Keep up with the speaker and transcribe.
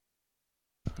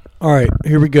All right,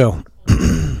 here we go.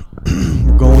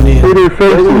 We're going in. Delaware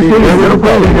Dan, no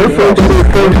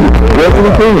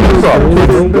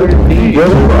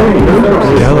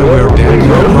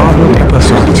problem,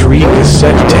 plus on 3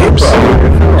 cassette tapes.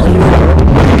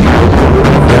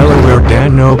 Delaware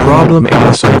Dan, no problem,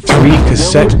 plus on 3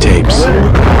 cassette tapes.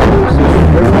 Delaware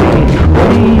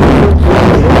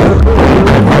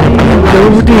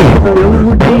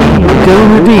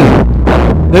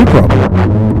Dean. No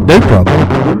problem. No problem.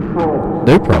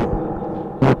 No problem.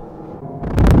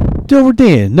 Delaware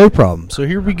Dan, no problem. So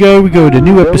here we go. We go to a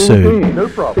new episode. No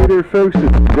problem. Hey there, folks.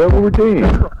 It's Delaware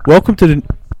Dan. Welcome to the.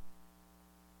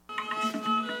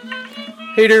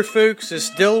 Hey there, folks. It's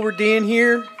Delaware Dan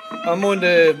here. I'm on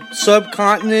the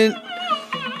subcontinent,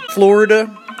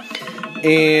 Florida,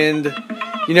 and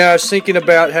I was thinking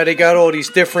about how they got all these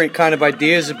different kind of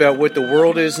ideas about what the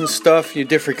world is and stuff.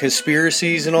 Different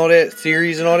conspiracies and all that,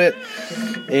 theories and all that.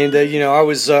 And I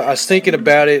was thinking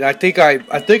about it. I think I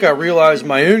realized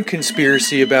my own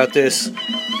conspiracy about this.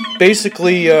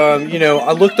 Basically,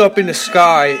 I looked up in the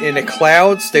sky and the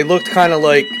clouds. They looked kind of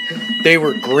like they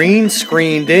were green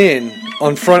screened in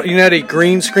on front. They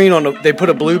green screen on. They put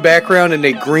a blue background and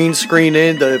they green screen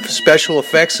in the special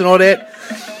effects and all that.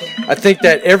 I think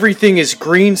that everything is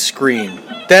green screen.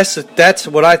 That's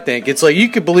what I think. It's like you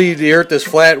could believe the earth is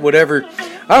flat, whatever.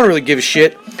 I don't really give a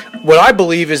shit. What I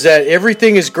believe is that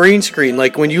everything is green screen.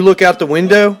 Like when you look out the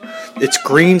window, it's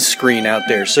green screen out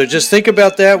there. So just think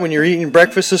about that when you're eating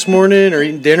breakfast this morning or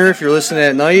eating dinner if you're listening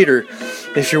at night, or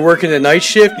if you're working the night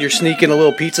shift, you're sneaking a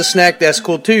little pizza snack, that's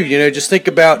cool too. Just think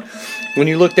about when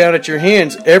you look down at your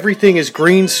hands, everything is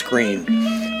green screen.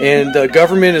 And the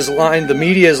government is lying, the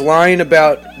media is lying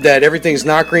about that everything's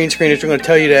not green screen. They're going to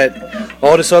tell you that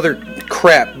all this other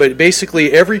crap. But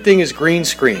basically everything is green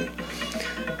screen.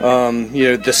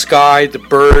 The sky, the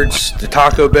birds, the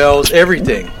Taco Bells,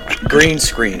 everything. Green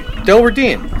screen. Delaware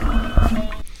Dan.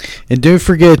 And don't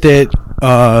forget that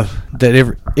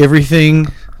everything,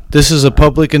 this is a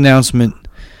public announcement.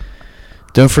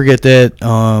 Don't forget that.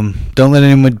 Don't let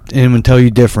anyone tell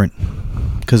you different,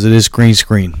 because it is green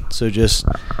screen. So just,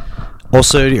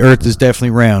 also the earth is definitely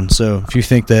round. So if you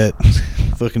think that,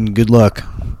 fucking good luck.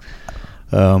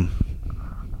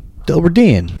 Delaware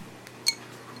Dan.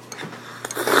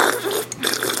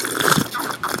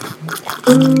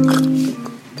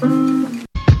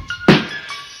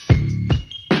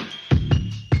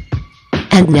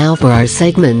 And now for our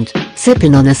segment,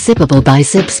 Sippin' on a Sippable by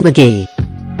Sips McGee.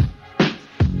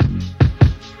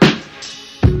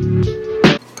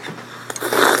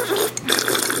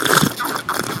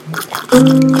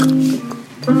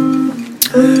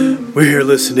 We're here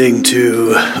listening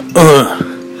to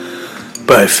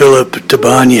by Philip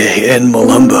Tabanye and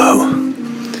Malumbo.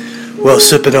 While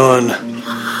sipping on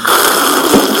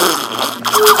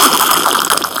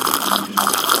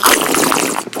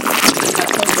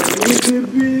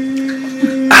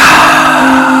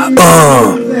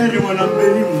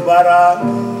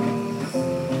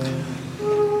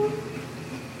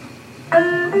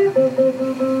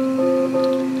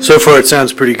So far it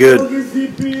sounds pretty good.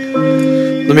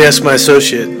 Let me ask my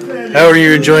associate, how are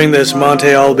you enjoying this Monte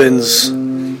Albans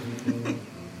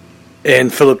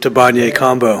and Philip Tabanye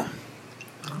combo?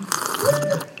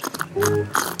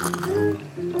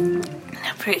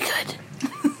 Pretty good.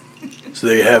 So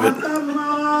there you have it.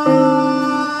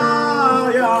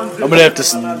 I'm gonna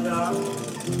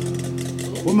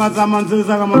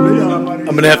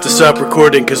have to stop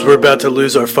recording because we're about to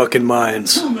lose our fucking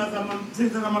minds.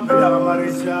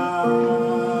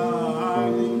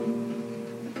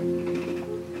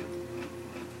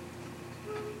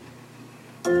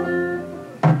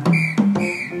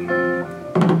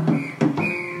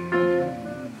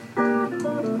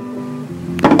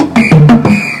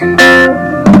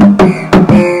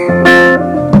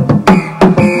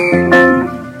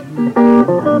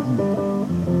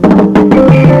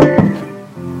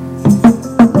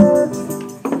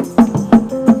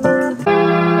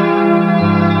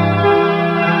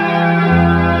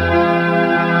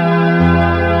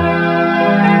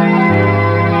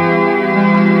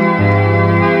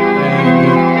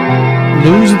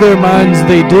 Lose their minds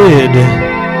they did,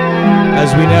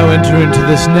 as we now enter into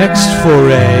this next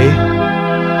foray,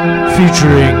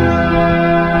 featuring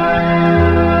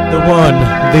the one,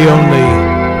 the only,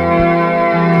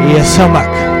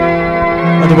 Yasamak,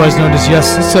 otherwise known as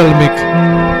Yaselmik,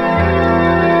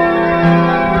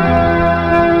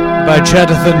 by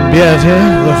Chatterton Beatty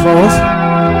the Fourth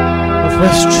of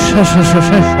West Cheshire.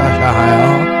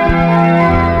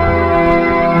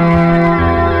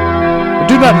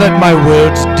 Do not let my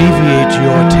words deviate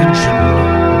your attention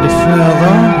any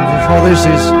further, for this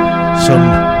is some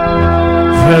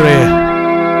very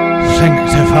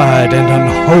sanctified and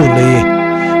unholy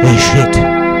shit.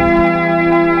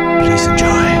 Please enjoy.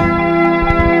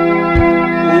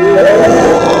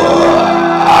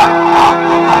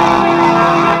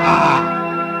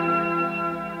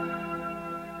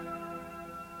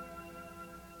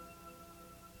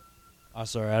 I'm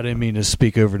sorry, I didn't mean to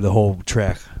speak over the whole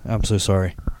track. I'm so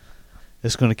sorry.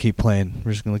 It's going to keep playing.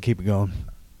 We're just going to keep it going.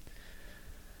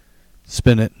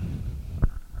 Spin it.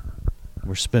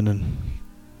 We're spinning.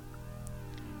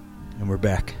 And we're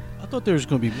back. I thought there was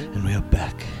going to be more. And we are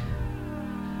back.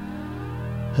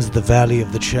 As the valley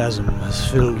of the chasm is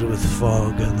filled with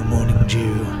fog and the morning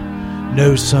dew,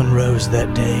 no sun rose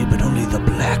that day, but only the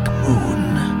black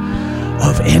moon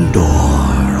of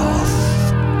Endor.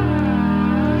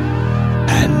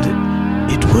 And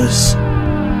it was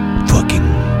fucking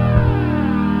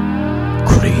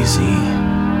crazy.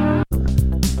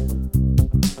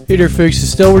 Hey there folks,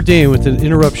 it's Delaware Dan with an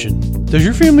interruption. Does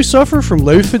your family suffer from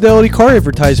low fidelity car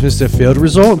advertisements that fail to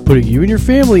result in putting you and your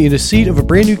family in the seat of a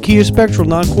brand new Kia Spectral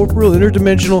non-corporeal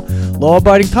interdimensional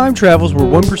law-abiding time travels where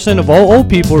 1% of all old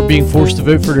people are being forced to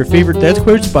vote for their favorite death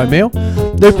quotes by mail?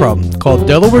 No problem. Call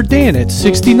Delaware Dan at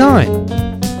 69.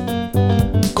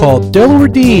 Call Delaware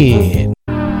Dan.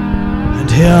 And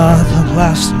here, the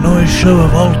last noise show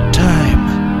of all time.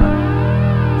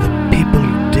 The people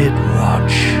did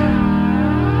watch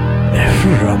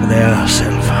from their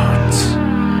cell phones,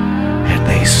 and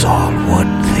they saw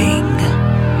one thing,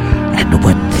 and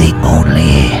one thing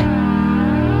only,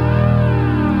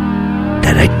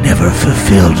 that I'd never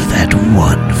fulfilled that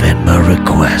one Venmo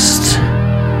request.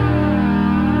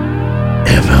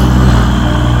 Ever.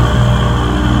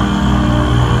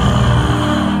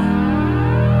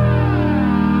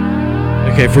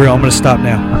 Okay, for real, I'm gonna stop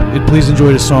now. Please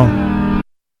enjoy the song.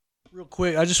 Real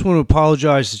quick, I just want to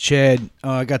apologize to Chad.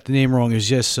 I got the name wrong. It was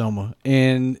Yes Selma.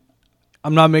 And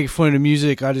I'm not making fun of the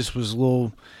music. I just was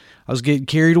I was getting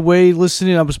carried away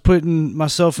listening. I was putting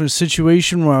myself in a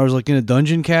situation where I was like in a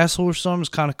dungeon castle or something. It's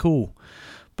kind of cool.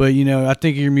 But, you know, I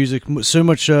think of your music so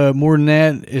much more than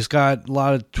that. It's got a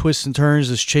lot of twists and turns.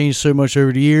 It's changed so much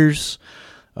over the years.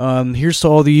 Here's to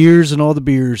all the years and all the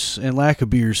beers and lack of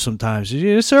beers sometimes.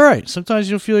 It's all right. Sometimes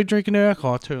you don't feel like drinking no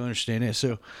alcohol. I totally understand that.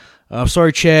 So, I'm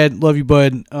sorry, Chad. Love you,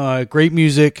 bud. Great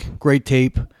music, great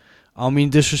tape. I don't mean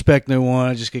disrespect no one.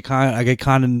 I just get kind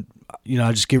of, you know,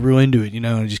 I just get real into it, you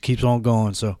know, and it just keeps on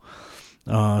going. So,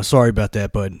 sorry about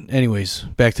that, bud. Anyways,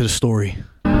 back to the story.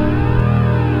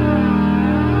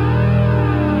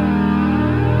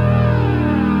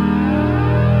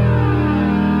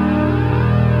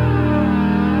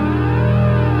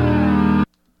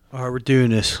 All right, we're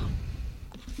doing this.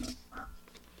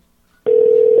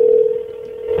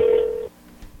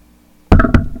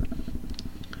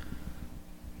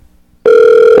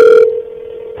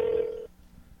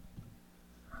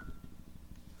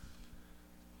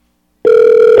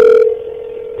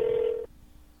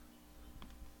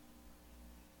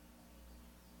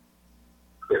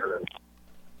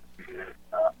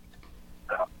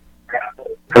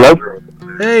 Hello?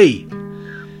 Hey.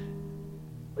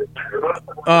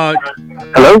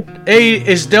 Hello? Hey,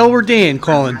 it's Delaware Dan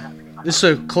calling. This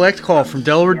is a collect call from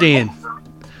Delaware Dan.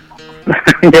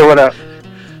 Yeah, what up?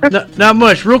 Not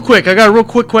much. Real quick, I got a real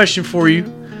quick question for you.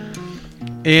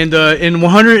 And in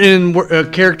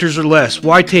 100 characters or less,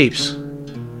 why tapes?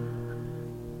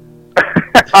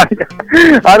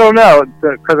 I don't know. It's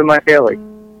because of my failing.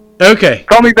 Okay.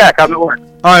 Call me back. I'm at work. All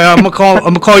right, I'm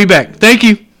gonna call you back. Thank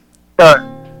you. All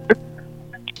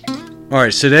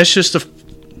right, so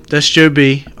that's Joe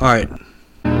B. All right.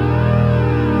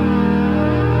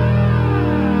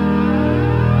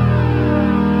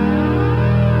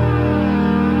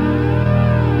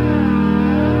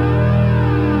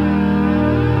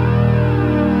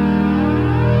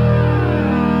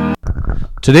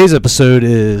 Today's episode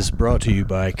is brought to you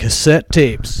by cassette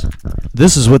tapes.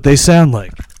 This is what they sound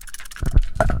like.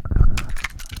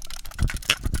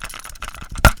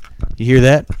 You hear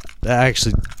that? I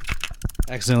actually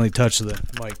accidentally touched the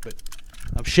mic, but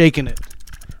I'm shaking it,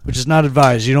 which is not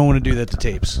advised. You don't want to do that to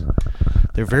tapes.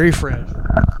 They're very fragile.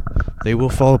 They will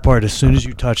fall apart as soon as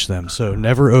you touch them, so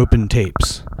never open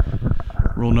tapes.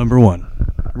 Rule number 1.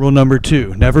 Rule number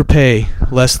 2, never pay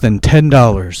less than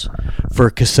 $10 for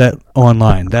a cassette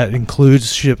online. That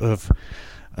includes ship of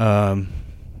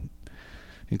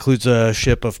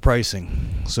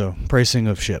pricing. So pricing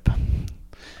of ship.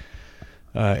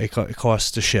 It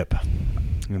costs to ship,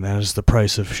 and that is the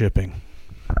price of shipping.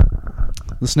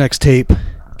 This next tape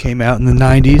came out in the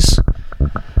 90s,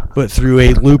 but through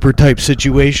a looper type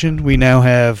situation, we now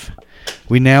have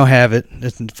it.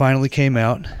 It finally came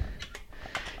out.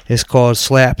 It's called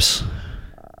Slaps.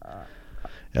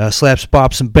 Slaps,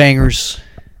 Bops, and Bangers.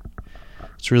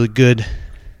 It's really good.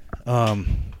 I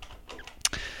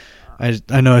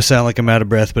know I sound like I'm out of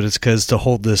breath, but it's because to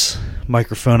hold this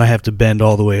microphone, I have to bend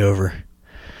all the way over.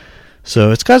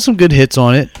 So it's got some good hits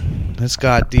on it. It's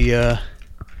got the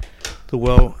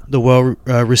well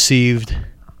received,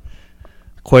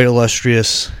 quite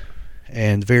illustrious,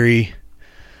 and very,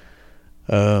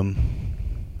 in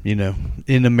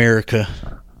America,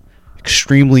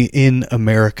 extremely in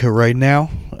America right now.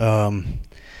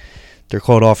 They're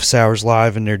called Office Hours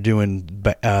Live, and they're doing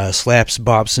Slaps,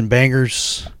 Bops, and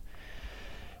Bangers.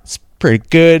 It's pretty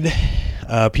good.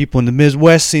 People in the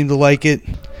Midwest seem to like it.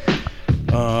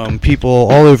 People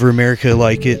all over America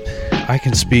like it. I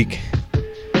can speak.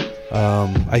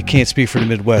 I can't speak for the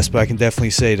Midwest, but I can definitely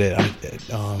say that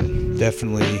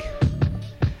definitely,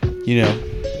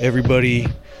 everybody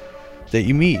that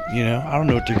you meet, I don't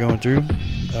know what they're going through.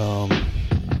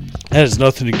 That has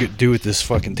nothing to do with this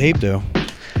fucking tape, though.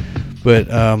 But,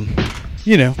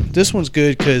 this one's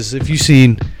good because if you've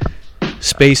seen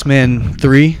Spaceman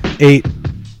 3, 8,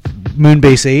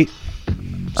 Moonbase 8,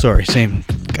 sorry, same,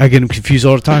 I get them confused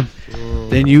all the time,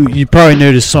 then you probably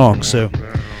know this song. So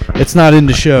it's not in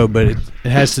the show, but it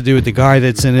has to do with the guy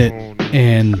that's in it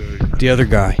and the other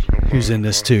guy who's in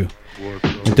this too.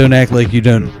 And don't act like you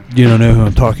don't know who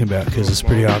I'm talking about, because it's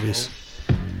pretty obvious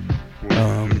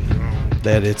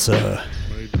that it's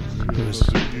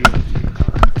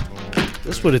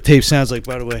that's what a tape sounds like,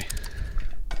 by the way.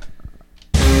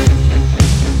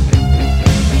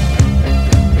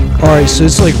 Alright, so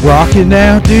it's like rocking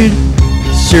now, dude.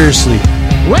 Seriously.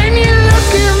 When you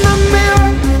look in the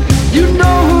mirror, you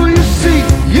know who you see.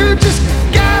 You just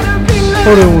gotta be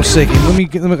Hold on 1 second. Let me.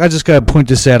 I just gotta point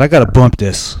this out. I gotta bump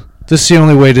this. This is the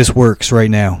only way this works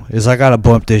right now. Is I gotta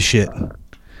bump this shit.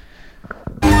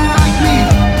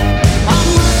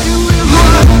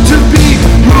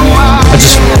 I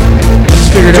just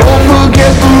figured out. Don't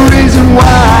forget the reason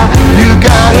why you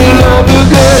gotta love the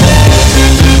good.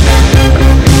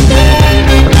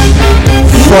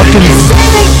 Fucking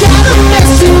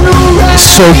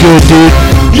so good, dude.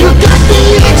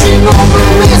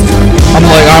 I'm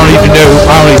like, I don't even know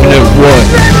what.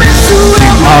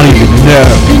 I don't even know.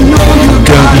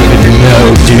 Don't even know,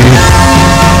 dude.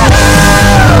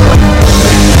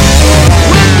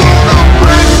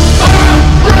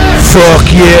 Fuck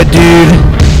yeah, dude.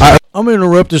 I'm gonna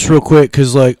interrupt this real quick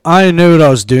because, like, I didn't know what I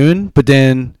was doing, but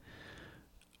then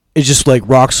it just, like,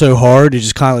 rocked so hard, it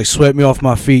just kind of, like, swept me off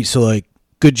my feet. So, like,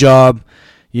 good job.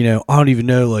 I don't even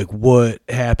know, like, what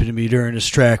happened to me during this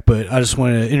track, but I just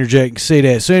want to interject and say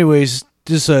that. So, anyways,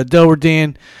 this Delaware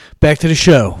Dan, back to the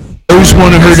show. I always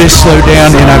want to hear this slow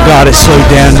down, and I got it slowed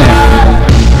down now.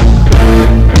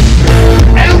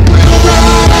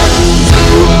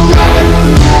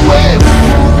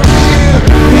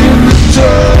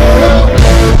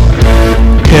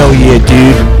 Hell yeah,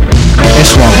 dude.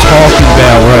 That's what I'm talking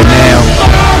about right now.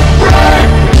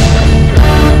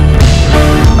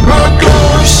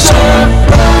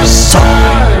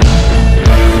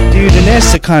 Dude, and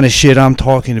that's the kind of shit I'm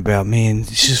talking about, man.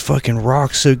 This just fucking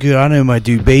rocks so good. I know my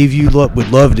dude Bayview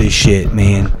would love this shit,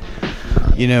 man.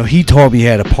 He taught me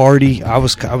how to party. I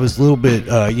was a little bit,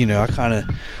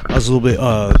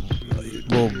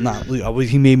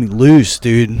 he made me loose,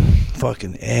 dude.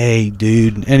 Fucking A,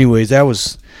 dude. Anyways,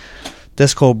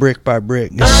 that's called Brick by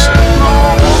Brick.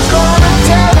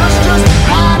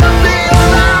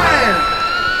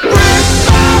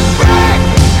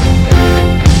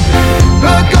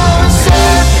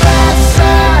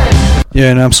 Yeah,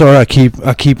 and I'm sorry I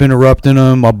keep interrupting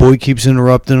him. My boy keeps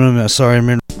interrupting him. I'm sorry,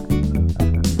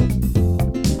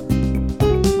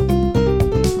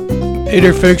 Hey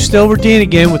there, folks. Delaware Dan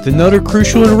again with another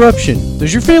crucial interruption.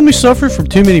 Does your family suffer from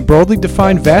too many broadly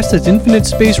defined, vast as infinite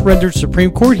space rendered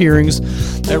Supreme Court hearings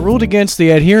that ruled against the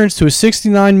adherence to a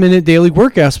 69-minute daily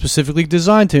workout specifically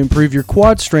designed to improve your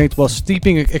quad strength while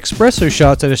steeping espresso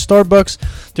shots at a Starbucks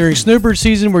during snowbird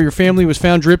season where your family was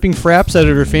found dripping fraps out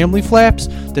of their family flaps?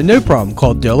 Then no problem.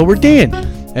 Call Delaware Dan.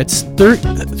 That's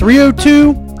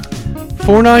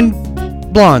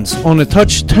 302-49 on a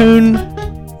touch tone.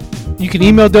 You can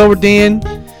email Delaware Dan,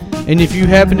 and if you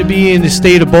happen to be in the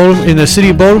state of Baltimore, in the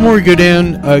city of Baltimore, you go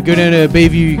down to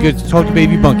Bayview. You go talk to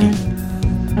Bayview Bunky.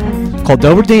 Call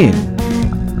Delaware Dan.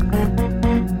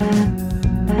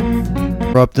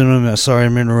 Interrupting him. Sorry,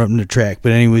 I'm interrupting the track,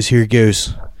 but anyways, here it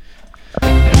goes.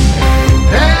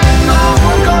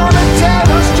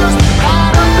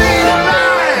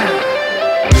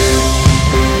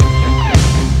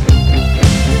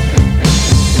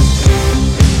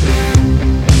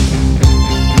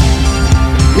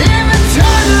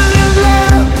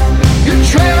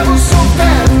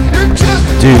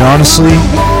 Dude, honestly,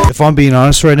 if I'm being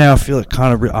honest right now, I feel like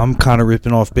I'm kind of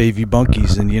ripping off Bayview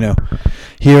Bunkies, and you know,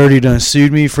 he already done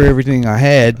sued me for everything I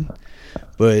had,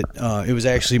 but it was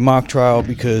actually mock trial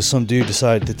because some dude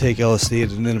decided to take LSD at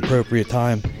an inappropriate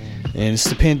time, and it's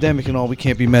the pandemic and all. We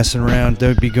can't be messing around.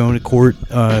 Don't be going to court,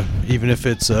 even if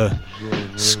it's a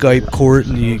Skype court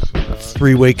and you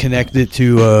three-way connect it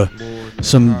to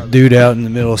some dude out in the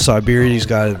middle of Siberia. He's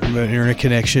got an internet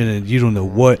connection, and you don't know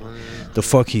what the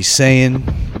fuck he's saying,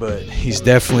 but he's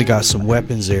definitely got some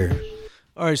weapons there.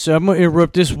 All right, so I'm going to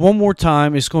interrupt this one more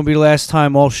time. It's going to be the last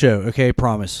time all show, okay?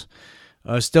 Promise.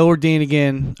 Stellar Dan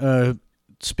again,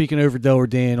 speaking over Delaware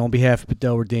Dan on behalf of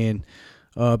Delaware Dan.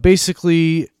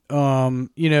 Basically, you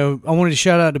know, I wanted to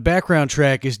shout out the background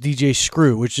track is DJ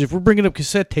Screw, which if we're bringing up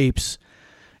cassette tapes,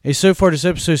 and so far this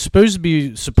episode is supposed to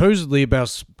be supposedly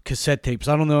about cassette tapes.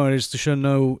 I don't know, there's to show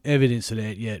no evidence of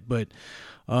that yet, but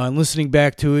listening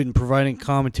back to it and providing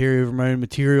commentary over my own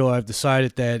material, I've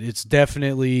decided that it's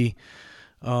definitely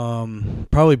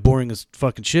probably boring as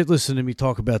fucking shit listening to me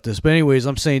talk about this. But anyways,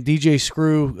 I'm saying DJ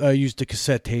Screw used the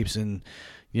cassette tapes, and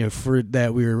you know, for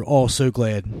that we were all so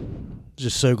glad,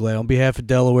 just so glad. On behalf of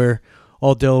Delaware,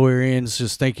 all Delawareans,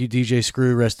 just thank you, DJ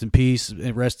Screw. Rest in peace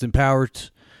and rest in power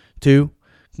too.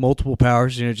 Multiple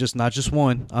powers, you know, just not just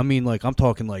one. I mean, like, I'm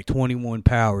talking like 21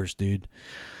 powers, dude.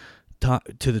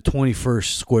 To the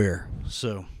 21st square.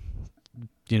 So,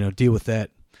 you know, deal with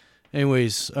that.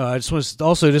 Anyways, I just want to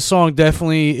also, this song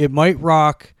definitely, it might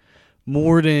rock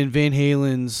more than Van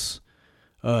Halen's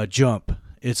Jump.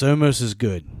 It's almost as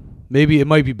good. Maybe it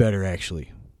might be better,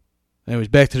 actually. Anyways,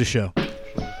 back to the show.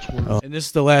 And this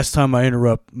is the last time I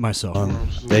interrupt myself.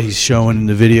 That he's showing in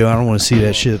the video. I don't want to see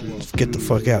that shit. Get the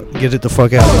fuck out. Get it the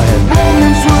fuck out of my head.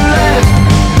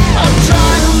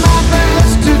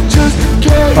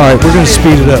 Alright, we're going to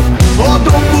speed it up.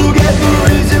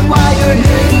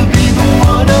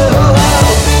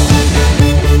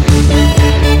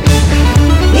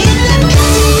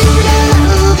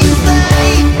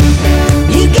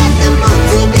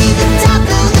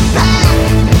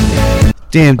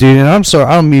 Damn, dude, and I'm sorry,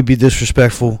 I don't mean to be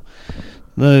disrespectful.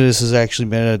 None of this is actually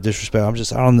meant out of disrespect. I'm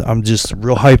just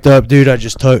real hyped up, dude. I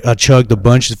chugged a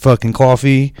bunch of fucking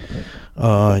coffee,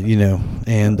 you know,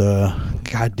 and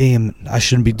goddamn, I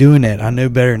shouldn't be doing that. I know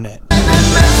better than that.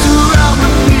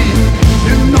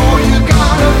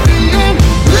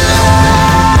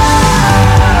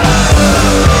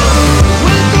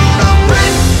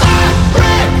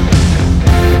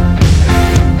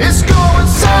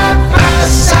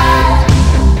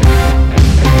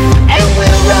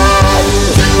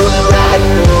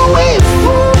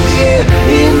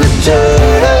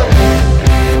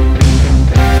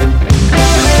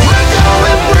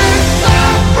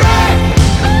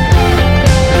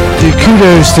 Dude,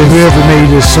 kudos to whoever made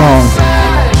this song.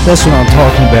 That's what I'm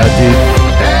talking about, dude.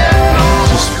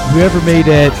 Just whoever made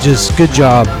that, just good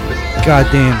job. God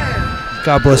damn.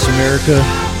 God bless America.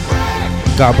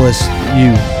 God bless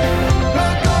you.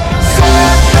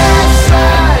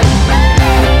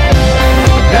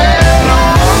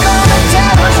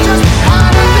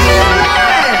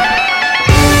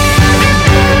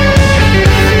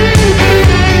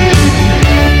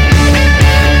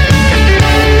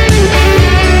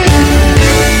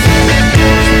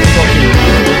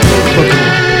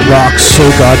 Rocks so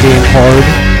goddamn hard,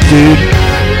 dude.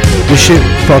 This shit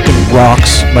fucking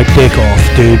rocks my dick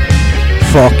off, dude.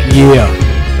 Fuck yeah.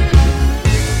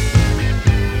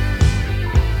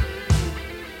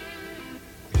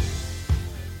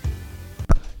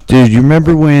 Dude, you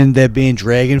remember when that band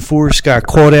Dragon Force got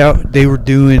caught out? They were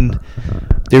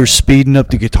speeding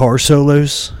up the guitar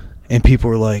solos, and people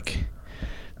were like,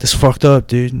 "This fucked up,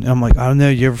 dude." And I'm like, I don't know.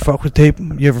 You ever fuck with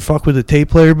a tape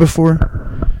player before?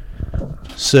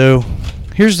 So,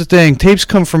 here's the thing. Tapes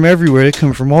come from everywhere. They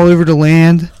come from all over the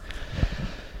land,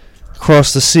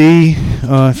 across the sea.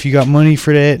 If you got money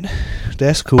for that,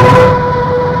 that's cool.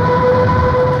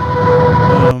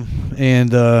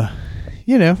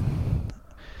 You know,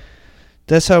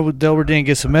 that's how Delaware Dan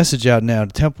gets a message out now.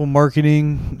 Temple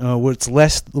marketing, what's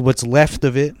left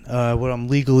of it, what I'm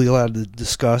legally allowed to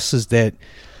discuss is that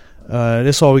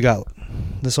that's all we got.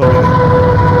 That's all we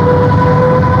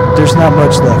got. There's not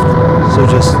much left. So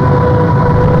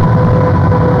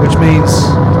which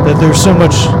means that there's so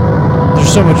much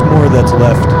more that's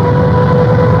left.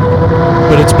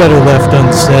 But it's better left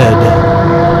unsaid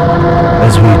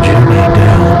as we journey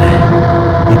down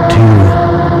into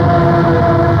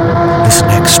this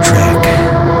next track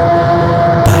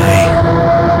by,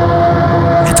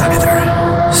 it's either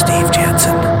Steve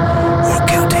Jansen or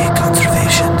County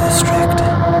Conservation District.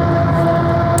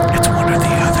 It's one or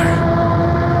the other.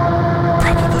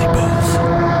 Probably both.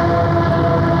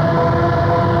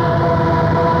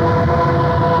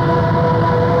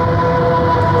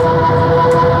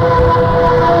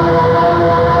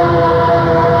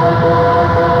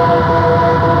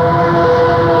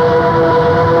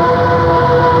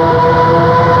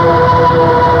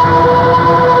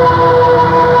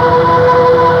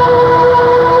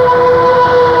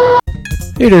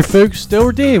 there, folks.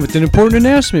 Delaware Dan with an important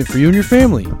announcement for you and your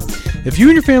family. If you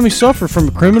and your family suffer from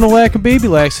a criminal lack of baby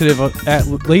laxatives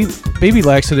occupying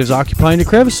the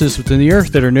crevices within the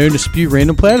earth that are known to spew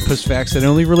random platypus facts that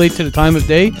only relate to the time of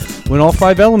day when all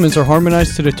 5 elements are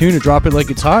harmonized to the tune of Drop It Like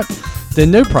It's Hot,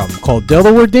 then no problem. Call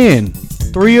Delaware Dan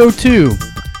 302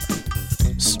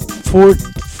 4.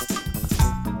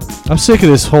 I'm sick of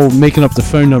this whole making up the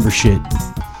phone number shit.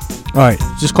 Alright,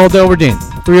 just call Delaware Dan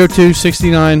 302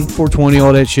 69 420,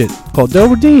 all that shit. Call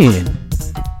Delaware Dan.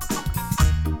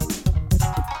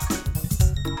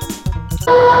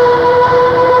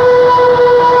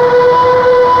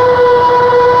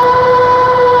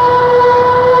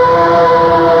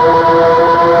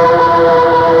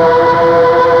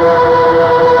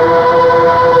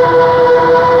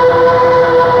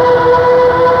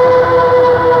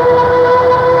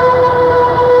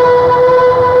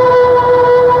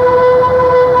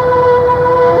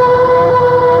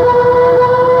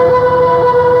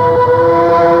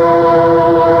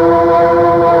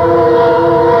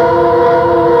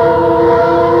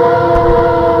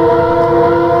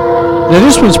 Now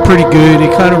this one's pretty good.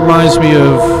 It kind of reminds me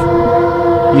of,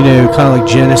 you know, kind of like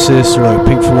Genesis or like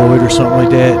Pink Floyd or something like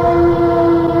that.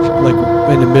 Like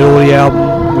in the middle of the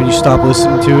album when you stop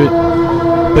listening to it.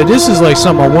 But this is like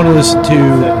something I want to listen to.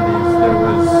 There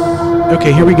was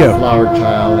Okay, here we go. Flower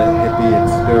Child, a hippie,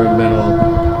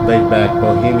 experimental, laid-back,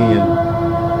 bohemian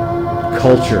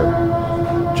culture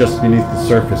just beneath the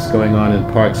surface going on in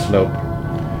Park Slope.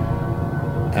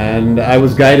 And I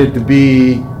was guided to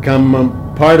become a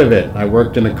part of it. I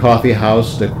worked in a coffee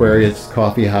house, the Aquarius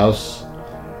Coffee House,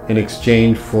 in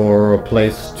exchange for a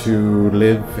place to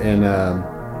live in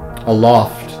a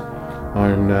loft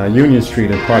on Union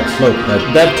Street in Park Slope.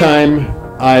 At that time,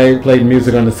 I played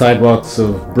music on the sidewalks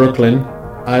of Brooklyn.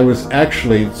 I was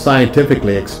actually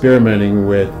scientifically experimenting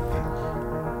with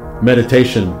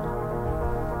meditation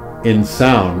in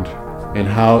sound and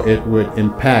how it would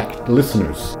impact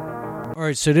listeners. All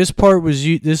right, so this part was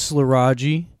this is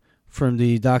Laraji from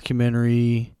the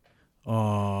documentary.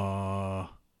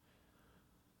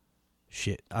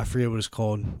 Shit, I forget what it's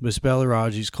called. But it's about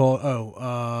Laraji. It's called.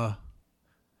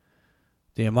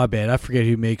 Damn, my bad. I forget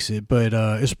who makes it, but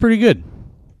it's pretty good.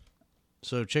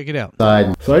 So check it out.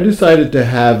 So I decided to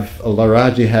have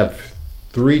Laraji have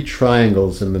 3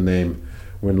 triangles in the name.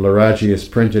 When Laraji is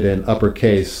printed in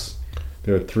uppercase,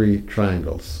 there are 3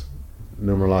 triangles.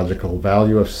 Numerological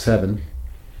value of 7.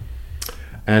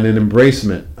 And an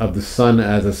embracement of the sun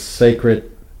as a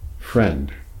sacred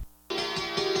friend.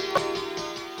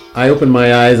 I opened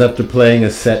my eyes after playing a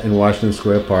set in Washington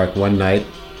Square Park one night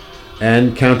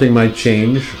and counting my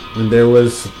change, and there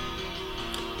was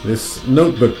this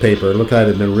notebook paper. Looked like it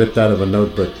had been ripped out of a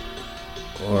notebook,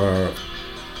 or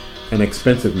an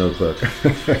expensive notebook.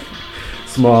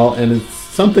 Small, and it's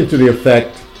something to the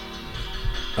effect,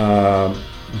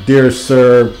 "Dear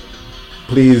sir,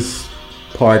 please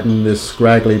pardon this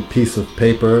scraggly piece of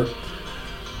paper,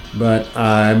 but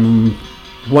I'm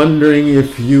wondering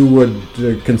if you would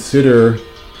consider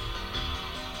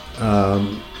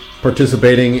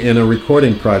participating in a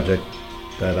recording project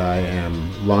that I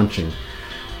am launching.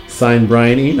 Signed,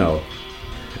 Brian Eno."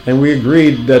 And we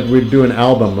agreed that we'd do an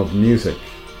album of music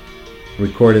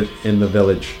recorded in the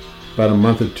Village. About a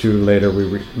month or 2 later,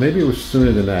 maybe it was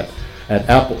sooner than that, at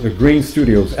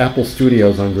Apple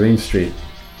Studios on Green Street.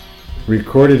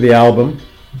 Recorded the album,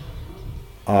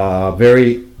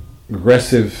 very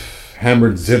aggressive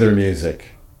hammered zither music.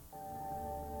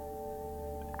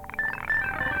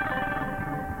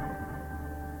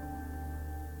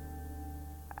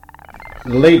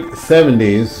 Late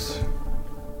 70s,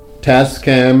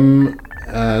 Tascam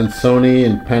and Sony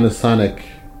and Panasonic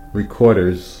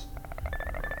recorders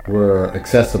were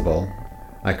accessible.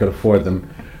 I could afford them.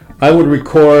 I would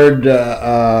record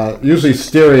usually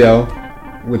stereo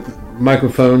with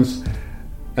microphones,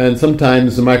 and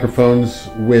sometimes the microphones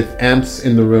with amps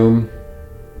in the room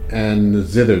and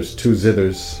zithers, 2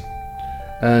 zithers,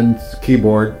 and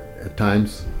keyboard at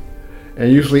times,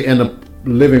 and usually in a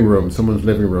living room, someone's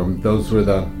living room. Those were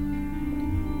the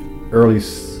early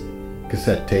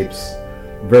cassette tapes,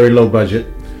 very low budget,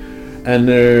 and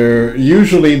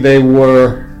usually they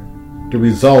were the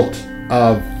result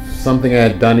of something I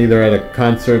had done either at a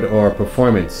concert or a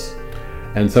performance,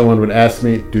 and someone would ask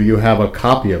me, "Do you have a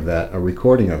copy of that, a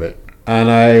recording of it?" And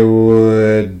I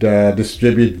would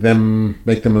distribute them,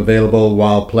 make them available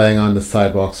while playing on the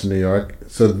sidewalks in New York.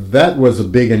 So that was a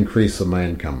big increase of my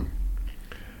income.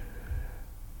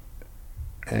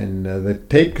 And the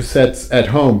tape cassettes at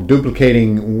home,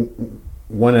 duplicating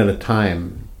one at a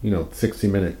time,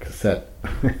 60-minute cassette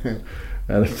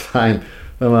at a time,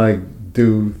 Well, I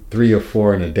do 3 or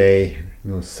 4 in a day.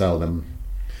 Sell them.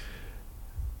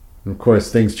 And of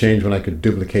course, things change when I could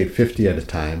duplicate 50 at a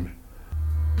time.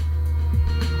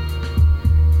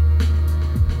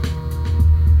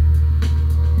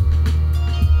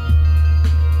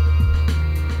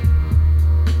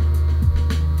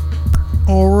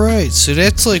 Alright, so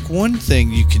that's like one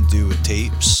thing you can do with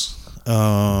tapes.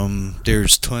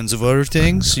 There's tons of other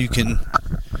things you can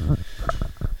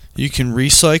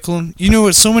recycle them. You know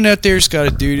what? Someone out there's got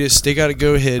to do this. They got to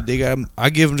go ahead. I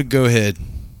give them the go ahead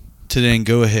to then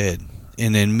go ahead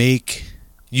and then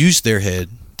use their head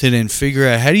to then figure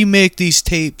out how do you make these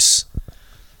tapes.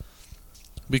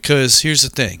 Because here's the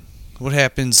thing: what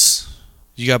happens?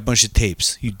 You got a bunch of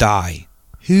tapes. You die.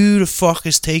 Who the fuck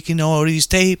is taking all these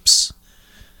tapes?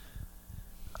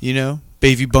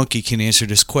 Baby Bunky can answer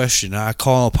this question. I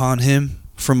call upon him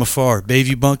from afar.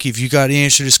 Baby Bunky, if you got to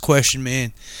answer this question,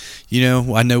 man,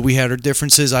 I know we had our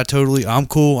differences. I'm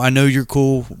cool. I know you're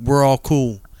cool. We're all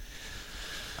cool.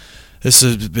 It's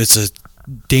a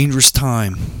dangerous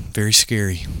time. Very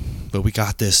scary. But we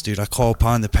got this, dude. I call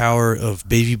upon the power of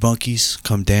Baby Bunkies.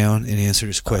 Come down and answer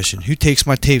this question. Who takes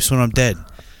my tapes when I'm dead?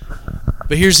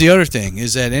 But here's the other thing,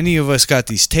 is that any of us got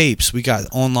these tapes. We got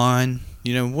online.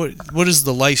 What is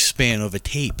the lifespan of a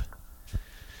tape?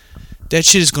 That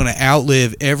shit is going to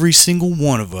outlive every single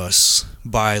one of us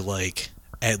by,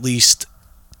 at least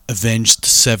avenged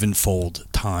 7-fold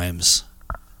times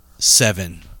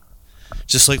 7.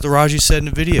 Just like the Raji said in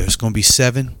the video, it's going to be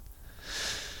 7.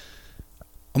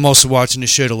 I'm also watching the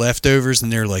show The Leftovers,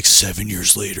 and they're 7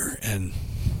 years later, and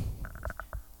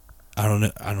I don't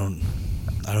know. I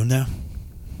don't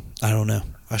know.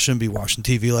 I shouldn't be watching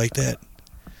TV like that.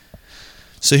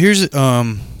 So here's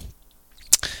some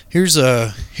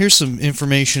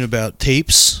information about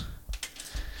tapes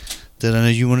that I know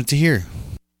you wanted to hear.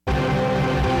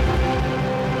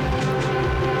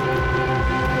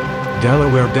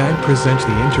 Delaware Dad presents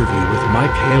the interview with Mike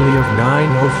Haley of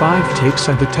 905 Tapes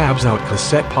and the Tabs Out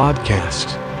Cassette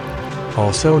Podcast.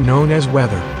 Also known as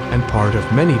Weather, and part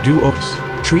of many duos,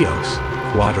 trios,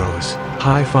 quadros,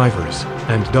 high-fivers,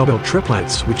 and double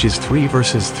triplets, which is 3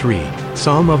 versus 3.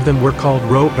 Some of them were called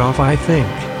Roped Off, I think.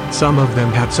 Some of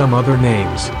them had some other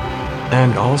names.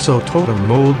 And also Totem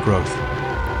Mold Growth.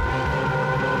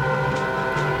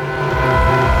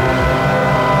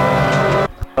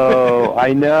 Oh,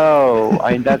 I know.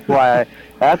 That's why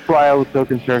I was so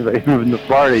concerned about you moving to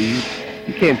Florida. You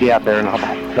can't be out there in all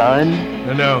that sun.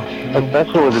 I know.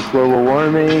 Especially with this global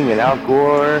warming and Al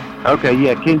Gore. Okay,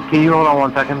 yeah. Can you hold on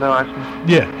 1 second though,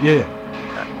 actually? Yeah.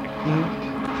 Mm-hmm.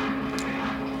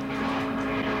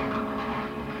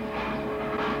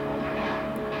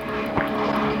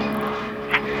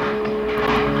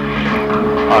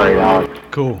 All right, Alex.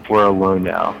 Cool. We're alone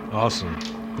now. Awesome.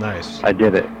 Nice. I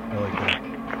did it. I like that.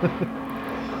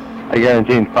 I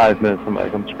guarantee in 5 minutes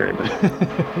somebody comes screaming.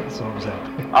 That's what was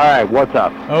happening. All right, what's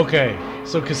up? Okay,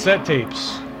 so cassette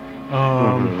tapes.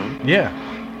 Yeah.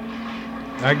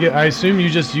 I assume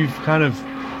you've kind of,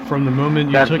 from the moment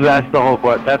you That's took the whole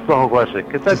question.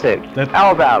 Cassette tapes.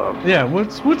 How about them? Yeah.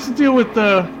 What's the deal with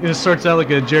it starts out like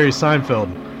a Jerry Seinfeld.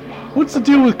 What's the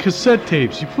deal with cassette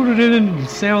tapes? You put it in and it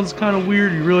sounds kind of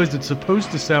weird. You realize it's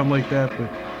supposed to sound like that, but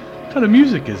what kind of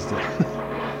music is that?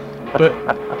 But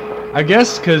I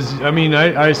guess because,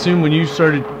 I assume when you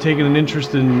started taking an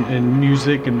interest in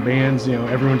music and bands,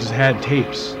 everyone just had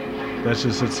tapes.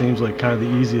 It seems like kind of the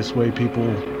easiest way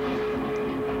people...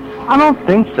 I don't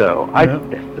think so. Yeah.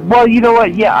 Well, you know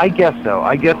what? Yeah, I guess so.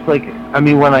 I guess,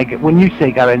 when you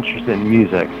say got interested in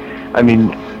music,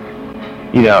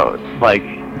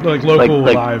 Like local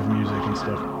live music and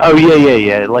stuff. Oh,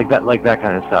 yeah, like that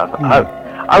kind of stuff. Mm.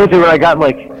 I would say when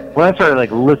I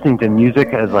started listening to music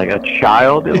as a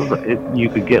child, you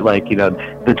could get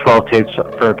the 12 tapes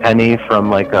for a penny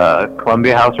from a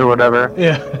Columbia House or whatever.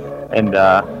 Yeah. And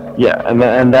that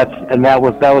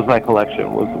was my collection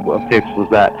of tapes was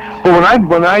that. But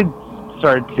when I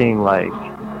started seeing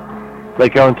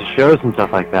going to shows and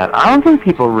stuff like that, I don't think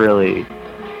people really.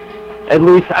 At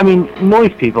least,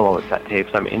 Noise people always had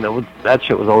tapes. That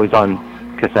shit was always on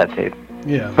cassette tape.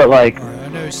 Yeah. But I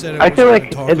know you said I feel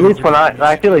like at least when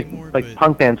I feel anymore, like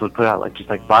punk bands would put out just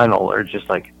vinyl or just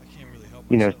maybe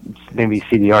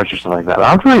CDRs or something like that.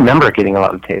 I don't really remember getting a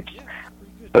lot of tapes.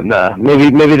 But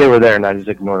maybe they were there and I just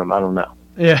ignored them. I don't know.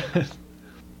 Yeah.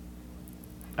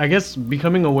 I guess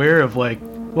becoming aware of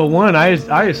one, I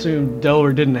assumed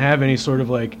Delaware didn't have any sort of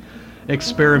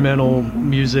experimental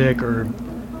music or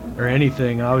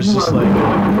anything. I was just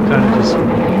kind of just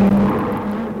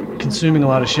consuming a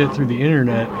lot of shit through the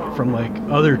internet from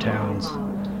other towns,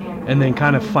 and then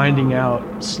kind of finding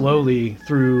out slowly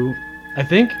through, I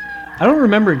don't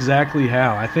remember exactly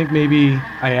how. I think maybe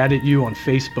I added you on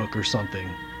Facebook or something.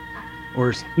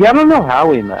 Or Yeah, I don't know how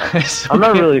we met. I'm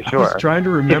not really sure. I was trying to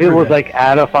remember. If it was that. like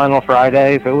at a Final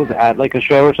Friday, if it was at like a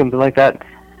show or something like that.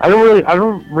 I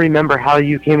don't remember how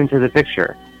you came into the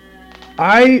picture.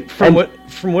 From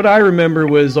what I remember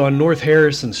was on North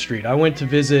Harrison Street. I went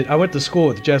to school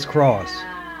with Jess Cross.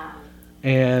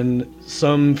 And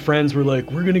some friends were like,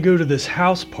 "We're going to go to this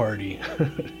house party."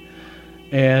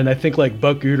 And I think like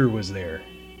Buck Gooder was there.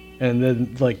 And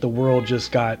then like the world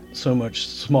just got so much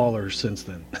smaller since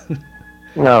then.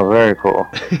 Oh, very cool.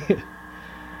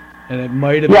 And it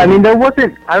might have Yeah, I been... mean, there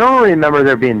wasn't... I don't remember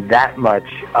there being that much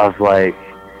of, like...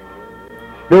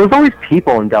 There was always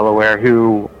people in Delaware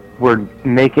who were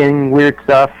making weird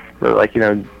stuff, or, like, you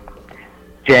know,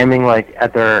 jamming, like,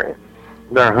 at their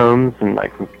homes, and,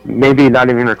 like, maybe not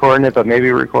even recording it, but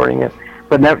maybe recording it.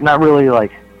 But not really,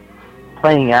 like,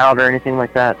 playing out or anything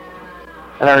like that.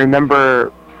 And I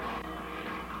remember,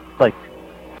 like,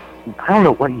 I don't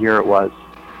know what year it was.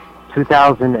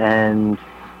 2000 and... Do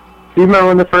you remember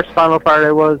when the first Final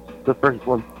Friday was? The first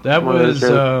one? That was,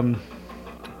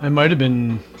 it might have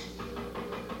been,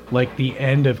 like, the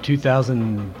end of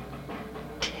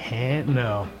 2010?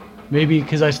 No. Maybe,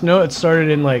 because I know it started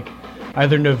in, like,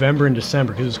 either November and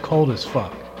December, because it was cold as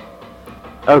fuck.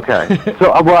 Okay.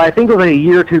 So, well, I think it was like a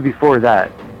year or two before that,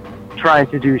 trying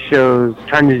to do,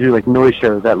 like, noise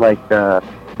shows at, like, the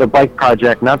bike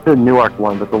project, not the Newark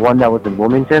one, but the one that was in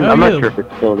Wilmington. I'm not sure if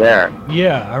it's still there.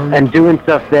 Yeah, I remember. And doing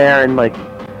stuff there, and like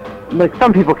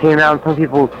some people came out, and some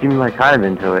people seemed like kind of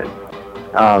into it.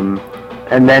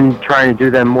 And then trying to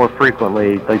do them more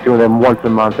frequently, like doing them once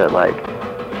a month at like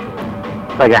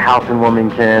a house in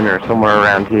Wilmington or somewhere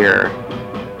around here.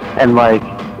 And like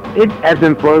it ebbed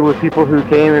and flowed with people who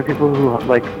came and people who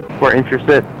like were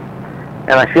interested.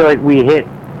 And I feel like we hit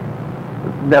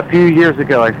a few years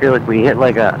ago. I feel like we hit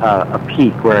like a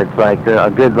peak where it's like a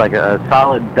good like a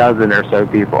solid dozen or so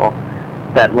people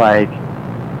that like,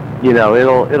 you know,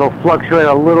 it'll fluctuate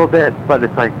a little bit, but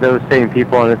it's like those same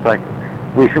people, and it's like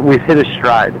we've hit a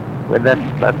stride. That's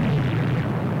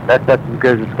as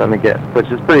good as it's gonna get, which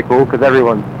is pretty cool because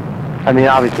everyone. I mean,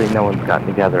 obviously, no one's gotten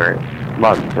together in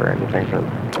months or anything, so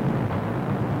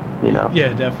you know.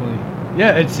 Yeah, definitely.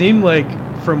 Yeah, it seemed like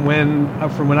from when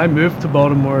I moved to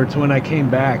Baltimore to when I came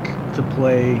back to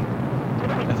play,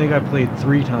 I think I played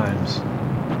 3 times,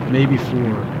 maybe 4,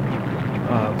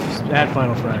 at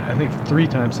Final Friday. I think 3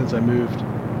 times since I moved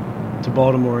to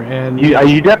Baltimore. And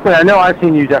you definitely, I know I've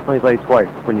seen you definitely play twice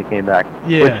when you came back.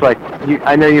 Yeah. Which, like,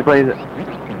 I know you played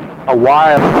a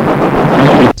while.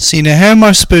 See, now how am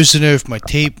I supposed to know if my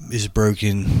tape is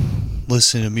broken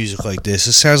listening to music like this?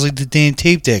 It sounds like the damn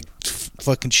tape deck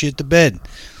fucking shit the bed.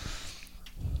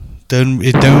 It don't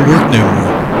work no more.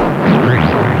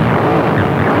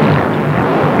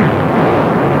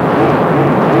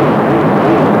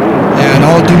 Now, in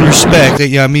all due respect,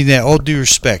 all due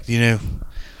respect, you know,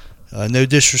 no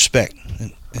disrespect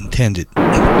intended.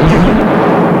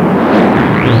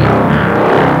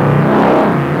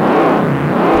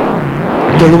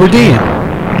 Delaware Dan.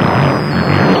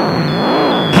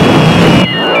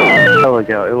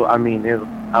 Ago. I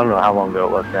don't know how long ago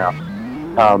it was now.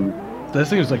 I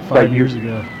think it was like 5 years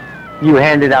ago. You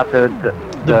handed out the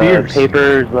beers.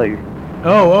 papers, like.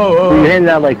 Oh. You handed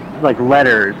out like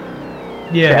letters.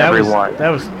 Yeah, to that everyone.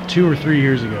 was 2 or 3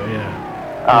 years ago. Yeah.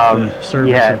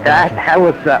 Yeah, that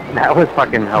was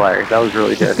fucking hilarious. That was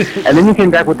really good. And then you came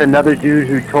back with another dude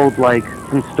who told like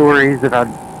some stories about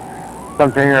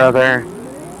something or other.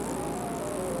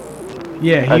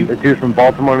 Yeah, a dude from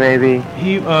Baltimore, maybe.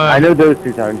 I know those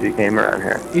 2 times he came around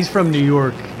here. He's from New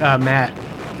York, Matt.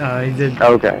 He did.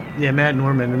 Okay. Yeah, Matt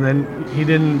Norman, and then he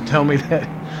didn't tell me that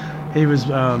he was.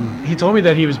 He told me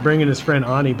that he was bringing his friend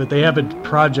Ani, but they have a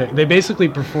project. They basically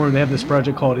perform. They have this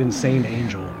project called Insane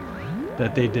Angel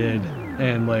that they did,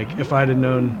 and like if I'd have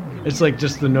known, it's like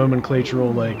just the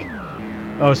nomenclatural like,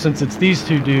 oh, since it's these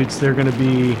 2 dudes, they're gonna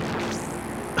be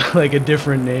like a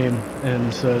different name,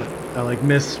 and so I like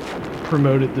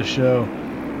promoted the show,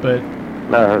 but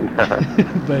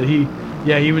but he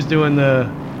was doing the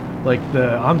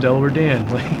I'm Delaware Dan,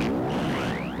 like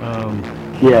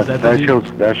yeah,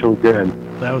 that show's good.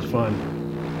 That was fun.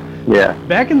 Yeah.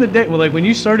 Back in the day, well, like when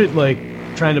you started like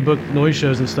trying to book noise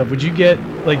shows and stuff, would you get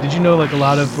like, did you know like a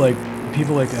lot of like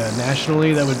people like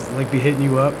nationally that would like be hitting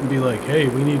you up and be like, hey,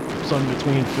 we need something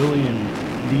between Philly and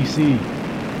DC?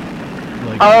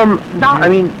 Like, no, I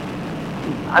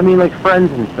mean, like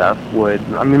friends and stuff would.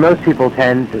 I mean, most people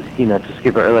tend to, you know, to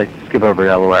skip over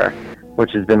Delaware,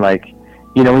 which has been like,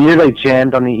 you know, when you're like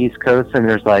jammed on the East Coast and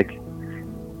there's like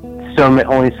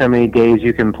only so many days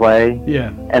you can play.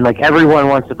 Yeah. And like everyone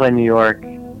wants to play New York,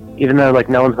 even though like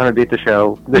no one's going to beat the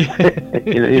show.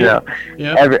 you know.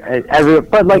 Yeah.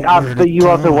 But like, but you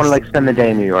also want to like spend the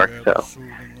day in New York. So,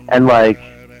 and like,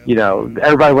 you know,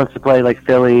 everybody wants to play like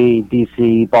Philly,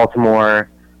 DC, Baltimore.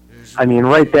 I mean,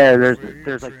 right there,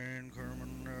 there's like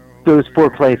those 4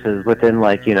 places within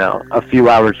like, you know, a few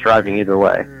hours driving either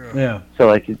way. Yeah. So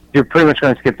like you're pretty much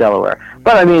going to skip Delaware.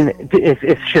 But I mean,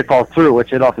 if shit falls through,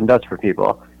 which it often does for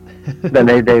people, then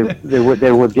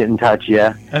they would get in touch,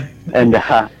 yeah. And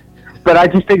but I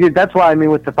just figured that's why, I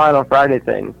mean, with the Final Friday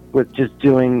thing, with just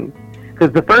doing,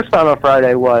 because the first Final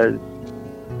Friday was,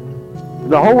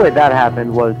 the whole way that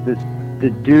happened was the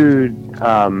dude,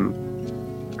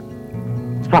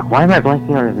 fuck, why am I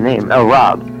blanking on his name? Oh,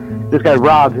 Rob. This guy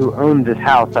Rob, who owned this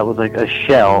house that was like a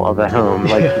shell of a home,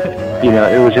 like, you know,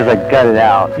 it was just like gutted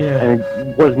out, and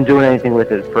it wasn't doing anything with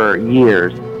it for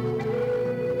years.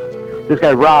 This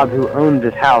guy Rob, who owned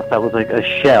this house that was like a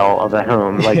shell of a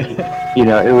home, like, you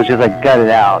know, it was just like gutted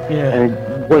out, and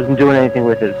it wasn't doing anything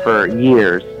with it for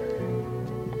years.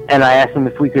 And I asked him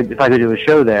if I could do a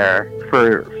show there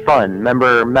for fun.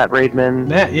 Remember Matt Raidman?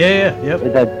 Matt, yep.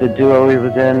 That the duo he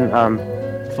was in.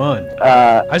 Fun.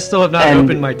 I still have not and-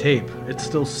 opened my tape. It's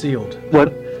still sealed.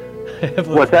 What?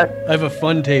 What's that? I have a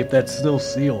fun tape that's still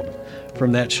sealed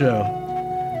from that show.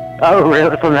 Oh,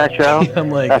 really? From that show? I'm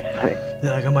like, That's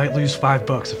funny. I might lose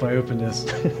 $5 if I open this.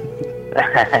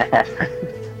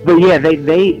 But yeah,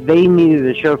 they needed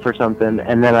a show for something,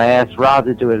 and then I asked Rob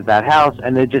to do it at that house,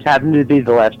 and it just happened to be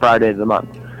the last Friday of the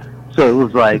month. So it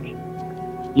was like,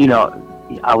 you know,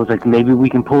 I was like, maybe we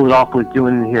can pull it off with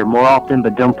doing it here more often,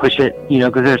 but don't push it, you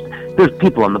know, because there's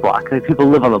people on the block. Like, people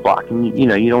live on the block, and you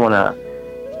know, you don't want to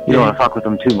fuck with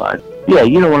them too much. Yeah,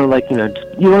 you don't want to, like, you know,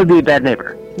 you want to be a bad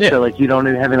neighbor. Yeah. So like, you don't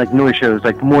even having like noise shows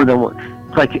like more than one,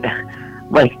 like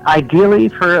ideally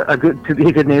to be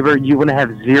a good neighbor, you want to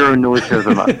have 0 noise shows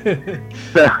a month.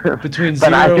 So, Between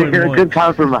but I 0 figure and a 1. good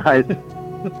compromise.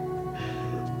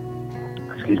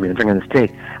 Excuse me, I'm drinking this tea.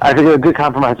 I figured a good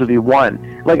compromise would be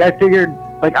 1. Like, I figured,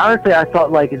 like, honestly, I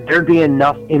thought like there'd be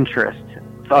enough interest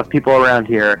of people around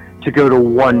here to go to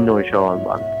 1 noise show a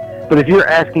month. But if you're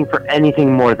asking for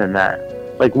anything more than that,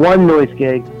 like 1 noise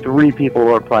gig, 3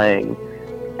 people are playing,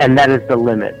 and that is the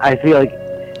limit. I feel like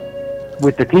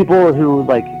with the people who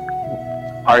like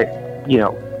are, you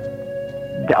know,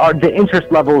 the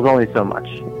interest level is only so much.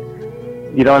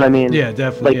 You know what I mean? Yeah,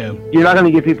 definitely. Like, you're not going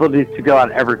to get people to go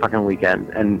out every fucking weekend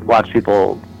and watch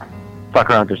people fuck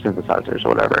around with their synthesizers or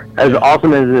whatever. As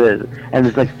awesome as it is, and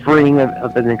it's like freeing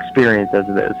of an experience as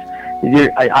it is,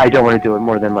 I don't want to do it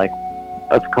more than like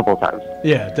a couple of times.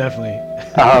 Yeah, definitely.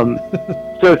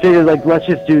 So I figured, like, let's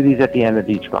just do these at the end of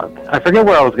each month. I forget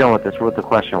where I was going with this, or what the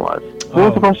question was. What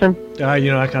was the question?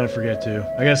 You know, I kind of forget too.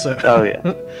 I guess. Oh, yeah.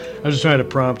 I was just trying to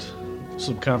prompt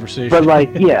some conversation. But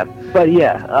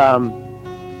yeah.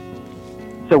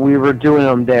 So we were doing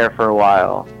them there for a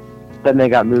while. Then they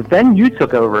got moved. Then you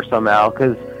took over somehow,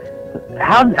 because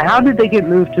how did they get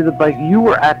moved to the bike? You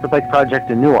were at the Bike Project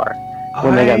in Newark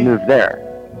when they got moved there.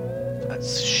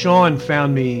 Sean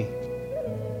found me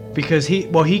because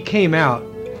he came out.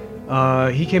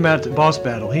 He came out to Boss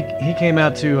Battle. He came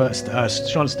out to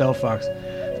Sean Stelfox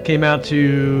came out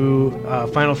to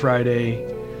Final Friday,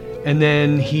 and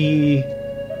then he.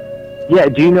 Yeah,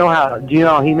 do you know how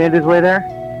he made his way there?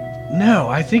 No,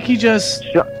 I think he just.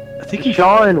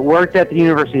 Sean worked at the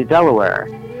University of Delaware,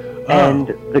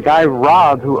 and the guy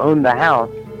Rob, who owned the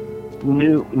house,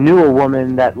 knew a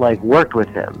woman that like worked with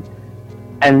him,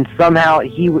 and somehow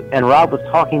Rob was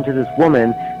talking to this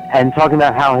woman and talking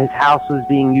about how his house was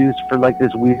being used for like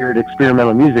this weird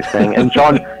experimental music thing, and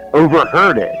Sean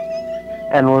overheard it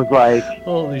and was like,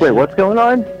 "Wait, what's going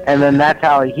on?" And then that's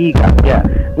how he got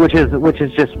which is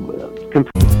just.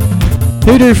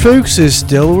 Hey there, folks, it's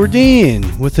Delaware Dan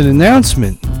with an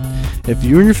announcement. If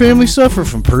you and your family suffer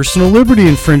from personal liberty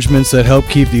infringements that help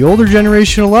keep the older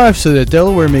generation alive so that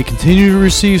Delaware may continue to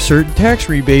receive certain tax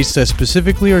rebates that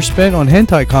specifically are spent on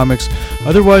hentai comics,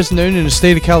 otherwise known in the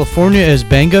state of California as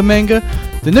Banga Manga,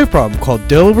 then no problem. Call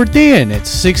Delaware Dan at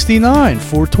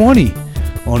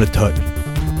 69-420 on a tut.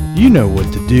 You know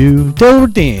what to do. Delaware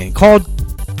Dan. Call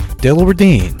Delaware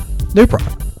Dan. No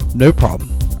problem. No problem.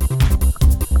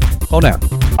 Hold on.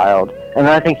 Wild. And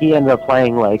then I think he ended up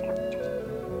playing like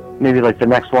maybe like the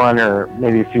next one, or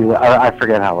maybe a few. I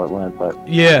forget how it went, but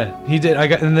yeah, he did.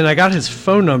 I got his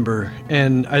phone number,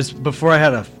 and before I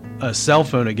had a cell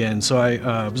phone again, so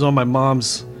I was on my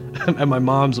mom's at my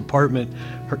mom's apartment.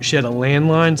 She had a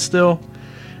landline still,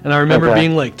 and I remember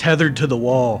being like tethered to the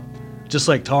wall, just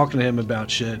like talking to him about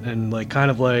shit, and like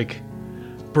kind of like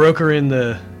brokering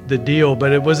the the deal,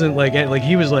 but it wasn't like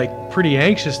he was like pretty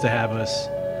anxious to have us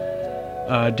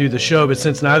do the show, but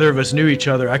since neither of us knew each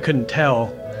other, I couldn't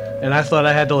tell, and I thought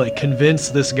I had to like convince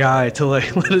this guy to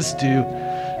like let us do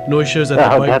noise shows at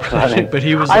the Bike Project. Funny. But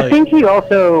he was I think he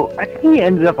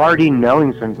ended up already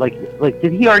knowing some, like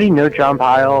did he already know John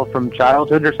Pyle from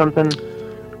childhood or something,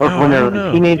 or when they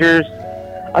were teenagers,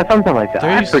 or something like that.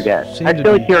 I forget. I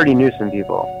feel like he already knew some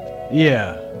people.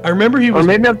 Yeah, I remember he was. Or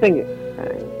maybe I'm thinking.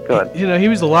 Go ahead. You know, he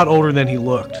was a lot older than he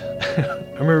looked.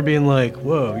 I remember being like,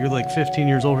 "Whoa, you're like 15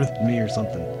 years older than me or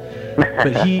something."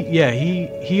 But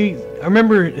I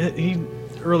remember he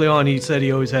early on he said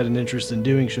he always had an interest in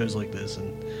doing shows like this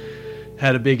and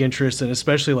had a big interest in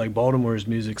especially like Baltimore's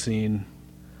music scene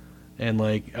and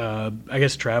like I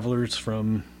guess travelers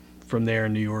from there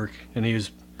in New York, and he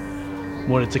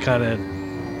wanted to kind of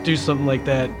do something like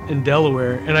that in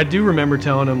Delaware. And I do remember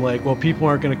telling him like, well, people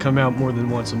aren't going to come out more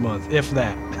than once a month, if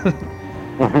that.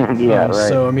 Yeah, right.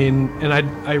 So I mean, and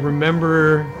I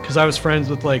remember because I was friends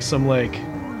with like some like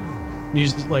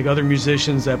other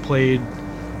musicians that played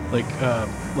like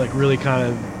really kind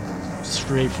of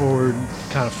straightforward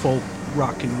kind of folk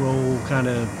rock and roll, kind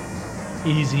of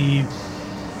easy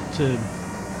to,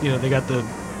 you know, they got the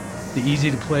easy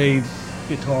to play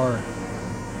guitar.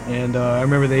 And I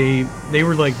remember they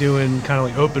were like doing kind of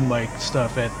like open mic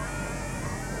stuff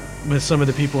with some of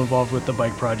the people involved with the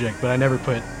Bike Project, but I never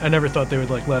thought they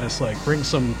would like let us like bring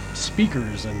some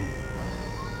speakers and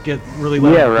get really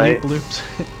loud loops.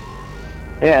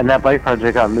 Yeah, and that Bike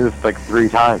Project got moved like 3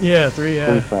 times. Yeah, 3. Yeah.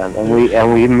 Since then, and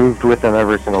we moved with them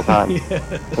every single time,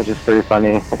 which is pretty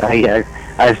funny. I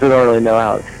still don't really know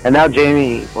how. And now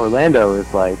Jamie Orlando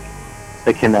is like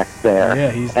the connect there. Yeah,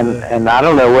 he's and I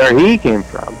don't know where he came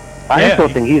from. I still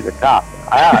think he's a cop.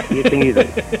 You think he's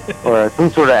or some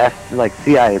sort of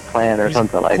CIA plan or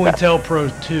something like that.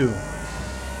 COINTELPRO 2.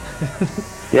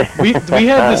 Yeah. We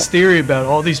had this theory about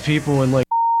all these people in like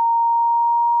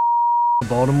the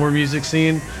Baltimore music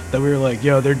scene that we were like,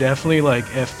 yo, they're definitely like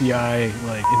FBI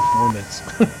like informants.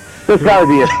 There's got to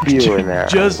be a few in there.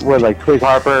 What, like Twig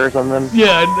Harper or something?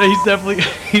 Yeah,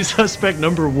 he's suspect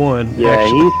number 1. Yeah,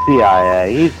 actually. He's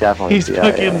CIA. He's definitely he's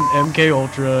CIA. fucking MK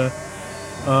Ultra.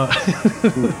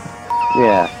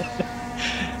 Yeah.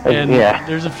 And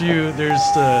there's a few. There's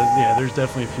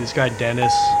definitely a few. This guy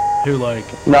Dennis, who like.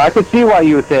 No, I could see why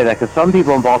you would say that, because some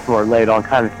people in Baltimore laid on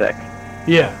kind of thick.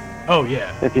 Yeah. Oh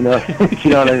yeah. If you know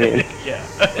what I mean. Yeah.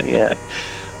 Yeah.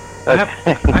 I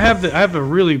have a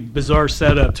really bizarre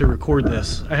setup to record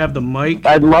this. I have the mic.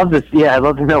 I'd love this. Yeah, I'd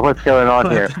love to know what's going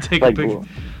on here. Take a picture.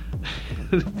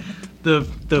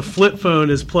 The flip phone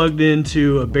is plugged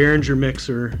into a Behringer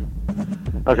mixer.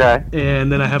 Okay.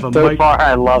 And then I have a so mic. far,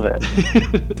 I love it.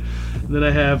 Then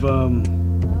I have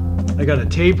I got a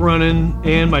tape running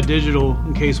and my digital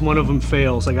in case one of them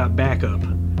fails. I got backup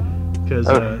because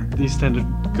these tend to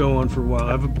go on for a while.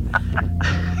 I have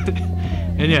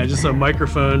and yeah, just a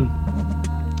microphone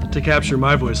to capture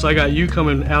my voice. So I got you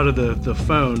coming out of the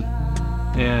phone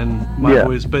and my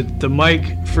voice, but the mic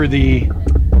for the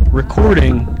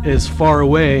recording is far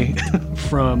away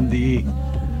from the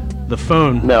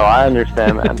phone. No, I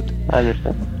understand, man. I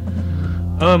understand.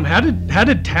 How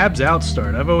did Tabs Out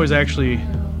start? I've always actually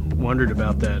wondered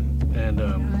about that, and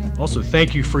also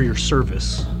thank you for your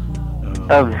service.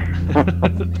 How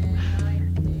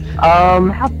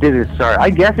did it start? I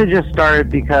guess it just started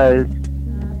because,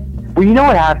 well, you know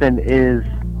what happened is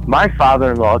my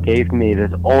father-in-law gave me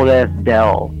this old-ass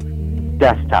Dell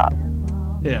desktop.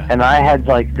 Yeah. And I had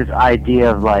like this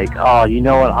idea of like, oh, you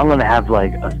know what? I'm gonna have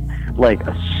like a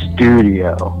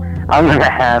studio. I'm gonna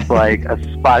have like a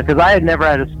spot, because I had never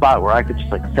had a spot where I could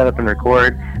just like set up and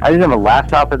record. I didn't have a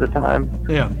laptop at the time.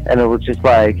 Yeah. And it was just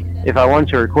like, if I wanted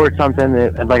to record something,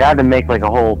 like I had to make like a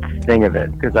whole thing of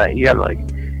it, because you had to like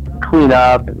clean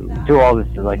up and do all this,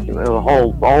 like the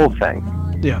whole thing.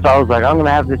 Yeah. So I was like, I'm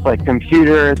gonna have this like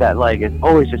computer that like is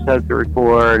always just set up to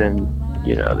record, and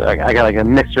you know, I got like a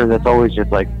mixer that's always just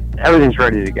like everything's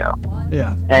ready to go.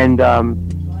 Yeah. And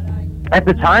at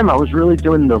the time, I was really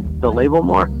doing the label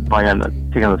more. I got to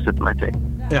take another sip of my tea.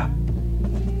 Yeah.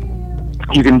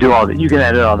 You can do all that. You can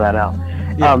edit all that out.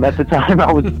 Yeah. At the time,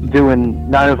 I was doing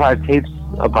 905 tapes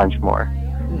a bunch more,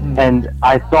 and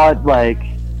I thought like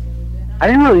I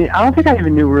don't think I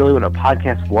even knew really what a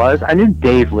podcast was. I knew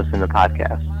Dave listened to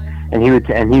podcasts, and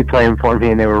he'd play them for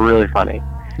me, and they were really funny.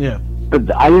 Yeah.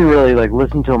 But I didn't really like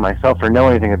listen to them myself or know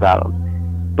anything about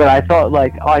them. But I thought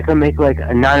like, oh, I could make like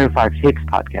a 905 tapes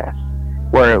podcast,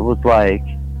 where it was like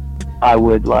I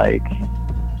would like,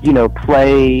 you know,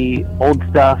 play old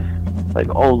stuff, like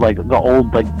the old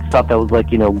stuff that was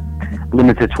like, you know,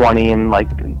 limited to 20 and like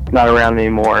not around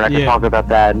anymore, and I could Yeah. talk about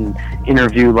that and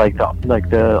interview like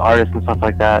the artists and stuff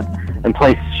like that, and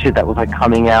play shit that was like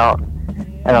coming out.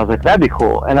 And I was like, that'd be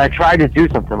cool. And I tried to do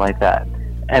something like that,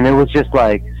 and it was just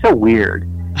like so weird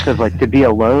because like to be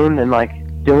alone and like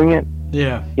doing it,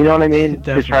 Yeah. you know what I mean?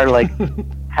 To try to like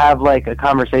have like a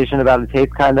conversation about a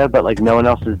tape kind of, but like no one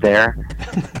else is there.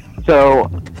 So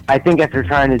I think after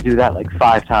trying to do that like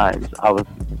 5 times, I was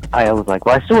like,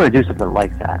 well, I still want to do something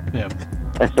like that. Yeah.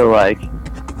 And so like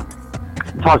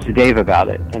talked to Dave about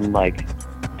it and like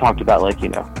talked about like, you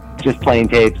know, just playing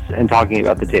tapes and talking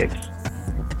about the tapes.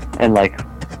 And like,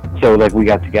 so like we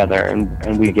got together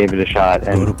and we gave it a shot.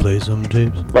 And Go to play some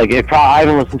tapes. like I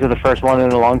haven't listened to the first one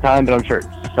in a long time, but I'm sure it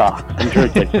sucks. I'm sure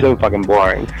it's like so fucking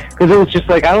boring. Because it was just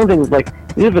like, I don't think like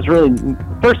either of us really,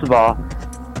 first of all,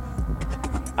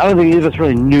 I don't think either of us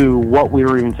really knew what we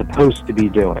were even supposed to be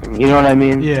doing. You know what I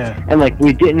mean? Yeah. And like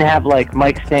we didn't have like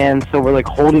mic stands, so we're like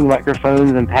holding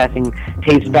microphones and passing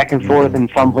tapes back and forth and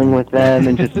fumbling with them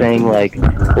and just saying like, well,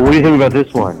 what do you think about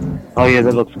this one? Oh yeah,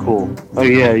 that looks cool. Oh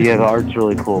yeah, the art's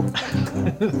really cool.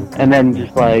 And then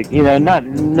just like, you know, not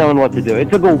knowing what to do. It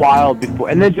took a while before,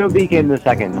 and then Joe B came the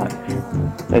second time.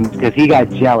 And because he got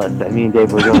jealous that me and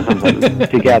Dave were doing something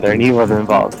together and he wasn't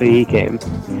involved, so he came.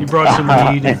 You brought some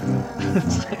weed.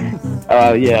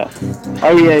 Yeah.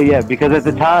 Oh yeah. Because at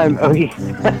the time,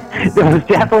 there was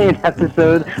definitely an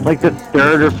episode, like the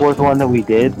 3rd or 4th one that we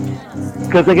did.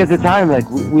 Because like at the time, like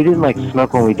we didn't like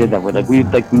smoke when we did that. We'd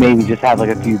like maybe just have like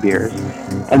a few beers.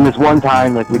 And this one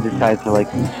time, like we decided to like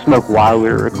smoke while we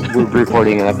were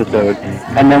recording an episode.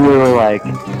 And then we were like,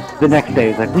 the next day,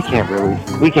 it's like we can't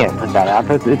put that out.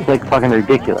 It's like fucking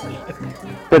ridiculous.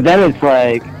 But then it's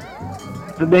like,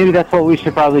 so maybe that's what we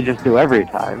should probably just do every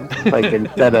time. Like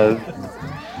instead of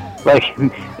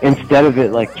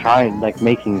it like trying like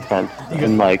making sense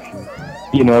and like,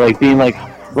 you know, like being like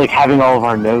having all of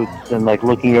our notes and like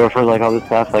looking over like all this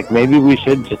stuff. Like maybe we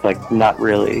should just like not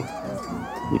really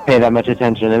pay that much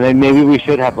attention, and then maybe we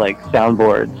should have like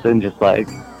soundboards and just like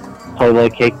play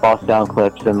like Cake Boss sound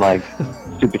clips and like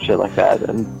stupid shit like that.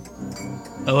 And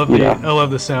I love the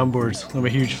soundboards. I'm a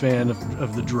huge fan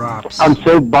of the drops. I'm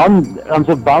so bummed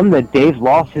that Dave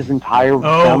lost his entire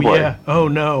soundboard. Yeah. Oh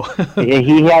no. Yeah,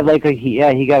 he had like he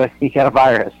got a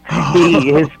virus.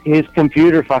 His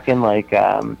computer fucking like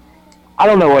I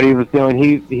don't know what he was doing.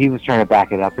 He was trying to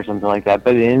back it up or something like that.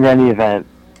 But in any event,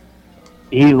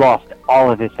 he lost all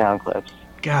of his sound clips.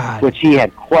 God. Which he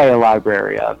had quite a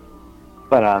library of.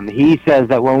 But he says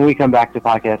that when we come back to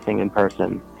podcasting in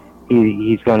person,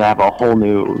 he's going to have a whole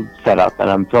new setup, and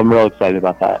I'm real excited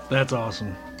about that. That's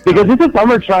awesome. Because it's a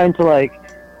bummer trying to like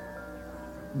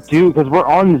do, because we're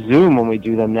on Zoom when we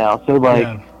do them now. So like,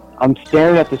 Yeah. I'm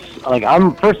staring at this. Like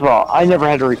first of all, I never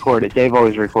had to record it. Dave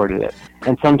always recorded it,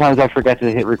 and sometimes I forget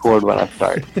to hit record when I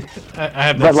start. I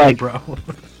have that same problem.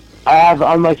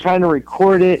 I'm like trying to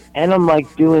record it, and I'm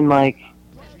like doing like,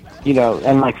 you know,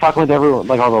 and like fucking with everyone,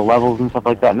 like all the levels and stuff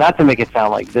like that. Not to make it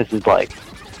sound like this is like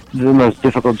the most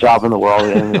difficult job in the world,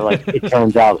 and like it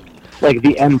turns out like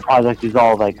the end product is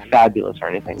all like fabulous or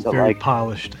anything, but Very like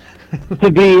polished.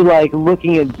 to be like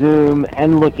looking at Zoom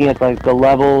and looking at like the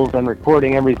levels and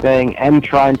recording everything and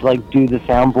trying to like do the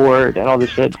soundboard and all this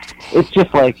shit, it's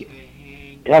just like,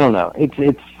 I don't know, it's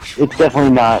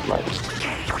definitely not like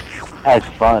as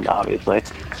fun, obviously.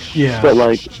 Yeah. But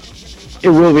like, it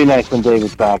will be nice when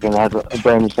David's back and has a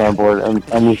brand new soundboard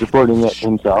and he's recording it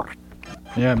himself.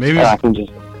 Yeah, maybe And I can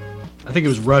just. I think it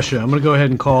was Russia. I'm gonna go ahead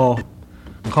and call it.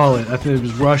 I think it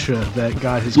was Russia that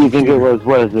got his. Do you think it computer. was,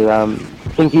 what is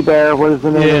it, Stinky Bear? What is the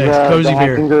name Yeah, of it's the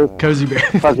hacking group? Cozy Bear.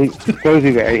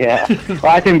 Cozy Bear, yeah. Well,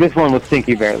 I think this one was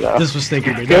Stinky Bear, though. This was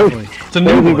Stinky Bear, definitely. It's a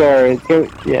new Cozy one.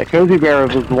 Bear, Cozy Bear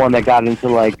was the one that got into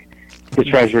like the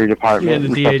Treasury Department Yeah,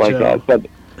 the and stuff like DHO. that. But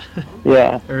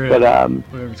yeah, Or, but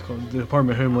whatever it's called, the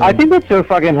Department of Homeland. I think that's so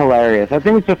fucking hilarious. I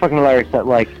think it's so fucking hilarious that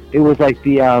like it was like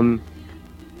the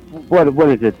what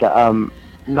is it? The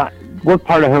not what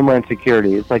part of Homeland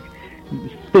Security? It's like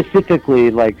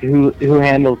specifically like who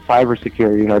handles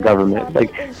cybersecurity in our government.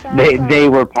 Like they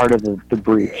were part of the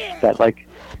breach that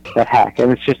hack,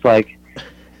 and it's just like,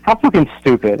 how fucking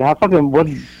stupid, what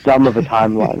dumb of a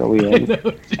timeline are we in?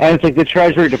 And it's like the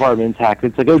Treasury Department's hacked.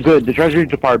 It's like, oh good, the Treasury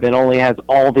Department only has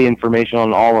all the information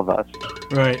on all of us.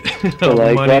 Right. So, All the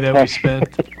like, money that we that's spent.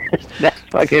 That's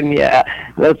fucking, yeah,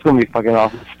 that's gonna be fucking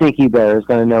awesome. Stinky Bear is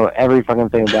gonna know every fucking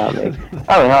thing about me.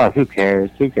 I don't know, who cares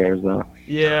though?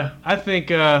 Yeah, I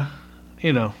think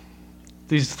you know,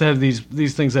 these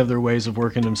things have their ways of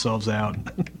working themselves out.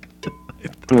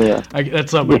 Yeah.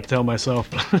 That's something to tell myself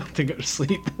to go to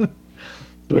sleep.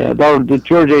 Yeah, the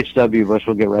George H.W. Bush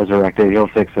will get resurrected. He'll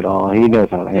fix it all. He knows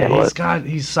how to handle it.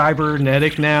 He's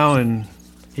cybernetic now, and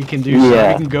he can do.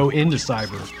 Yeah. He can go into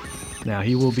cyber. Now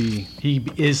he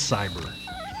is cyber.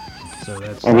 So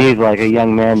that's. And he's like a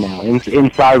young man now. In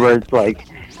cyber, it's like,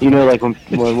 like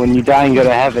when you die and go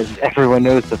to heaven, everyone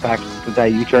knows the fact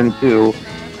that you turn into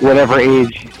whatever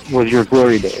age was your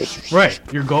glory days. Right,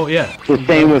 your goal, yeah. So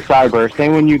same with cyber.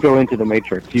 Same when you go into the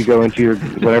Matrix. You go into your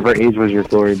whatever age was your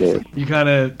glory days. You kind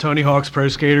of Tony Hawk's Pro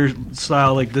Skater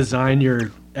style, like design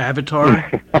your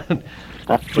avatar.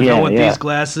 Like I want these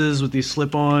glasses with these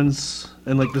slip-ons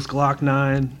and like this Glock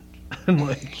 9,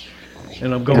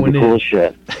 and I'm going in. Cool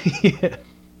shit. Yeah.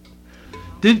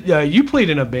 Did you played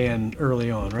in a band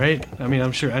early on, right? I mean,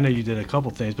 I know you did a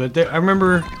couple things, but I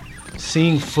remember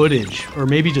seeing footage or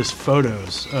maybe just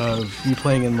photos of you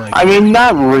playing in like. I mean,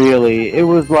 not really. It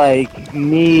was like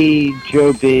me,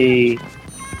 Joe B.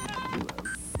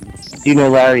 Do you know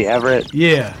Larry Everett?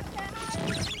 Yeah.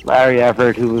 Larry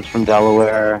Everett, who was from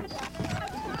Delaware.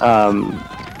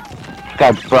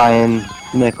 Got Brian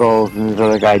Nichols and this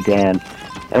other guy Dan,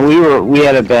 and we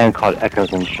had a band called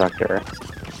Echoes Instructor.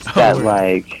 That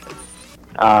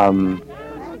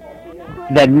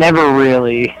that never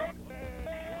really.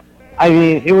 I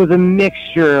mean, it was a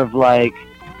mixture of like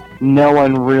no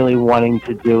one really wanting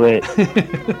to do it,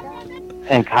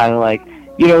 and kind of like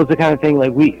it was the kind of thing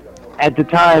like at the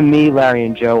time, me, Larry,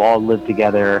 and Joe all lived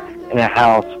together in a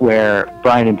house where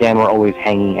Brian and Dan were always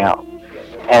hanging out,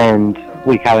 and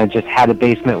we kind of just had a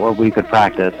basement where we could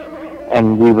practice,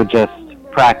 and we would just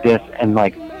practice and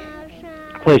like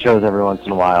play shows every once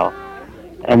in a while.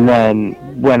 And then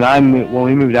when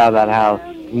we moved out of that house,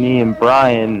 me and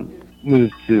Brian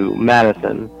moved to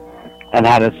Madison and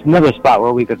had another spot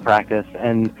where we could practice,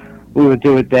 and we would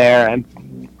do it there. And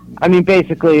I mean,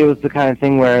 basically, it was the kind of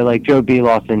thing where like Joe B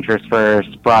lost interest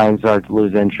first, Brian started to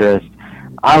lose interest.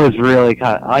 I was really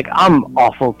kind of like, I'm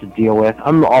awful to deal with.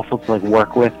 I'm awful to like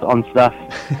work with on stuff.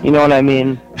 You know what I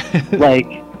mean? Like,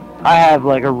 I have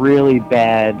like a really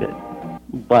bad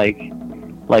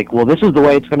like, well, this is the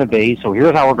way it's going to be, so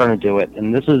here's how we're going to do it,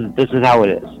 and this is how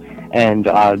it is. And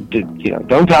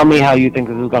don't tell me how you think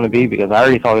this is going to be, because I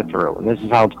already thought it through, and this is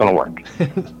how it's going to work.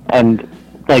 And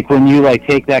like when you like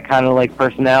take that kind of like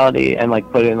personality and like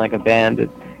put it in like a band,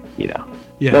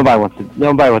 nobody wants to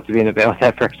be in a band with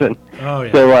that person. Oh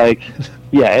yeah. So like,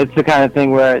 yeah, it's the kind of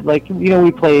thing where like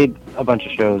we played a bunch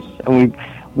of shows, and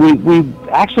we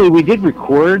actually did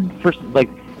record for like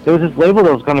there was this label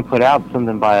that was going to put out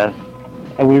something by us.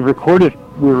 And we were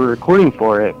recording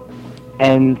for it,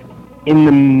 and in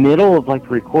the middle of like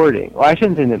recording, well, I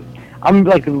shouldn't say that. I'm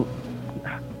like,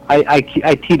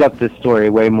 I teed up this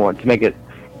story way more to make it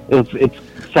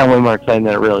sound way more exciting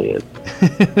than it really is.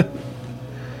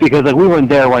 Because like we weren't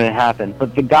there when it happened,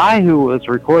 but the guy who was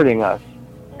recording us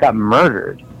got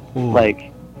murdered,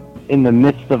 like in the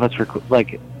midst of us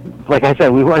like I said,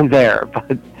 we weren't there,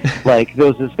 but like there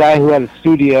was this guy who had a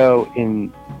studio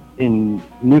in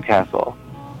Newcastle.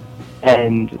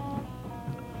 And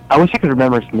I wish I could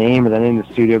remember his name or the name of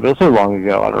the studio, but it was so long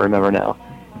ago, I don't remember now.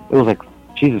 It was like,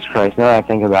 Jesus Christ, now that I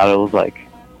think about it, it was like,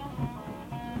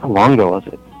 how long ago was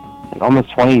it? Like almost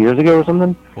 20 years ago or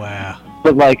something? Wow.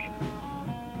 But like,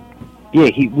 yeah,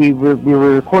 we were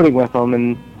recording with him,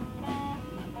 and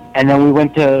then we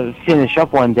went to finish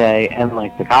up one day, and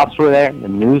like the cops were there, the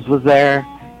news was there,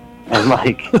 and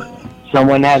like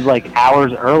someone had like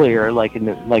hours earlier, like in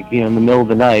the middle of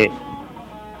the night,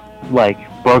 like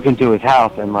broke into his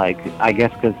house, and like I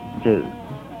guess to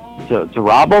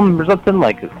rob him or something.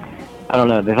 Like I don't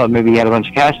know, they thought maybe he had a bunch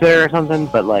of cash there or something,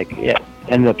 but like yeah,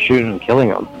 ended up shooting and killing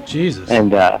him. Jesus.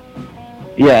 And yeah,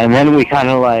 and then we kind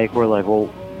of like were like,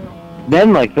 well,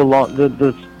 then like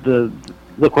the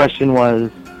question was,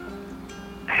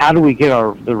 how do we get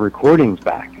the recordings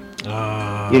back?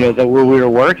 That we were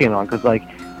working on, because like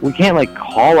we can't like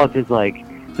call up his like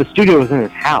the studio was in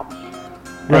his house.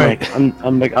 Right. Like,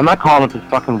 I'm not calling up his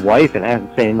fucking wife and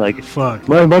saying like, fuck,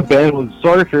 my band was,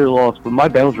 sorry for your loss, but my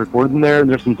band was recording there, and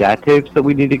there's some DAT tapes that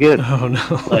we need to get. Oh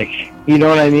no. Like, you know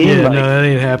what I mean? Yeah, like, no, that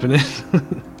ain't happening.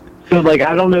 So like,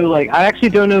 I don't know, like, I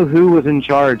actually don't know who was in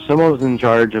charge. Someone was in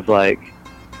charge of like,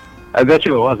 I bet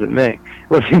you it wasn't me,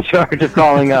 was in charge of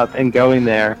calling up and going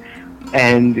there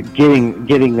and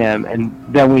getting them, and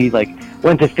then we like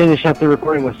went to finish up the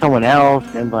recording with someone else,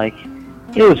 and like,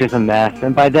 it was just a mess.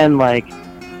 And by then, like,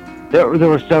 there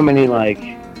were so many, like,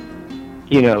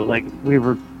 like, we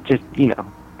were just,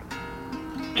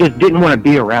 just didn't want to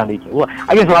be around each other. Well,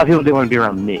 I guess a lot of people didn't want to be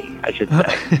around me, I should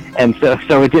say. And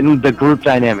so it didn't, the group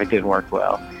dynamic didn't work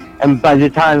well. And by the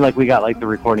time, like, we got, like, the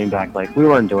recording back, like, we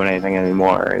weren't doing anything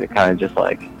anymore. And it kind of just,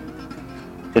 like,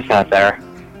 just not there.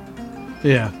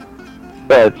 Yeah.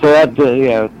 But so that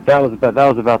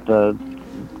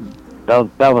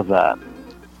that was that.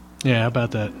 Yeah,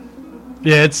 about that.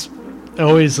 Yeah, it's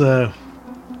always a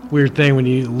weird thing when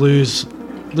you lose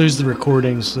the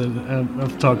recordings. And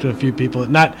I've talked to a few people.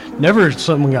 Never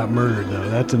someone got murdered though.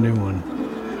 That's a new one.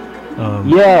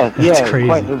 That's crazy.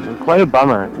 Quite a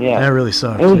bummer. Yeah, that really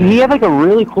sucks. He had like a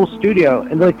really cool studio,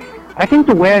 and like I think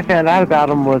the way I found out about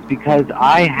him was because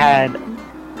I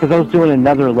was doing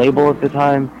another label at the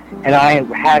time, and I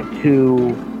had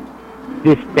to.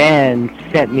 This band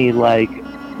sent me like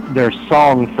their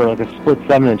song for like a split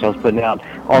 7-inch I was putting out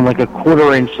on like a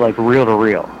 1/4-inch like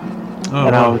reel-to-reel. Oh,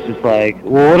 and I was just like,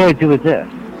 well, what do I do with this?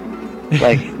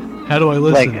 Like, how do I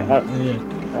listen?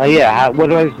 What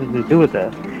do I supposed to do with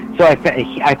this? So I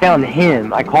found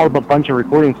him. I called up a bunch of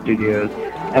recording studios,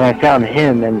 and I found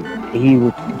him, and he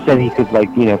said he could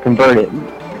like convert it,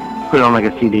 put it on like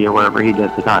a CD or whatever he did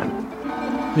at the time.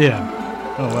 Yeah.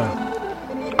 Oh wow.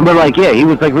 But like, yeah, he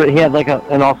was like he had like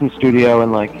an awesome studio,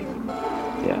 and like,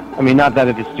 yeah. I mean, not that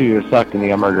if his studio sucked and he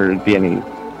got murdered, it'd be any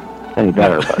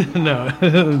better, but no.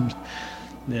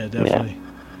 Yeah, definitely.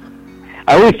 Yeah.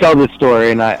 I always tell this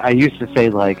story, and I used to say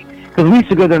like, because we used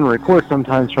to go there and record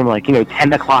sometimes from like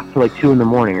 10 o'clock to like 2 in the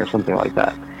morning or something like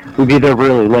that. We'd be there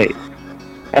really late,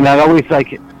 and I'd always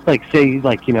like say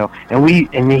like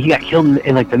and he got killed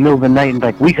in like the middle of the night, and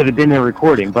like we could have been there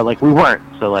recording, but like we weren't.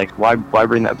 So like why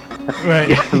bring that? Right.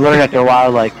 Learning after a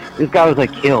while, like this guy was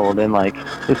like killed, and like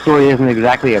the story isn't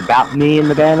exactly about me and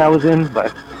the band I was in,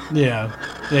 but yeah,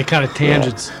 they kind of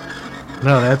tangents. Yeah.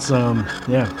 No, that's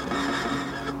yeah,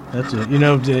 that's it.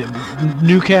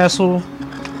 Newcastle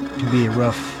can be a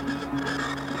rough.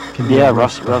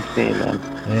 Rough scene, man.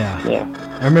 Yeah.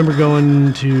 I remember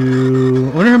going to.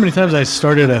 I wonder how many times I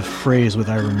started a phrase with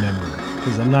 "I remember"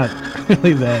 because I'm not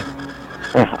really that.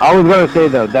 I was gonna say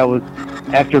though, that was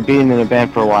after being in a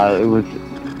band for a while. It was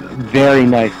very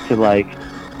nice to like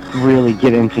really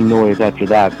get into noise after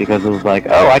that, because it was like,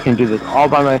 oh, I can do this all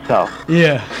by myself.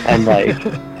 Yeah. And like,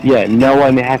 yeah, no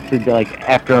one has to like.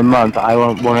 After a month, I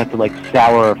won't have to like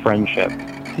sour a friendship.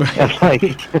 That's like,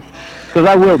 because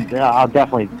I'll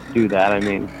definitely do that. I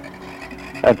mean,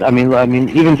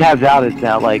 even Tabs Out is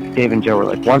now like Dave and Joe were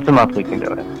like, once a month we can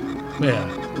do it. Yeah.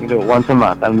 We can do it once a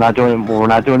month. We're not doing it more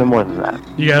than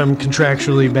that. You got them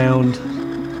contractually bound.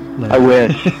 No. I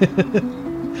wish.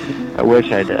 I wish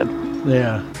I did.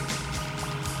 Yeah.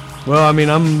 Well, I mean,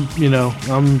 I'm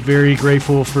very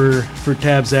grateful for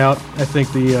Tabs Out. I think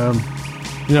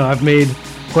I've made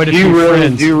quite a few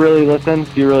friends. Do you really listen?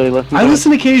 I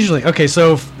listen occasionally. Okay,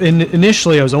 so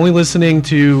initially I was only listening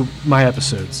to my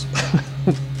episodes.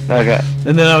 Okay.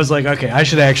 And then I was like, okay, I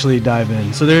should actually dive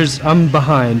in. So I'm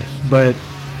behind, but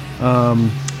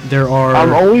there are.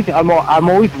 I'm always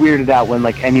weirded out when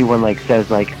like anyone like says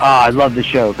like, I love the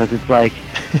show, because it's like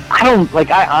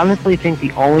I honestly think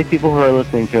the only people who are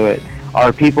listening to it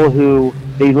are people who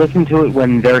they listen to it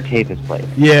when their tape is played.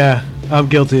 Yeah, I'm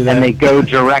guilty of that. And they go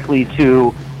directly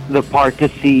to the part to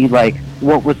see like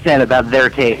what was said about their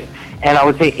tape. And I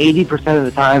would say 80% of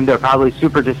the time they're probably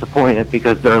super disappointed,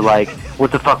 because they're like,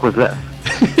 what the fuck was this?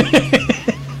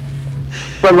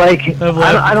 But like,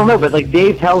 I don't know, but like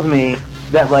Dave tells me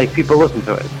that like people listen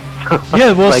to it.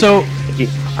 Yeah, well, like, so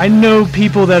I know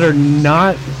people that are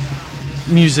not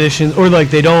musicians, or like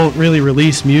they don't really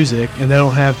release music and they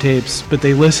don't have tapes, but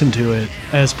they listen to it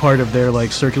as part of their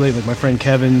like circulating. Like my friend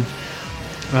Kevin,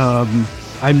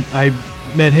 I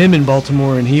met him in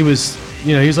Baltimore, and he was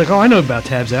like, oh, I know about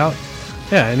Tabs Out.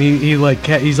 Yeah, and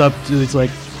he's up to, it's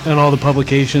like on all the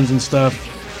publications and stuff,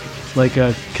 like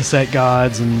Cassette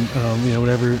Gods and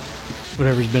whatever's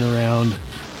been around,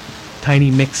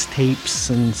 Tiny Mixtapes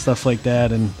and stuff like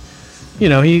that. And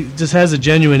he just has a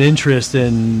genuine interest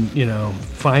in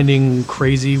finding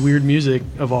crazy weird music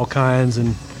of all kinds.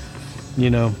 And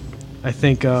I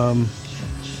think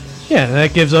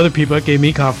that gives other people, it gave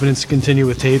me confidence to continue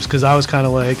with tapes, because I was kind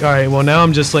of like, all right, well, now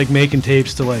I'm just like making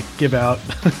tapes to like give out.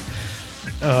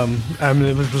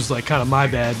 It was like kind of my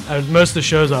bad. Most of the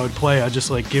shows I would play, I'd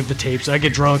just like give the tapes. I'd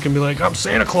get drunk and be like, I'm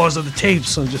Santa Claus of the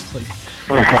tapes. And just like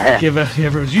give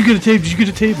everyone, you get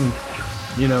a tape, and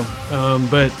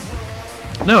but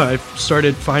no, I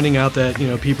started finding out that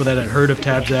people that had heard of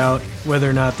Tabs Out, whether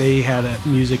or not they had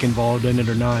music involved in it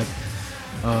or not,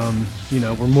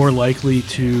 were more likely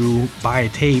to buy a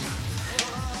tape.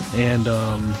 And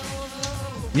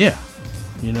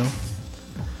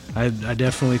I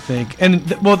definitely think, and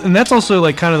that's also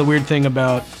like kind of the weird thing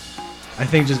about, I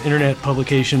think, just internet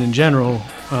publication in general,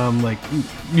 like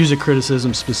music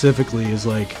criticism specifically, is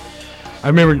like I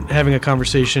remember having a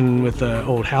conversation with an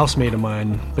old housemate of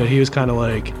mine, but he was kind of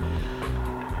like,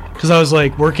 because I was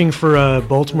like working for a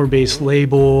Baltimore-based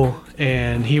label,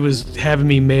 and he was having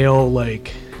me mail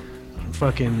like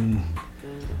fucking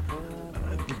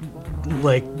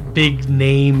like big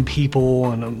name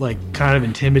people, and I'm like kind of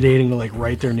intimidating to like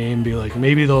write their name and be like,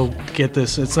 maybe they'll get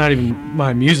this. It's not even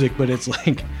my music, but it's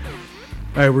like,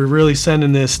 all right, we're really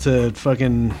sending this to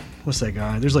fucking, what's that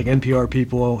guy? There's like NPR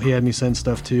people he had me send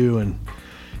stuff to, and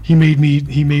he made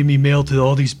me mail to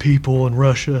all these people in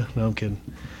Russia. No, I'm kidding.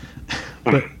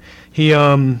 But he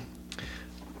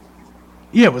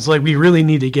it was like, we really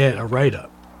need to get a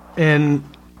write-up. And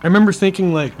I remember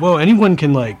thinking like, well, anyone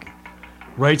can like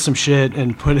write some shit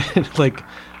and put it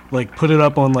like put it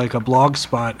up on like a blog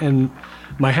spot. And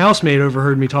my housemate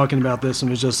overheard me talking about this and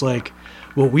was just like,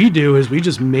 what we do is we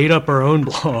just made up our own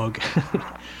blog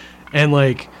and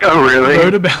like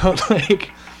wrote about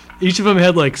like each of them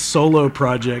had like solo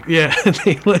project. Yeah.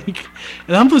 They like,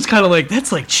 and I'm just kind of like,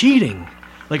 that's like cheating.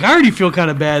 Like, I already feel kind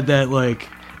of bad that like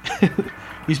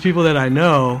these people that I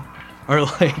know are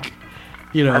like,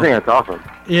 you know, I think that's awesome.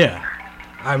 Yeah.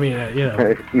 I mean, you know,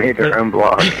 they made their own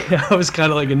blog. I was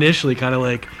kind of like initially kind of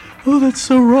like, oh, that's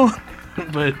so wrong.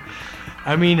 But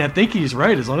I mean, I think he's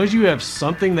right. As long as you have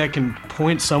something that can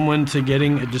point someone to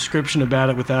getting a description about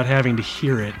it without having to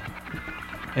hear it,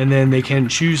 and then they can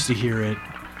choose to hear it,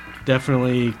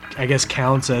 definitely, I guess,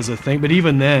 counts as a thing. But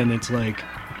even then, it's like,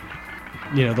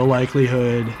 you know, the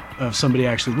likelihood of somebody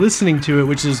actually listening to it,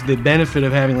 which is the benefit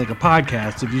of having like a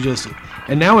podcast. If you just,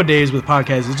 and nowadays with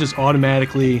podcasts, it's just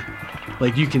automatically,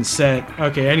 like, you can set,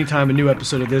 okay, anytime a new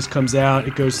episode of this comes out,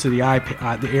 it goes to the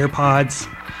iPod, the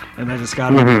AirPods, and I just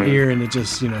got it in my ear, and it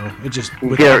just, you know, it just get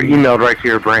emailed right to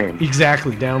your brain.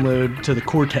 Exactly, download to the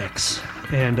cortex,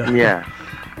 and yeah,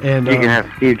 and you can have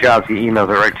Steve Jobs get emailed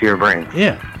it right to your brain.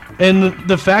 Yeah, and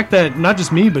the fact that not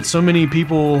just me, but so many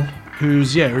people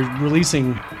who's are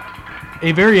releasing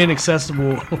a very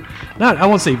inaccessible, not, I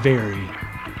won't say very,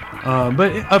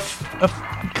 but a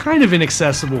kind of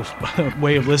inaccessible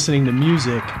way of listening to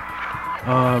music.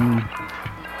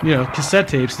 You know, cassette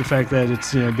tapes, the fact that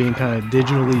it's, you know, being kind of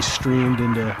digitally streamed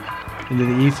into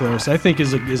the ethos, I think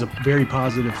is a very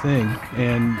positive thing.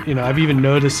 And, you know, I've even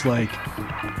noticed, like,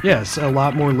 yes, a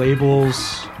lot more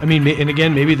labels. I mean, and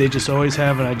again, maybe they just always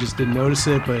have and I just didn't notice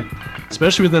it, but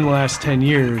especially within the last 10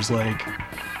 years, like,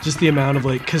 just the amount of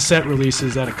like cassette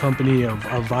releases that accompany a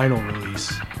vinyl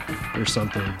release or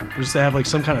something, just to have like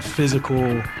some kind of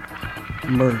physical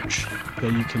merch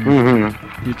that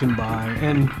you can buy.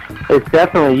 And it's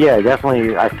definitely,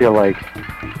 I feel like,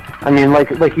 I mean,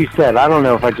 like you said, I don't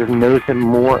know if I just noticed it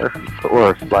more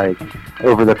or if like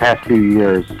over the past few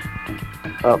years.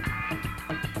 Oh,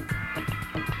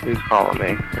 who's calling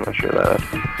me? I'm not sure that.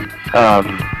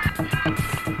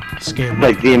 Scam.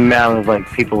 Like the amount of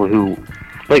like people who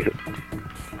like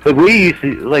we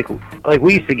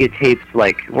used to get tapes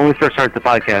like when we first started the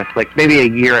podcast, like maybe a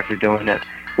year after doing it,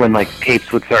 when like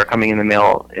tapes would start coming in the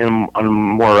mail on a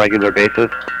more regular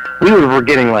basis. We were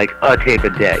getting like a tape a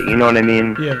day, you know what I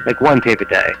mean? Yeah. Like one tape a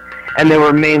day. And they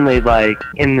were mainly like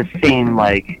in the same,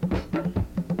 like,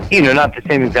 you know, not the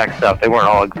same exact stuff. They weren't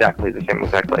all exactly the same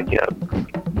exact, like, you know,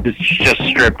 just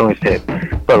strip noise tape.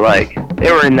 But like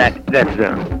they were in that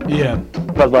zone. Yeah.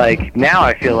 But like now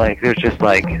I feel like there's just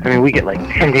like, I mean, we get like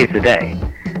 10 tapes a day.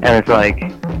 And it's like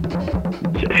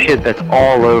shit that's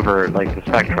all over like the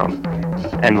spectrum.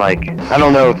 And like, I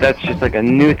don't know if that's just like a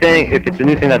new thing, if it's a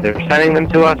new thing that they're sending them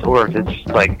to us, or if it's just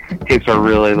like tapes are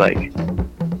really like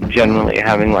generally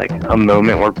having like a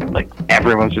moment where like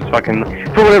everyone's just fucking,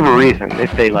 for whatever reason,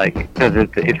 if they like, because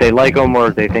if they like them or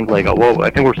if they think like, oh, whoa, I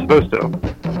think we're supposed to.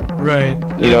 Right.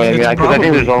 You know what I mean? Because I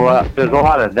think there's a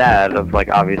lot of that, of like,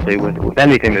 obviously with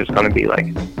anything there's going to be like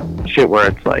shit where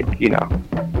it's like, you know,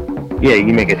 yeah,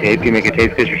 you make a tape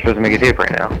because you're supposed to make a tape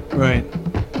right now. Right.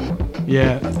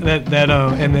 Yeah, and then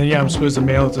I'm supposed to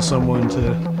mail it to someone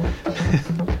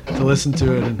to listen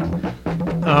to it, and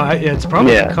it's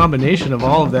probably a combination of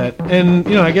all of that. And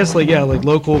you know, I guess like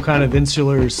local kind of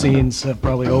insular scenes have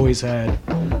probably always had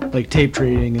like tape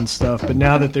trading and stuff, but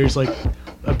now that there's like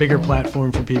a bigger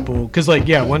platform for people, because like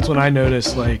once when I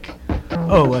noticed like,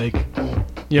 oh, like,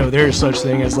 you know, there's such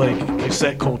thing as like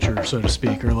cassette culture, so to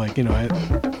speak, or like, you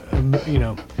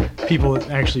know, people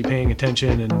actually paying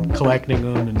attention and collecting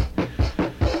them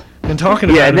and talking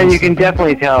about it. Yeah, and then you can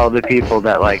definitely tell the people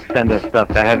that like send us stuff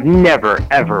that have never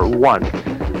ever once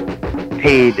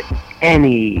paid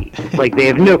any, like, they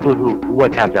have no clue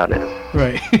what Tabs Out is.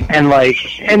 Right. And like,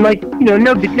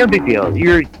 no big deal.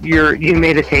 You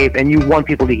made a tape and you want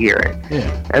people to hear it.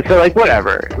 Yeah. And so, like,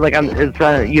 whatever. Like,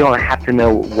 you don't have to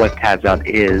know what Tabs Out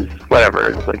is.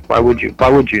 Whatever. It's like, why would you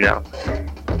know?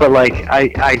 But like,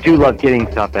 I do love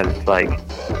getting stuff that it's like,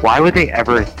 why would they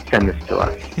ever send this to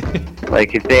us?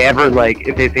 Like, if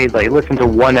they paid, like, listen to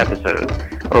one episode,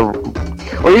 or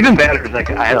even better,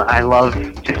 like, I love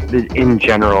just in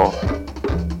general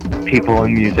people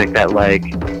in music that, like,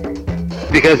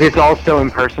 because it's all so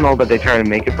impersonal, but they try to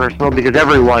make it personal, because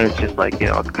everyone is just like,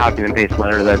 a copy and paste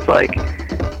letter that's like,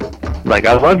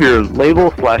 I love your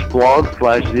label / blog /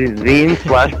 zine /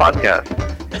 podcast.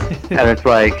 And it's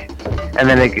like, and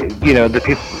then the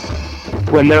people,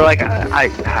 when they're like,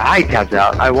 hi Tabs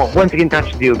Out, I want to get in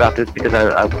touch with you about this because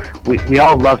we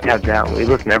all love Tabs Out. We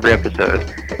listen to every episode.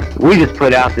 We just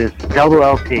put out this double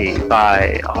LP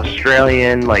by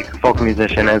Australian, like, folk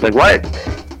musician. And it's like, what?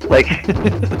 Like,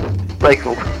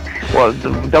 well,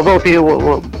 the double LP,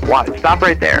 why? Stop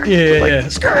right there. Yeah, like, yeah.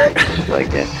 Skirt.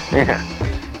 Like, yeah.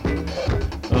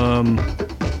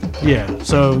 Yeah,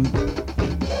 so,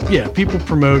 yeah, people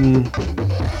promoting,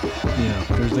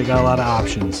 they got a lot of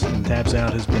options, and Tabs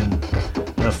Out has been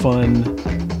a fun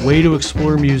way to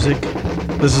explore music.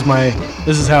 This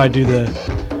is how I do this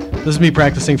is me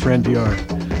practicing for NPR.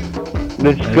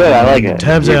 It's good, I like it.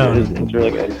 Tabs Out. It's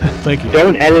really good. Thank you.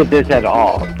 Don't edit this at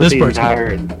all. This part's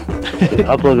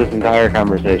upload this entire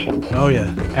conversation. Oh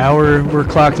yeah, we're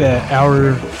clocked at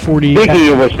hour 40. Speaking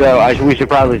of which, though, we should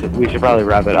probably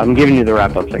wrap it. I'm giving you the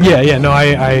wrap up section. Yeah, no,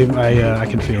 I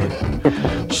can feel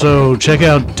it. So check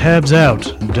out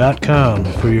tabsout.com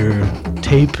for your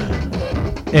tape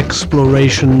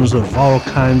explorations of all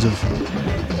kinds of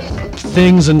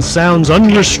things and sounds,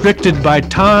 unrestricted by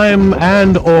time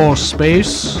and or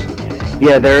space.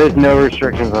 Yeah, there is no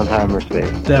restrictions on time or space.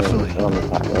 Definitely.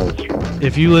 That is true.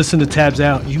 If you listen to Tabs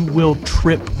Out, you will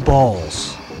trip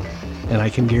balls, and I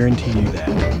can guarantee you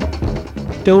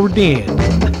that. Till we're done.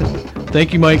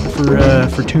 Thank you, Mike,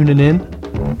 for tuning in.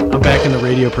 I'm back in the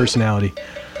radio personality.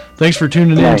 Thanks for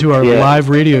tuning in to our live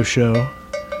radio show.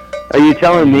 Are you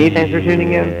telling me thanks for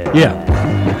tuning in? Yeah.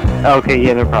 Okay,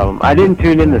 yeah, no problem. I didn't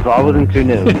tune in this, so I wasn't tuned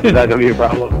in. Is that going to be a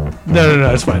problem?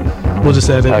 No, it's fine. We'll just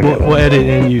edit. Okay, we'll edit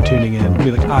in you tuning in.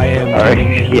 Be like, I am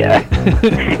tuning in. Yeah.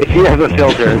 If you have a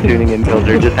filter, a tuning in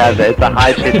filter, just have that. It's a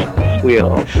high-pitched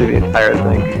squeal through the entire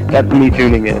thing. That's me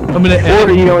tuning in. I'm gonna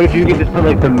edit. Or, if you could just put,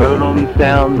 like, the modem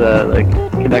sound, like,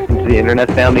 connecting to the internet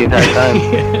sound the entire time,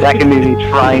 that can be me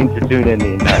trying to tune in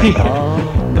the entire time.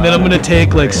 And then I'm going to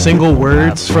take, like, single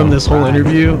words from this whole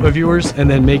interview of yours and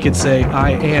then make it say,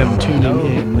 I am tuning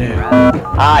in now.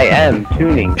 I am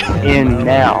tuning in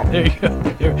now. There you go.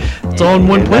 It's all in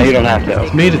one place. Now you don't have to.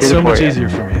 It's made it so much easier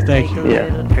for me. Thank you. Yeah.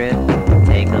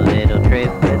 Take a little trip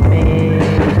with me.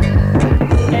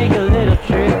 Take a little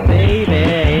trip, baby,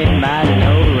 in my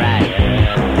lowrider.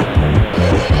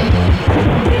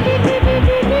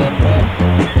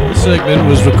 This segment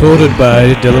was recorded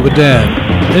by Della Wadan.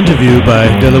 Interview by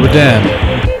Della Wadan.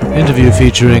 Interview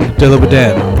featuring Della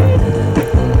Wadan.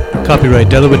 Copyright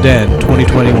Della Wadan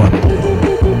 2021.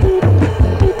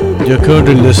 You're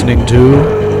currently listening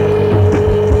to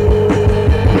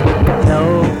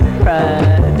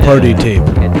Party Tape.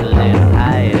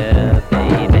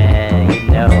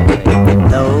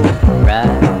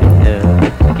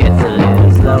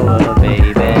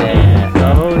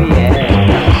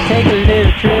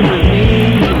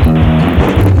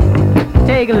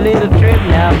 Take a little trip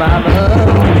now, mama.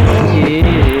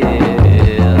 Yeah.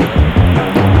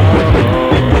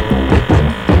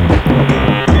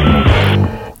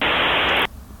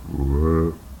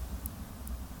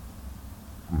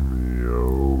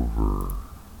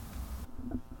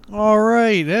 All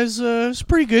right, that's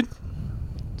pretty good.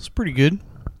 It's pretty good.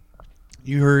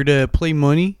 You heard Play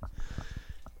Money,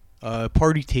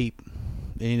 Party Tape,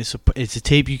 and it's a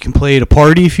tape you can play at a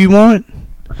party if you want.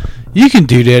 You can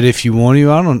do that if you want to.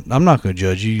 I'm not going to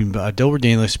judge you. Delbert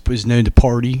Daniels is known to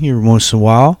party here once in a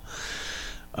while.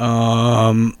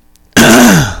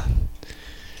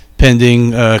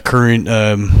 Pending current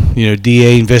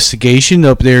DA investigation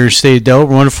up there in state of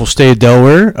Delaware, wonderful state of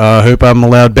Delaware. I hope I'm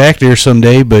allowed back there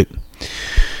someday, but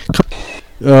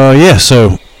yeah,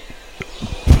 so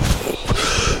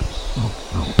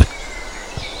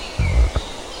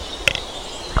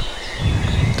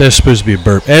that's supposed to be a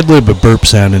burp. Add a little bit of burp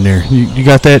sound in there. You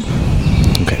got that?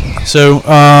 Okay. So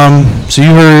so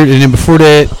you heard, and then before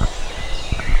that,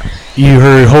 you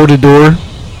heard "Hold the Door."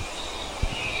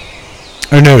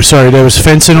 Oh no, sorry, that was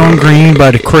 "Fencing on Green"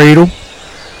 by The Cradle.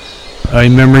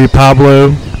 In memory of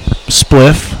Pablo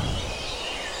Spliff.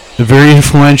 a very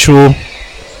influential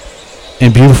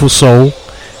and beautiful soul.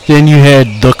 Then you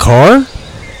had The Car?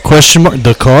 Question mark,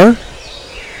 The Car?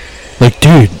 Like,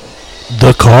 dude,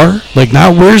 The Car? Like,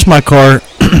 not where's my car?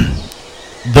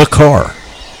 The Car.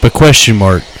 But question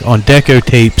mark on Deco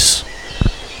tapes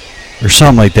or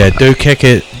something like that.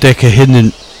 Dodeca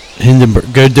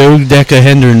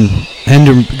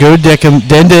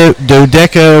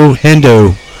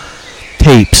Hendo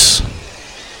tapes.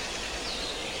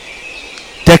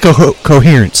 Deco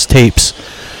Coherence tapes.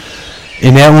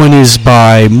 And that one is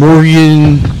by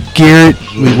Morgan Garrett.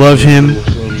 We love him.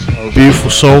 Beautiful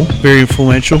soul, very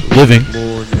influential, living.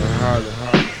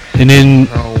 And then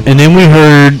we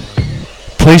heard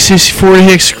PlayStation 4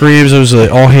 Hexagrams. It was like,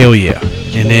 oh hell yeah.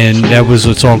 And then that was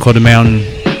a song called The Mountain.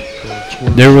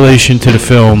 Their relation to the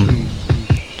film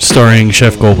starring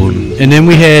Chef Goldblum. And then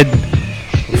we had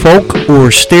folk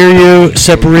or stereo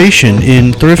separation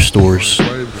in thrift stores.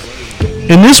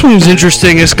 And this one's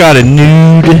interesting. It's got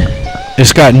nude,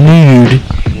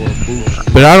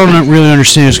 but I don't really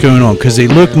understand what's going on because they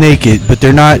look naked, but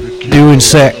they're not doing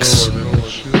sex,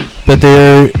 but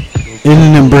they're in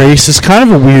an embrace. It's kind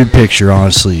of a weird picture,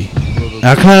 honestly.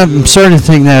 I'm starting to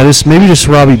think now maybe this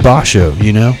Robbie Basho,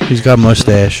 you know, he's got a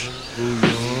mustache,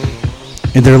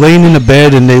 and they're laying in the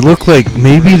bed, and they look like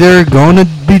maybe they're going to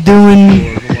be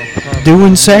doing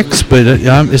sex, but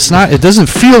it's not. It doesn't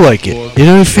feel like it. It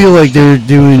doesn't feel like they're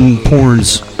doing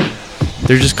porns.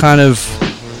 They're just kind of,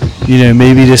 you know,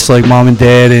 maybe just like mom and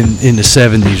dad in the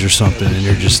 70s or something, and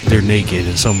they're naked,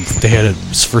 and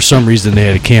for some reason they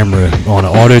had a camera on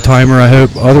an auto timer, I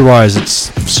hope. Otherwise,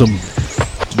 it's some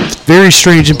very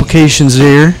strange implications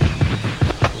there.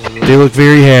 They look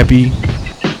very happy,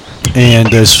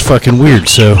 and it's fucking weird.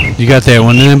 So you got that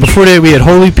one, and then before that we had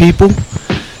Holy People,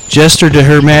 Jester to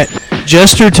Her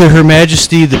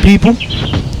Majesty the People,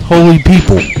 Holy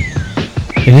People.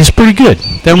 And it's pretty good.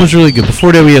 That one's really good.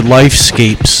 Before that, we had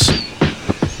Lifescapes.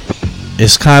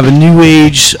 It's kind of a new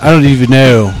age. I don't even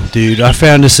know, dude. I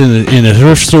found this in a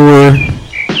thrift store.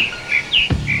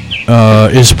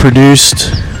 It's produced.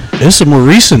 It's a more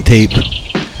recent tape.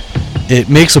 It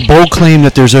makes a bold claim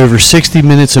that there's over 60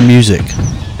 minutes of music.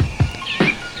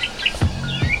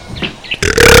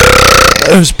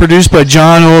 It was produced by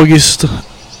John August.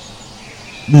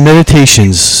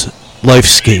 Meditations.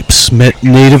 Lifescapes,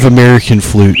 Native American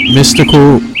flute,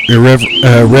 mystical,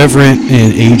 irreverent,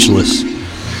 and ageless.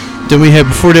 Then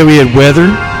before that we had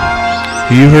Weather,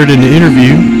 who you heard in the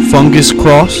interview, Fungus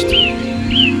Crossed.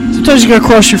 Sometimes you gotta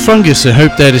cross your fungus and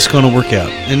hope that it's gonna work out.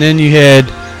 And then you had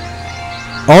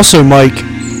also Mike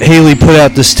Haley put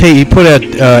out this tape. He put out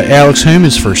Alex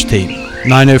Homan's first tape,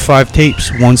 905 Tapes,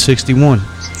 161.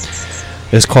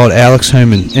 It's called Alex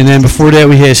Homan. And then before that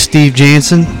we had Steve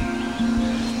Jansen.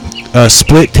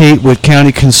 Split tape with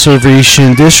County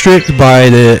Conservation District by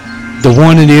the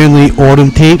one and only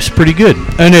Autumn Tapes. Pretty good.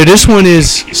 Oh no, this one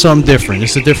is something different.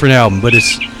 It's a different album, but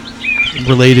it's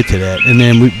related to that. And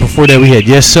then before that we had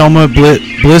Yes Selma,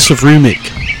 Bliss of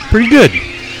Rumik. Pretty good.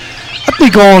 I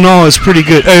think all in all it's pretty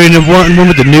good. Oh, and the one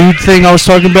with the nude thing I was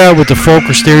talking about with the folk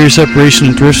or stereo separation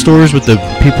in thrift stores with the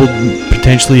people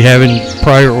potentially having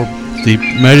prior, or they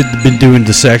might have been doing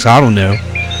the sex. I don't know.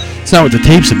 It's not what the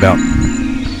tape's about.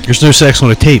 There's no sex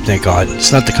on a tape, thank God.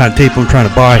 It's not the kind of tape I'm trying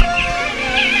to buy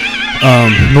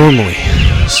normally.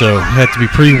 So it had to be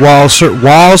pretty wild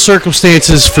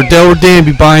circumstances for Delaware Dan to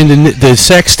be buying the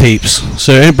sex tapes.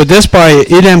 So, but that's by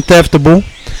Idem Theftable,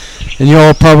 and you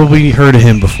all probably heard of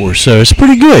him before. So it's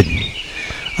pretty good.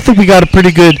 I think we got a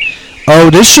pretty good. Oh,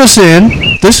 this just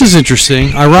in. This is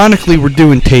interesting. Ironically, we're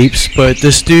doing tapes, but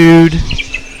this dude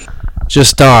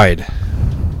just died.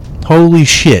 Holy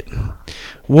shit.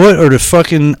 What are the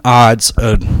fucking odds?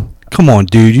 Come on,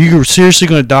 dude. You're seriously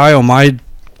going to die on my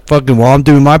fucking, while I'm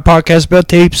doing my podcast about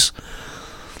tapes?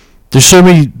 There's so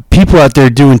many people out there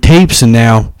doing tapes and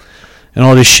all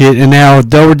this shit. And now,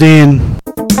 Delaware Dan.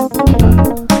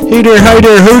 Hey there, hi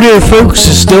there, ho there, folks.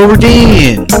 It's Delaware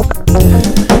Dan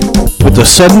with a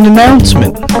sudden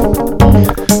announcement.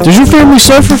 Does your family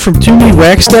suffer from too many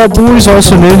waxed out boys,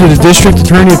 also known to the district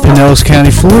attorney of Pinellas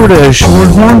County, Florida, as short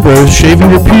hornbows shaving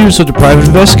their pubes with a private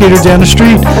investigator down the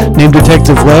street named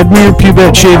Detective Vladimir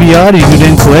Pubat Chaviati, who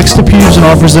then collects the pubes and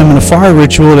offers them in a fire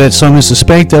ritual that summons the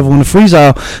spank devil in the freeze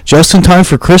aisle just in time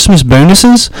for Christmas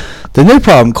bonuses? Then no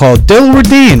problem. Call Delaware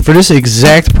Dan for this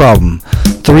exact problem.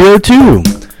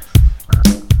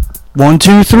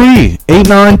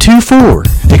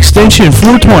 302-123-8924, extension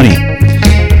 420.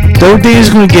 Delaware Dan is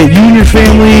going to get you and your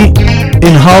family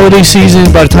in the holiday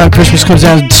season. By the time Christmas comes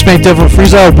down, the Spank Devil and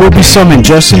Freeze Out will be summoned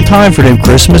just in time for them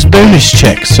Christmas bonus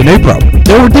checks. So no problem.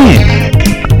 Delaware Dan.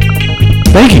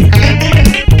 Thank you.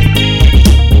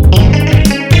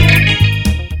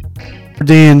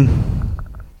 Dan.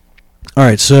 All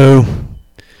right, so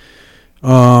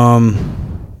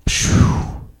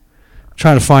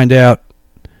trying to find out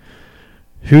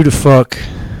who the fuck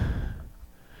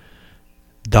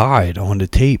died on the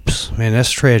tapes. Man,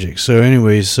 that's tragic. So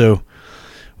anyways, well,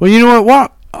 you know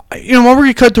what? We're going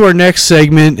to cut to our next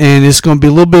segment, and it's going to be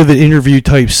a little bit of an interview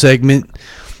type segment.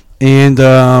 And,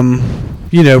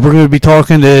 we're going to be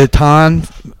talking to Tan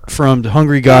from the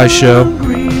Hungry Guys show.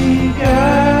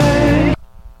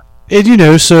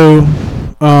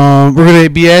 And, we're going to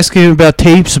be asking him about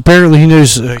tapes. Apparently, he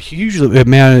knows a huge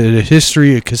amount of the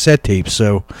history of cassette tapes.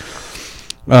 So,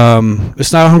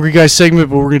 it's not a Hungry Guys segment,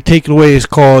 but we're going to take it away. It's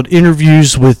called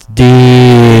Interviews with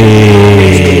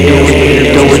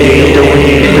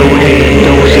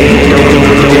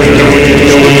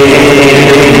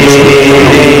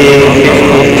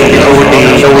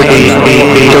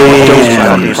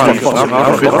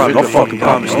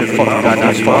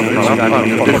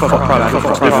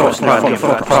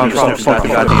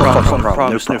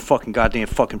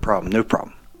No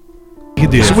problem.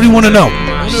 So what do you want to know?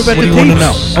 What do you want to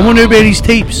know? I want to know about these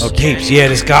tapes. Oh, tapes. Yeah,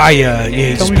 this guy,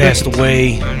 he just passed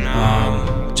away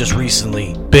just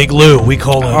recently. Big Lou, we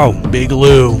call him. Oh, Big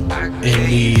Lou. In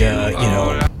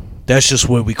the, that's just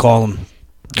what we call him.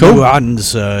 Cool. Lou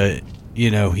Ottens,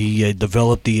 he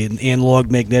developed the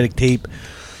analog magnetic tape,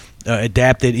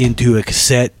 adapted into a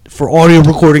cassette for audio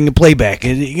recording and playback.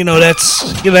 And,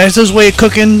 that's his way of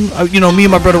cooking. Me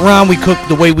and my brother Ron, we cook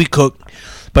the way we cook.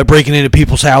 By breaking into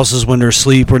people's houses when they're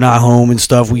asleep or not home and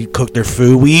stuff. We cook their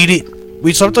food. We eat it.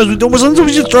 Sometimes we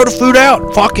just throw the food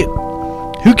out. Fuck it.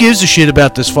 Who gives a shit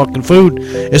about this fucking food?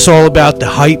 It's all about the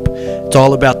hype. It's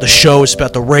all about the show. It's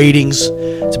about the ratings.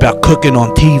 It's about cooking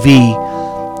on TV.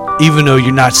 Even though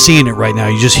you're not seeing it right now.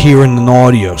 You're just hearing an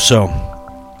audio. So,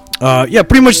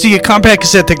 pretty much the compact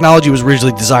cassette technology was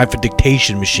originally designed for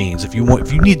dictation machines. If you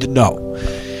need to know,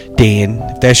 Dan,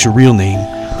 if that's your real name.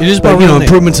 It is, but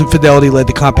improvements in fidelity led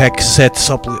the compact cassette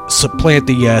to supplant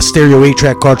the stereo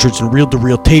 8-track cartridge and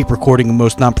reel-to-reel tape recording in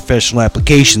most non-professional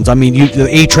applications. I mean, the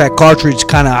 8-track cartridge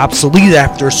kind of obsolete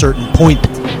after a certain point,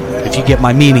 if you get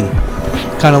my meaning.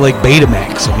 Kind of like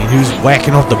Betamax. I mean, who's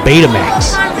whacking off the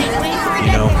Betamax?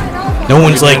 No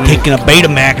one's like taking a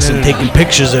Betamax and taking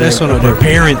pictures of their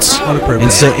parents, or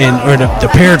the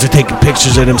parents are taking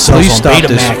pictures of themselves on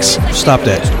Betamax. Stop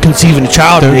that. Conceiving a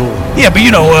child. Yeah, but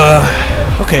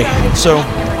okay, so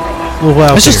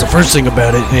that's just the first thing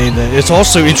about it, and it's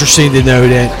also interesting to know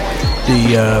that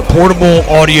the portable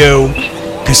audio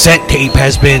cassette tape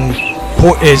has been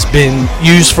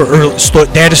used for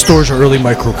data stores or early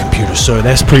microcomputers. So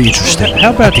that's pretty interesting.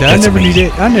 How about that? I never knew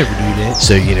that.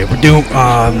 So we're doing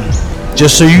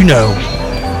just so you know,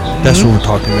 that's what we're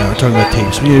talking about. We're talking about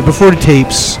tapes. Before the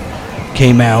tapes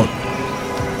came out,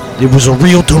 it was a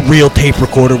reel-to-reel tape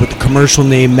recorder with the commercial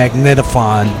name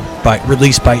Magnetophone,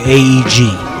 released by AEG.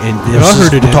 And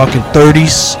we're talking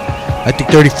 30s, I think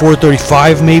 34,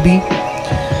 35 maybe.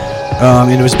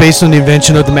 And it was based on the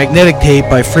invention of the magnetic tape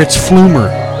by Fritz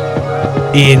Flumer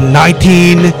in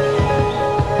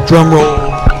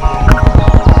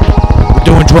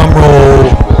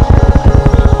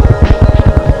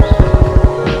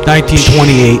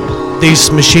 1928.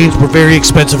 These machines were very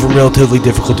expensive and relatively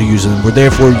difficult to use, and were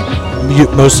therefore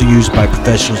mostly used by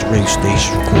professionals, radio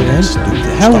station recordings.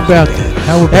 How about that?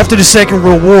 After the Second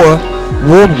World War,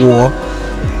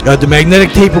 the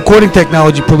magnetic tape recording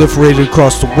technology proliferated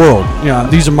across the world.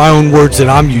 These are my own words that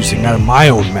I'm using out of my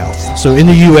own mouth. So in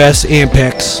the U.S.,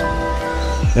 Ampex,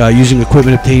 using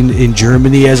equipment obtained in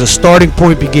Germany as a starting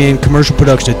point, began commercial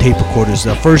production of tape recorders.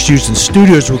 First used in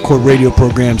studios to record radio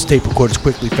programs, tape recorders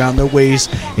quickly found their ways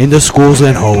into schools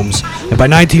and homes. And by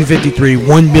 1953,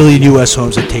 1 million U.S.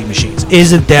 homes had tape machines.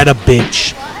 Isn't that a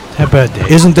bitch? How about that?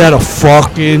 Isn't that a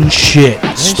fucking shit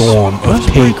storm of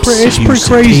tapes? It's pretty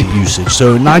crazy. Tape usage.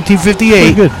 So in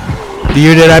 1958, the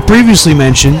year that I previously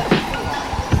mentioned.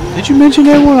 Did you mention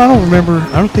that one? I don't remember.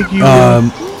 I don't think you.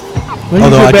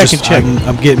 Although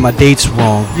I'm getting my dates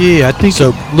wrong. Yeah, I think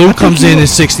so. Lou comes in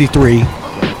 63,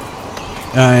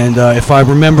 and if I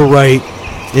remember right,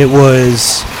 it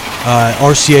was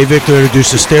RCA Victor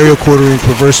introduced a stereo quarter-inch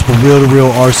reversible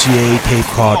reel-to-reel RCA tape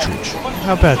cartridge.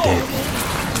 How about that?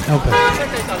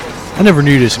 I never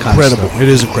knew this kind of stuff. It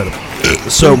is incredible.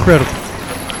 So incredible.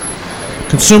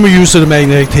 Consumer use of the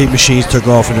magnetic tape machines took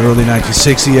off in the early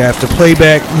 1960s after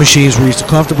playback machines reached a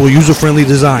comfortable, user-friendly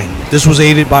design. This was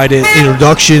aided by the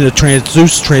introduction of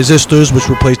transistors, which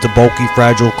replaced the bulky,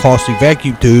 fragile, costly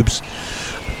vacuum tubes.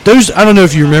 Those, I don't know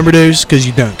if you remember those, because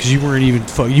you don't, because you weren't even,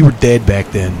 you were dead back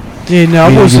then. Yeah, no,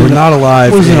 you were not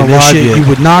alive. Wasn't alive yet. You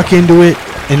would knock into it,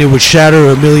 and it would shatter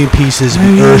a million pieces,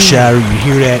 earth shatter. You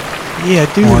hear that? Yeah, I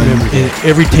do remember that. And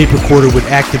every tape recorder would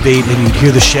activate, and you'd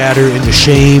hear the shatter and the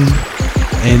shame,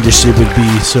 and just it would be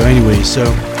so. Anyway, so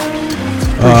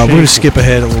we're gonna skip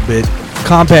ahead a little bit.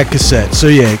 Compact cassette. So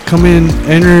yeah, come in,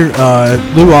 enter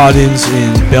Lou Audens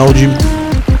in Belgium.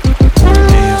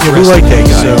 Yeah, we like that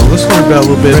guy. So let's learn about a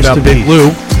little bit about Big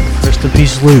Lou. Rest in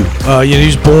peace, Lou. He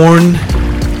was born.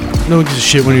 No one gives a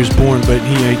shit when he was born, but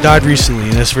he died recently,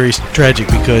 and that's very tragic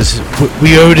because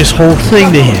we owe this whole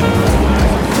thing to him.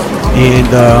 And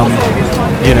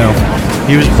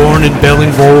he was born in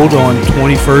Bellenvold on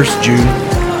 21st June,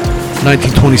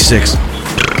 1926.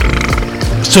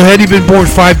 So had he been born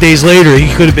 5 days later, he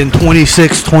could have been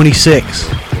 26.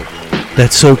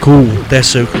 That's so cool.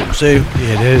 So Yeah,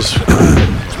 it is.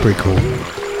 It's pretty cool.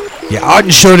 yeah,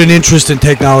 Auden showed an interest in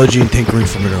technology and tinkering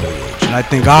from an early age, and I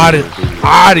think obviously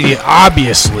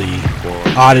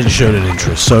Auden showed an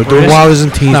interest. So while he was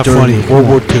in teens during World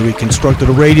War II, he constructed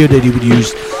a radio that he would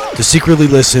use to secretly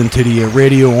listen to the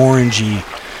Radio Oranje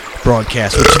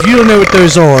broadcast. Which, if you don't know what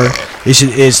those are,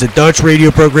 is the Dutch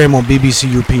radio program on BBC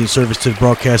European service to the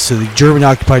broadcast to the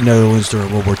German-occupied Netherlands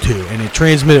during World War II, and it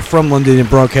transmitted from London and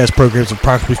broadcast programs of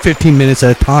approximately 15 minutes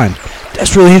at a time.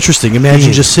 That's really interesting.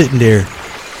 Imagine just sitting there.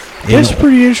 That's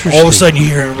pretty interesting. All of a sudden you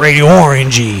hear Radio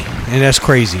Oranje, and that's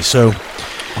crazy. So,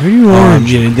 Radio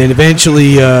Oranje. and then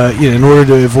eventually, in order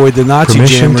to avoid the Nazi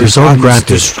Permission jammers, to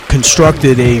granted.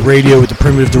 constructed a radio with the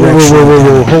primitive direction.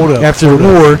 Whoa, hold up. After the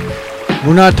war,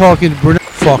 we're not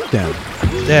fuck them.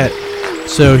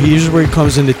 So here's where he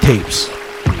comes into tapes.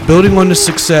 Building on the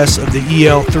success of the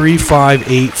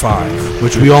EL3585,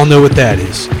 which we all know what that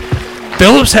is.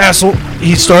 Philips Hassel,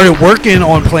 he started working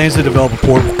on plans to develop a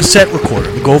portable cassette recorder.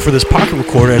 The goal for this pocket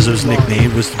recorder, as it was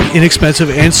nicknamed, was to be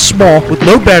inexpensive and small, with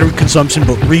low battery consumption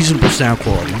but reasonable sound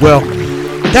quality. Well,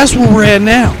 that's where we're at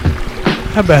now.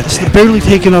 How about that? It's barely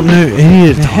taking up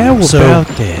any of the How about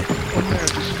that?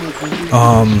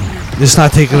 It's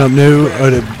not taking up no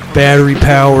the battery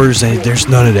powers, and there's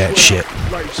none of that shit.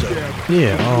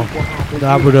 Yeah,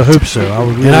 I would have hoped so.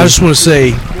 And I just want to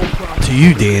say to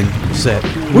you, Dan,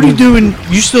 what are you doing?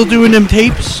 You still doing them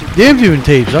tapes? Yeah, I'm doing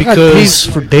tapes. I got tapes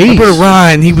for days. But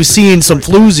Ryan, he was seeing some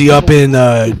floozy up in,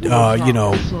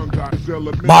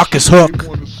 Marcus Hook,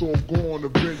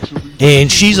 and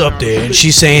she's up there, and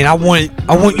she's saying, I want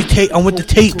the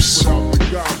tapes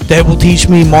that will teach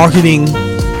me marketing.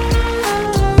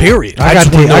 Period. I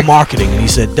got no marketing, and he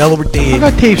said, Delaware Dan. I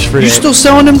got tapes for that. You still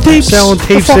selling them tapes? Selling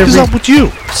tapes what the fuck is up with you?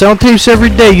 Selling tapes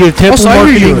every day. You have Also, I hear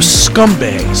marketing. you're a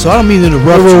scumbag, so I don't mean to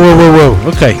interrupt. Whoa.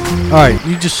 Okay. All right.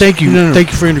 You just thank you. No.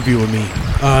 Thank you for interviewing me.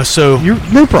 So No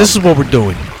problem. this is what we're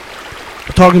doing.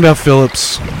 We're talking about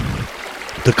Philips,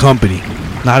 the company,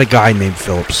 not a guy named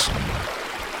Philips.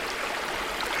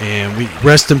 And we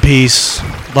rest in peace,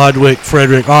 Ludwig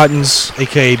Frederick Audens,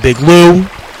 aka Big Lou.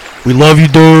 We love you,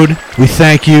 dude. We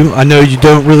thank you. I know you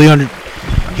don't really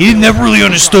He never really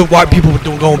understood why people were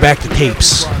going back to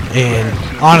tapes, and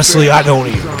honestly, I don't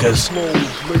either, because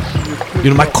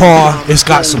my car, it's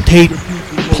got some tape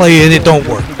player in it, don't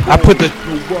work. I put the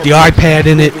iPad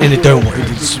in it, and it don't work.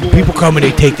 People come and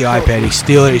they take the iPad, they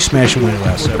steal it, they smash it when it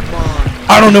lasts. So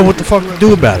I don't know what the fuck to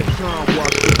do about it.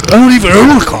 I don't even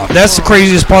own a car. That's the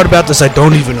craziest part about this. I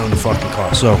don't even own a fucking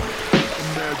car. So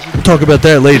we'll talk about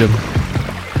that later.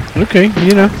 Okay,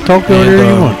 talk about whatever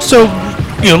you want. So,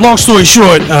 long story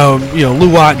short, Lou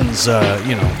Audens,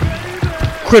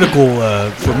 critical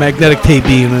for magnetic tape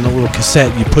being in a little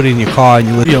cassette you put in your car and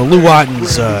you listen. Lou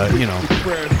Audens,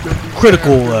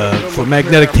 critical for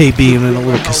magnetic tape being in a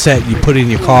little cassette you put in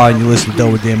your car and you listen to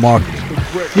Delaware Dan Marketing.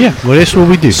 Yeah, well, that's what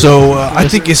we do. So I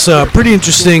think it's pretty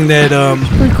interesting that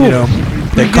pretty cool.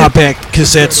 that compact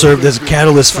cassettes served as a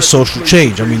catalyst for social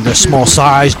change. I mean, their small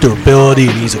size, durability,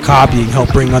 and ease of copying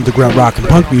helped bring underground rock and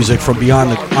punk music from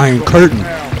beyond the Iron Curtain,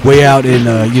 way out in,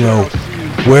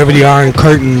 wherever the Iron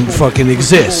Curtain fucking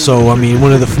exists. So, I mean,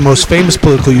 one of the most famous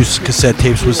political use of cassette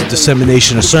tapes was the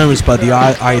dissemination of sermons by the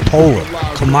Ayatollah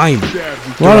Khomeini.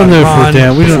 Well, I don't know for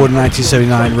that. Before the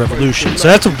 1979 revolution. So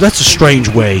that's a strange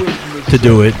way to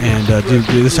do it, and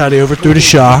this is how they overthrew the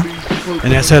Shah.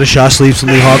 And that's how the Shah sleeps in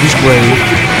Lee Harvey's grave,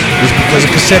 is because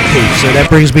of cassette tapes. So that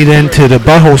brings me then to the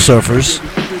Butthole Surfers.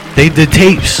 They did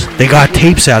tapes. They got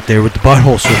tapes out there with the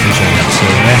Butthole Surfers on it.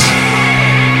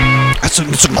 So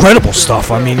it's incredible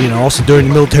stuff. I mean, also during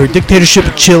the military dictatorship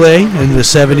of Chile in the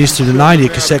 70s to the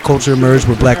 90s, cassette culture emerged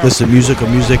where blacklisted music or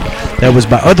music that was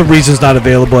by other reasons not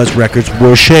available as records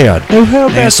were shared. Oh, how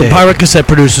about and some pirate cassette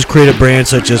producers created brands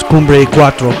such as Cumbre y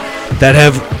Cuatro that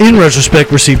have, in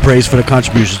retrospect, received praise for their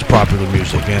contributions to popular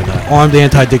music. And armed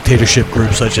anti-dictatorship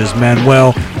groups such as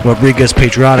Manuel Rodriguez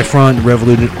Patriotic Front,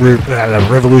 the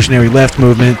Revolutionary Left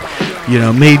Movement,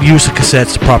 made use of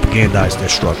cassettes to propagandize their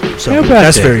struggle. So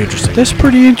that's very interesting. That's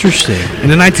pretty interesting. In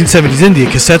the 1970s India,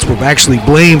 cassettes were actually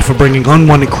blamed for bringing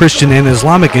unwanted Christian and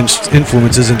Islamic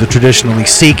influences into traditionally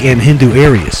Sikh and Hindu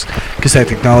areas. Cassette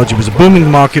technology was a booming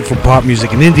market for pop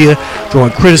music in India,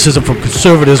 drawing criticism from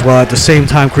conservatives while at the same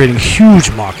time creating a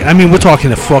huge market. I mean, we're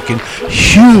talking a fucking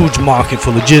huge market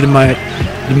for legitimate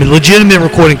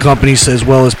recording companies as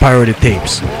well as pirated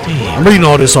tapes. I'm reading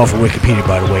all this off of Wikipedia,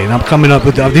 by the way, and I'm coming up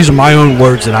with these are my own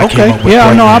words that I came up with. Yeah,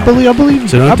 right no, now. I believe.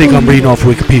 So don't think I'm reading off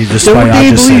Wikipedia despite I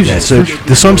just said that. So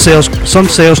some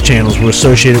sales channels were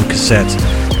associated with cassettes,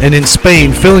 and in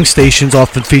Spain, filling stations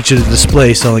often featured a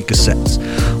display selling cassettes.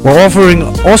 While offering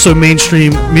also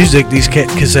mainstream music, these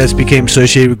cassettes became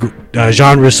associated with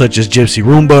genres such as gypsy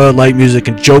rumba, light music,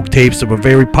 and joke tapes that were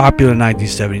very popular in the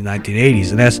 1970s,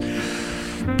 1980s, and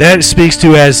that speaks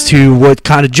as to what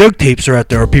kind of joke tapes are out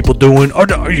there. Are people doing?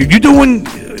 Are you doing?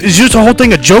 Is just the whole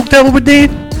thing a joke, Delaware Dan?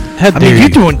 I mean, you're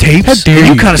doing tapes.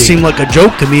 You kind of seem like a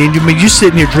joke to me, and you're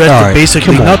sitting here dressed for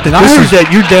basically nothing. I heard that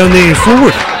you're down there in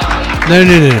Florida. No.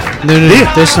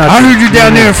 That's not. I heard you're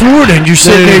down there in Florida, and you're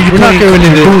sitting there. You're not going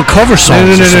into doing cover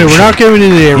songs. No. We're not going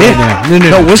into that right now.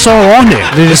 No. What's all on there?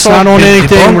 It's not on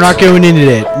anything. We're not going into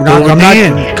that. I'm not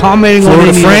commenting on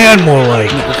Florida any. Fran, more like.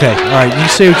 Okay. All right. You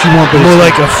say what you want, but more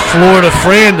like a Florida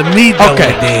Fran to me.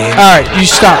 Okay. All right. You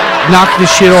stop. Knock this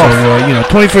shit off.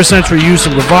 So, 21st century use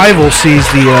and revival sees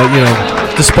the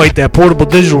despite that portable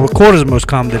digital recorders are most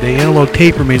common today, analog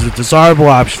tape remains a desirable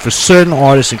option for certain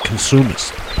artists and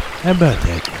consumers. How about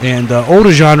that? And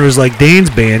older genres like Dan's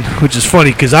band, which is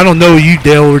funny because I don't know you,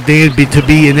 Dale, or Dan to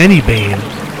be in any band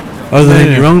other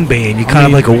than your own band. You're kind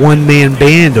of like a one-man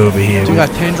band over here. You got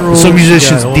tendrils. Some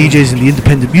musicians and DJs in the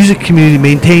independent music community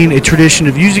maintain a tradition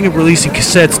of using and releasing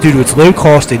cassettes due to its low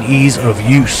cost and ease of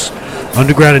use.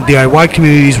 Underground and DIY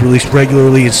communities release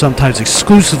regularly and sometimes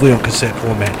exclusively on cassette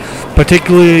format,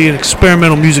 particularly in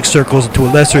experimental music circles and to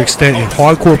a lesser extent in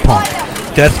hardcore punk,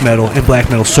 death metal, and black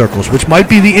metal circles, which might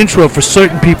be the intro for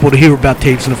certain people to hear about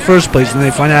tapes in the first place, and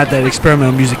they find out that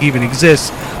experimental music even exists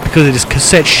because of this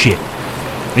cassette shit.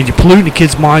 And you're polluting the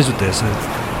kids' minds with this. And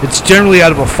it's generally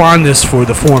out of a fondness for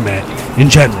the format in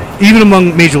general. Even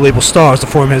among major label stars, the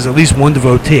format has at least one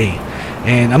devotee.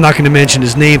 And I'm not going to mention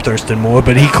his name, Thurston Moore,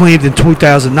 but he claimed in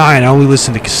 2009 I only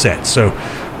listened to cassettes. So,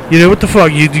 what the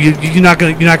fuck? You're not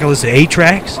gonna listen to 8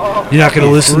 tracks. You're not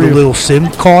gonna listen to little SIM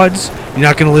cards. You're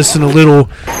not gonna listen to little.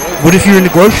 What if you're in the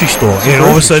grocery store and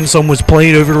all of a sudden someone's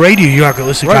playing over the radio? You're not gonna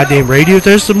listen to goddamn radio,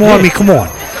 Thurston Moore. I mean, come on.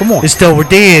 It's Delaware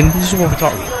Dan. This is what we're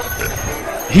talking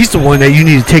about. He's the one that you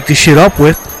need to take this shit up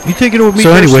with. You taking it with me?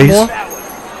 So, anyways, I don't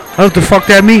know what the fuck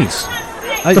that means.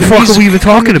 What the fuck are we even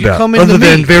talking about? Other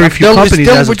than very few companies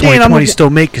as of 2020 still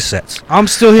make cassettes. I'm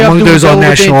still here. Among those on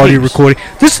National Audio Recording.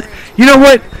 This, you know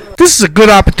what? This is a good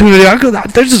opportunity.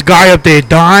 There's this guy up there,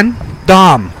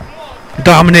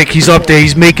 Dominic. He's up there.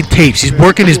 He's making tapes. He's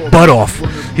working his butt off.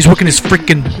 He's working his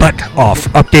freaking butt off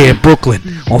up there in Brooklyn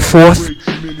on 4th.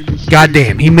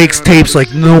 Goddamn, he makes tapes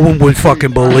like no one would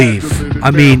fucking believe.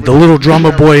 I mean, the little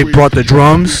drummer boy brought the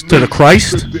drums to the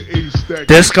Christ.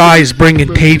 This guy is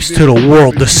bringing tapes to the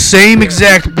world the same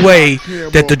exact way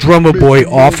that the drummer boy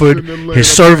offered his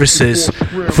services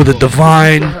for the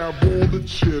divine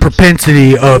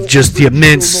propensity of just the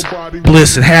immense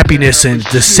bliss and happiness and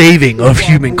the saving of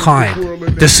humankind.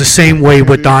 This is the same way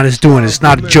what Don is doing. It's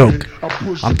not a joke.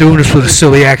 I'm doing this with a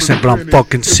silly accent, but I'm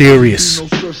fucking serious.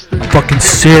 I'm fucking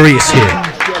serious here.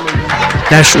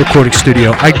 National Recording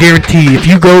Studio. I guarantee you, if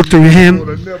you go through him,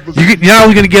 you're not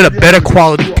only going to get a better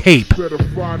quality tape,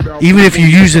 even if you're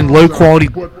using low quality,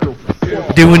 going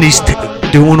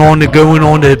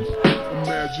on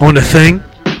the thing,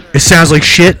 it sounds like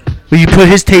shit. When you put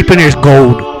his tape in there, it's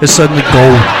gold. It's suddenly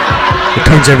gold. It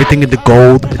turns everything into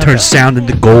gold. It turns sound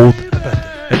into gold.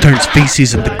 It turns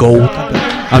feces into gold.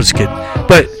 I'm just kidding.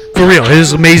 But for real,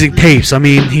 his amazing tapes. I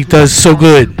mean, he does so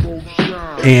good.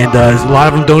 And a lot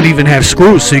of them don't even have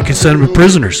screws, so you can send them to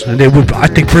prisoners. And I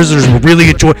think prisoners will really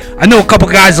enjoy. I know a couple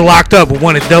guys are locked up with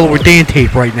one a Delaware Dan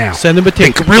tape right now. Send them a tape.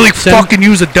 They could really fucking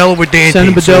use a Delaware Dan tape. Send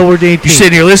them a Delaware Dan tape. You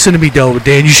sitting here listening to me, Delaware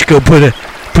Dan. You should go put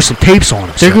some tapes on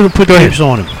them. They're going to put tapes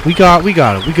on them. We got them.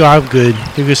 I'm good.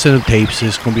 They're going to send them tapes.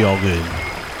 It's going to be all good.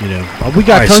 We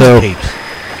got tons of tapes.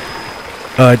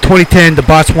 2010, the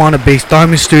Botswana-based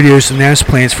Diamond Studios announced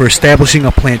plans for establishing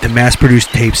a plant to mass-produce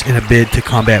tapes in a bid to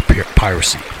combat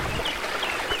piracy.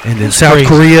 And in South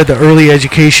Korea, the early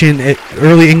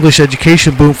English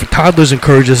education boom for toddlers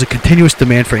encourages a continuous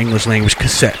demand for English language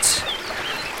cassettes.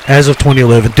 As of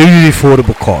 2011, due to the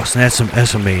affordable cost, and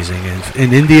that's amazing. And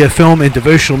in India, film and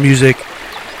devotional music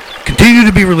continue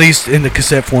to be released in the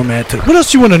cassette format. What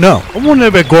else do you want to know? I want to know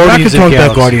about Guardians of the Galaxy.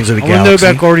 About Guardians of the Galaxy. I want to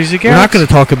know about Guardians of the Galaxy. We're not going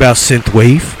to talk about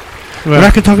synthwave. Right. We're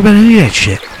not going to talk about any of that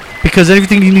shit. Because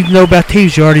everything you need to know about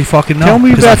tapes, you already fucking know. Tell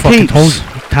me about tapes.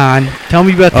 Tell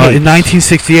me about tapes. In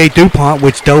 1968, DuPont,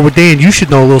 which Delaware Dan, you should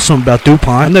know a little something about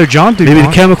DuPont. I know John DuPont. Maybe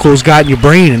the chemicals got in your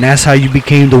brain, and that's how you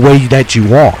became the way that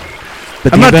you are.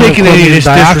 But I'm not taking any of this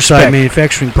disrespect.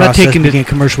 Manufacturing process began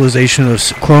commercialization of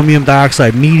chromium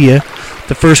dioxide media.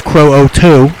 The first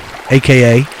Crow-O2,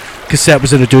 a.k.a. cassette,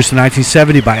 was introduced in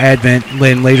 1970 by Advent,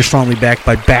 and later strongly backed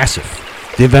by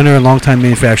BASF, the inventor and longtime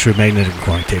manufacturer of magnetic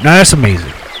recording tape. Now, that's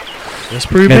amazing. That's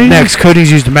pretty amazing. Next,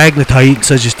 coatings used magnetite,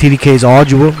 such as TDK's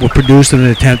Aldua, were produced in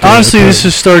an attempt to... Honestly, this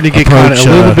is starting to get kind of a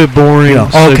little bit boring.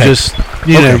 So just,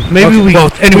 maybe we...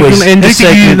 Well, anyways,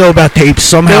 anything you know about tapes,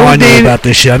 somehow I know about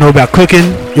this shit. I know about cooking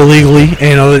illegally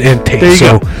and tapes.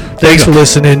 So, thanks for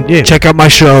listening. Yeah. Check out my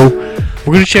show.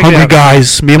 We're going to check Hungry it out.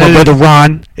 Guys, me and my brother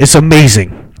Ron. It's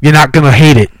amazing. You're not going to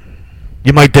hate it.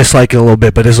 You might dislike it a little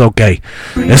bit, but it's okay.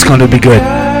 It's going to be good.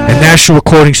 And National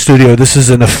Recording Studio, this is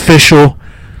an official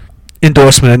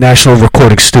endorsement of National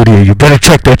Recording Studio. You better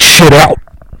check that shit out.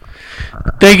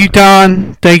 Thank you,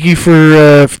 Don. Thank you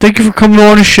for coming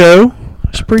on the show.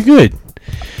 It's pretty good.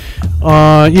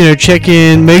 Check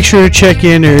in. Make sure to check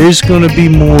in. There is going to be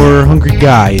more Hungry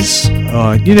Guys.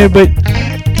 But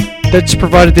that's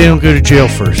provided they don't go to jail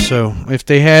first. So if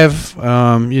they have,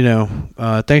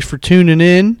 thanks for tuning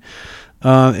in.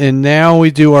 And now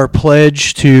we do our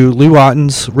pledge to Lou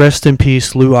Otten's Rest in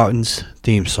Peace, Lou Otten's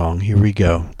theme song. Here we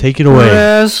go. Take it away.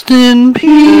 Rest in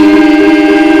peace.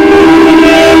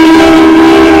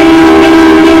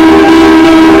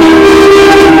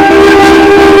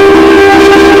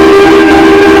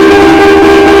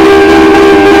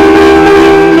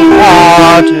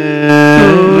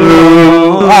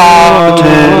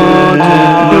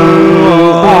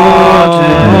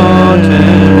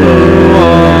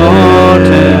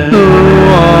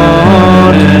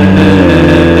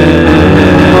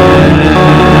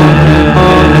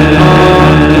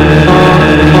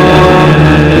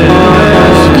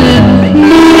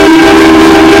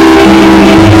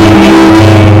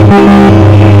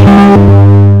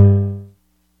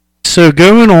 So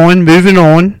moving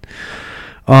on.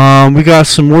 We got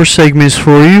some more segments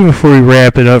for you before we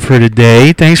wrap it up for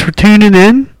today. Thanks for tuning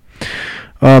in.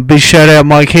 Big shout out,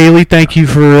 Mike Haley. Thank you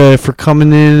for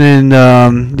coming in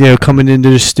and coming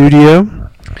into the studio.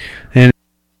 And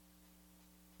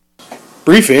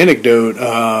brief anecdote.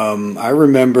 I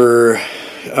remember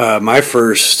my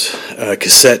first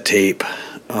cassette tape.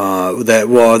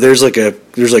 There's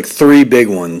like three big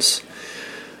ones.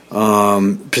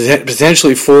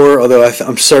 Potentially four, although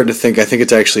I'm starting to think. I think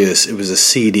it's actually it was a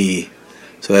CD,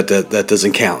 so that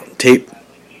doesn't count. Tapes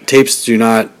are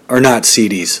not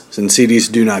CDs, and CDs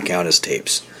do not count as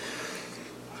tapes.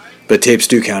 But tapes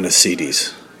do count as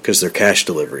CDs because they're cash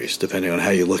deliveries, depending on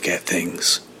how you look at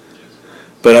things.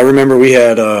 But I remember we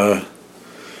had the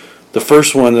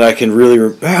first one that I can really.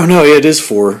 It is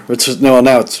four.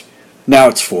 Now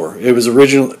it's four. It was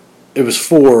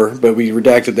four, but we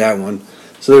redacted that one.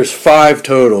 So there's five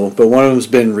total, but one of them's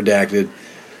been redacted.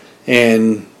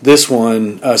 And this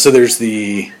one, so there's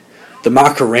the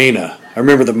Macarena. I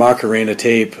remember the Macarena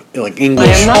tape, like English.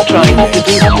 I am not trying to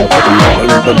do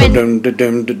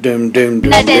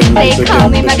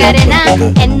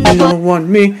You don't want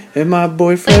me and my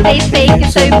boyfriend.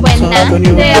 On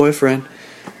your boyfriend.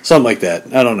 Something like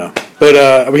that. I don't know.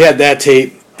 But we had that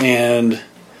tape, and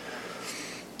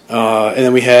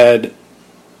then we had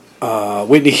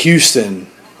Whitney Houston.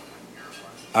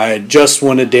 I just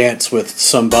want to dance with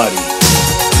somebody. I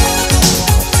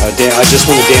just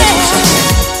want to dance with somebody.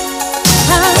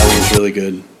 That was really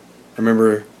good. I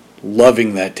remember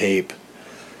loving that tape.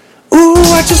 Ooh,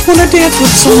 I just want to dance with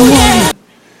someone.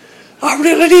 I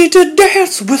really need to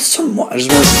dance with someone. I just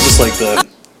remember just like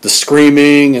the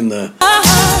screaming and the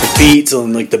beats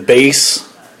and like the bass.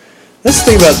 That's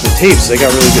the thing about the tapes. They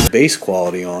got really good bass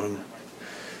quality on them.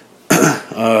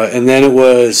 And then it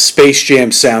was Space Jam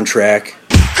soundtrack.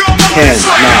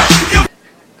 Cannot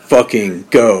fucking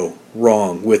go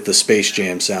wrong with the Space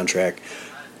Jam soundtrack.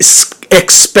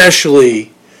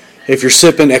 Especially if you're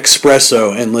sipping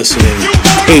espresso and listening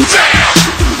tape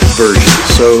version.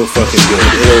 So fucking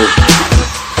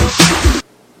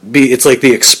good. It's like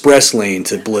the express lane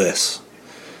to bliss.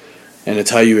 And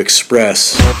it's how you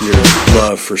express your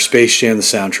love for Space Jam the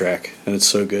soundtrack. And it's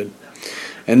so good.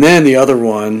 And then the other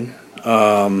one,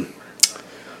 I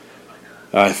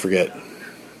forget.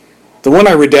 The one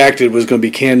I redacted was going to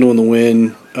be Candle in the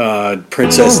Wind,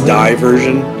 Princess Di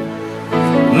version.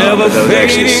 Never that was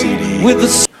actually a fading CD. with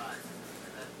the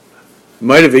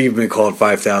Might have even been called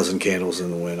 5,000 Candles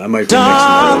in the Wind. I might be mixing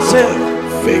that up with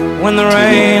like fake when the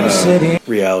rain is setting.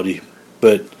 reality.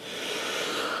 But,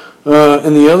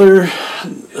 and the other,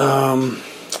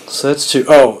 so that's two.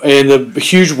 Oh, and the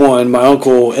huge one, my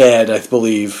Uncle Ed, I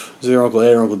believe. Is it their Uncle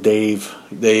Ed or Uncle Dave?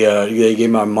 They gave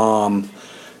my mom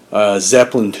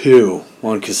Zeppelin 2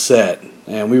 on cassette,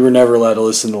 and we were never allowed to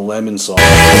listen to Lemon Song. I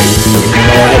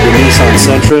had the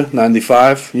Nissan Sentra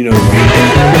 95, you know,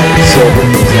 silver,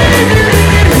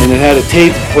 and it had a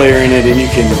tape player in it, and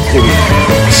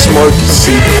it was smart to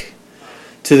seek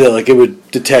to the, like, it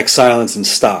would detect silence and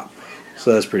stop.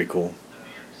 So that's pretty cool.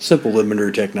 Simple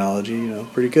limiter technology, you know,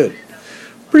 pretty good.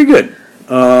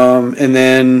 And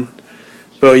then,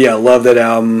 but yeah, love that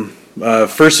album.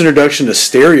 First introduction to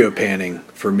stereo panning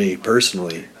for me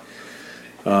personally.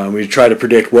 We try to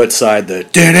predict what side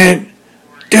what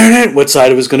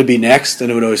side it was going to be next,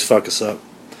 and it would always fuck us up.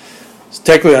 So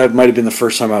technically, that might have been the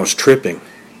first time I was tripping,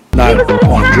 not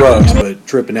on drugs, but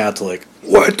tripping out to like,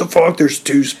 what the fuck? There's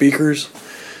two speakers,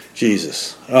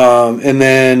 Jesus. And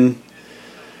then,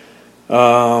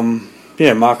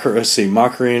 yeah,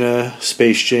 Macarena,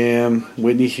 Space Jam,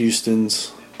 Whitney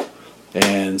Houston's,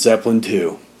 and Zeppelin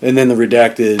 2. And then the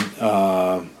redacted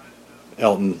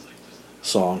Elton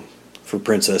song for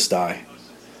Princess Di,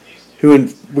 who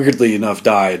weirdly enough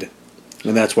died,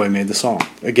 and that's why I made the song.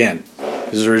 Again,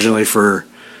 this is originally for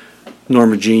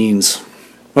Norma Jean's.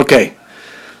 Okay,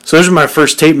 so those are my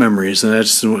first tape memories, and I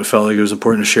just felt like it was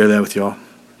important to share that with y'all.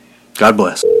 God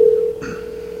bless.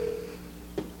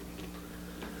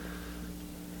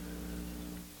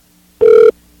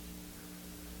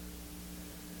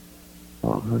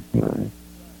 Oh, okay.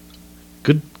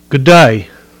 Good day.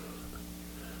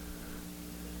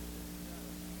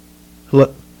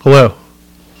 Hello.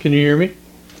 Can you hear me?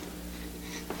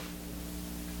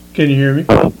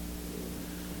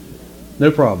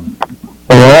 No problem.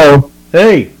 Hello?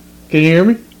 Hey, can you hear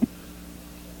me?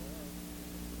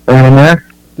 Anyone there?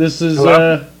 This is,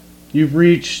 Hello? You've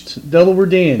reached Delaware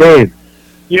Dan. Dave.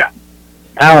 Yeah.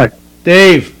 Alex.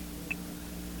 Dave.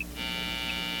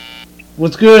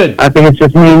 What's good? I think it's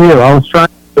just me and you. I was trying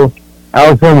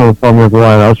on the phone with one.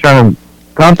 I was trying to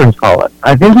conference call it.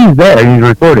 I think he's there. He's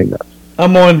recording this.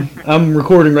 I'm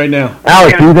recording right now.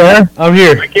 Alex, you there? I'm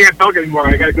here. I can't talk anymore.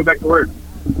 I gotta go back to work.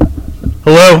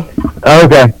 Hello? Oh,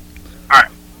 okay. All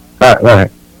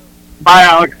right. Bye,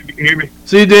 Alex, if you can hear me.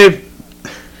 See you, Dave.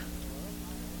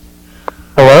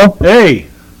 Hello? Hey.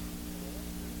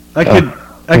 I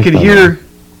could hear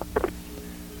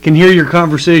your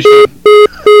conversation.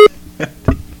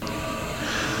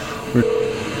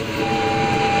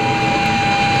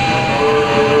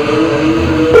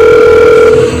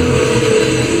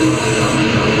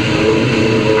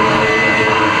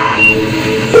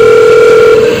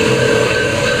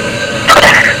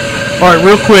 All right,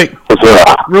 real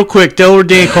quick, Delaware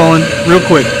Dan calling, real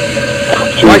quick.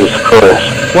 Jesus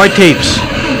Christ. Why tapes?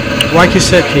 Why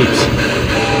cassette tapes?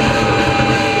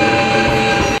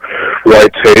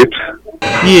 White tapes?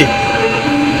 Yeah.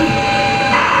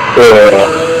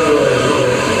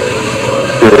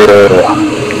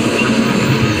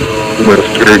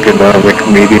 Most ergonomic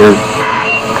medium,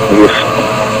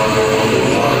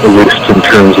 at least in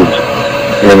terms of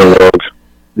analog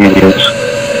mediums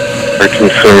are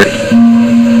concerned.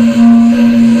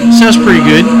 Sounds pretty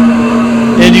good.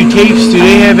 And do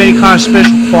they have any kind of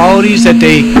special qualities that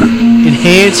they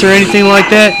enhance or anything like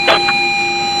that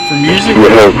for music? You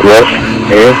have what?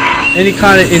 Any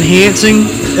kind of enhancing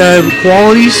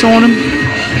qualities on them?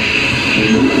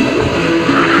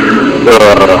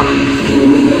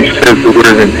 You said the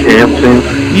word enhancing?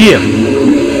 Yeah.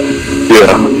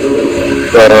 Yeah.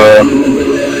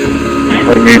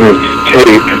 I mean, it's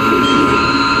tape.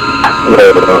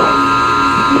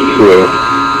 So,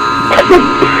 I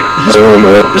don't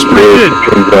know. That's pretty good.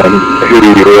 Depends on who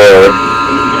you are.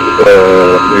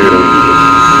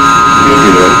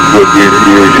 You know, what your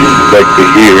ears like to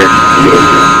hear.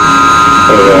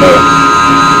 But,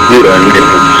 yeah, I mean, it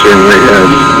certainly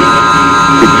has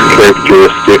its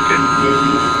characteristic.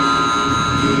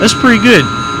 That's pretty good.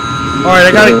 All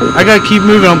right, I gotta keep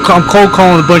moving. I'm cold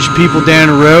calling a bunch of people down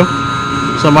the row,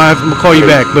 so I'm gonna call you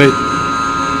back. But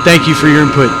thank you for your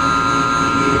input.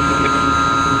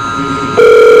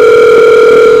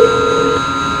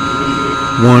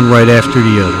 One right after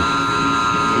the other.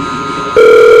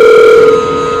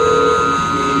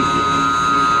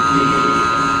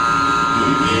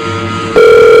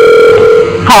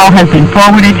 call has been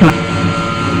forwarded to...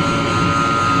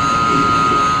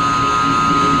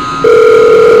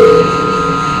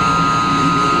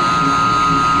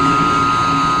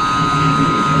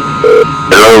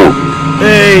 Hello.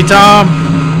 Hey, Tom.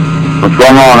 What's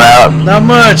going on, Alex? Not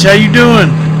much. How you doing?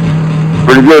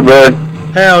 Pretty good, bud.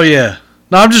 Hell yeah.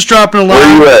 No, I'm just dropping a line.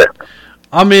 Where you at?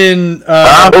 I'm in.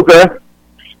 Okay.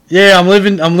 Yeah, I'm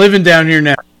living down here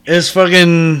now. It's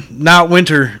fucking not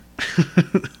winter.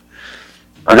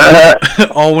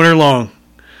 All winter long.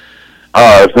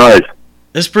 Oh, that's nice.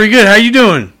 It's pretty good. How you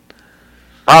doing?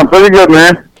 I'm pretty good,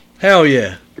 man. Hell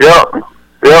yeah. Yep.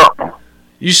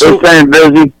 You still staying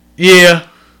busy? Yeah.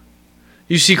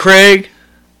 You see Craig?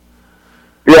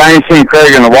 Yeah, I ain't seen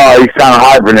Craig in a while. He's kind of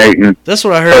hibernating. That's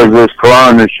what I heard. Because of this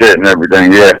corona shit and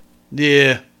everything, yeah.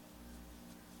 Yeah.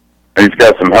 He's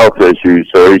got some health issues,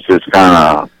 so he's just kind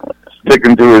of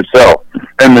sticking to himself.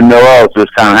 Him and Noel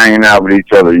just kind of hanging out with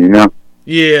each other, you know?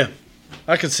 Yeah.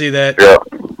 I can see that.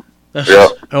 Yeah.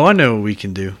 Oh, I know what we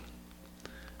can do.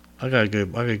 I got a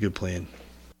good plan.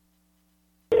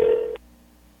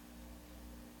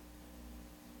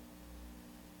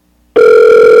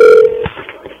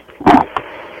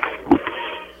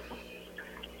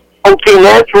 Okay,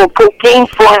 natural cocaine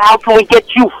fly. How can we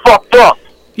get you fucked up?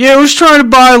 Yeah, I was trying to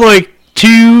buy like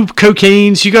 2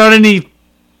 cocaines. You got any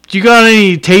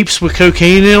tapes with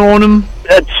cocaine in on them?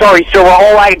 Sorry, sir. We're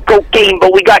all out of cocaine,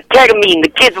 but we got ketamine. The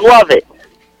kids love it.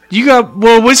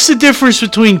 What's the difference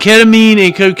between ketamine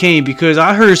and cocaine? Because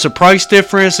I heard it's a price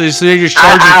difference. They're just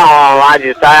charging. I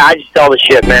just tell the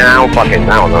shit, man. I don't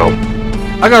know.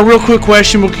 I got a real quick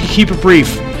question. We'll keep it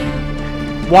brief.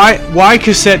 Why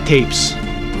cassette tapes?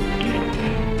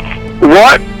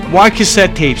 What? Why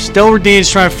cassette tapes? Delaware Dan's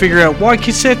trying to figure out why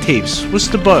cassette tapes. What's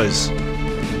the buzz?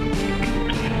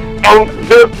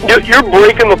 You're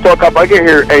breaking the fuck up. I can't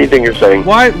hear anything you're saying.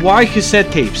 Why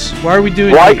cassette tapes? Why are we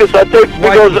doing? Why cassette tapes?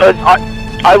 Because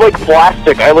I like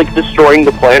plastic. I like destroying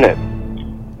the planet.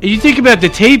 You think about the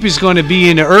tape is going to be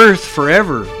in the earth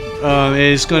forever.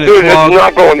 It's going to. Dude, it's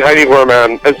not going anywhere,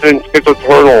 man. It's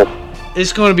eternal.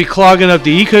 It's going to be clogging up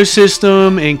the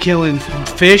ecosystem and killing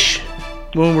fish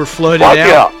when we're flooded out.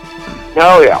 Yeah.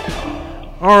 Hell yeah.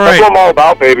 All right. That's what I'm all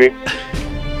about, baby.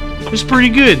 It's pretty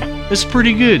good. It's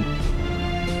pretty good.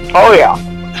 Oh yeah.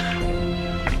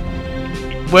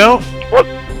 Well,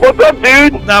 what's up,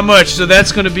 dude? Not much. So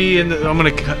that's going to be in the. I'm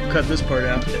going to cut this part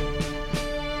out.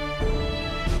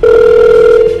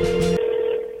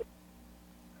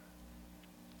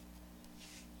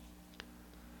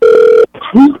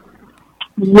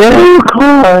 No,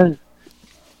 cause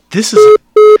this is.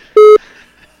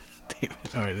 Damn it.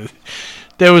 All right,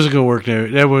 that wasn't gonna work.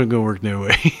 That wasn't gonna work no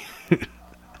way.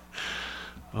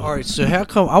 All right, so how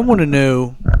come? I want to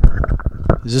know.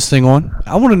 Is this thing on?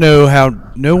 I want to know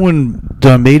how no one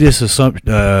done made this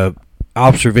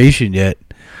observation yet.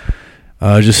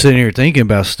 Just sitting here thinking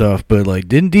about stuff, but like,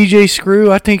 didn't DJ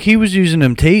Screw? I think he was using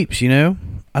them tapes. You know,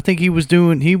 I think he was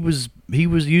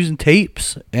using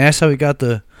tapes. And that's how he got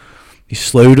the. He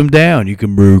slowed them down. You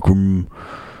can make them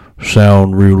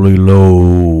sound really low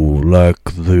like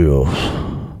this.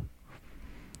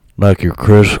 Like you're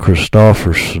Chris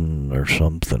Christopherson or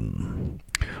something.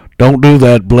 Don't do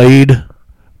that, Blade.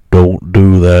 Don't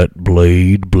do that,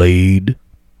 Blade.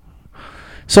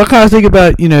 So I kind of think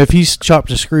about, if he's chopped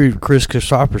and screwed Chris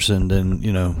Christopherson, then,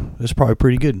 it's probably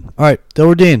pretty good. All right,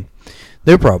 Delaware Dan.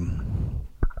 Their problem.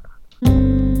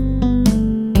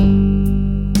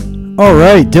 All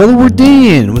right, Delaware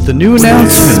Dan with a new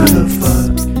announcement.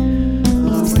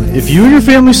 If you and your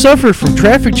family suffered from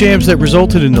traffic jams that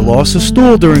resulted in the loss of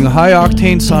stool during a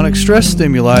high-octane sonic stress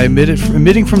stimuli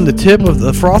emitting from the tip of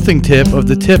the frothing tip of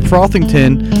the tip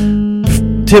frothogen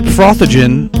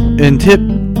and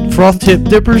froth tip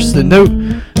dippers, then no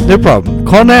problem.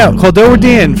 Call now. Call Delaware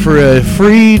Dan for a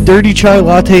free dirty chai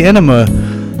latte enema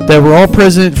that were all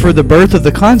present for the birth of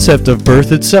the concept of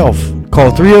birth itself.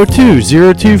 Call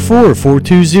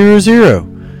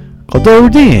 302-024-4200. Call Delaware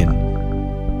Dan.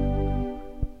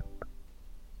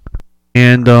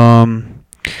 And, a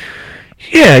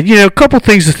couple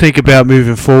things to think about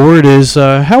moving forward is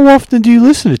how often do you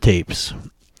listen to tapes?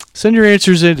 Send your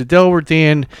answers in to Delaware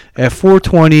Dan at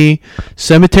 420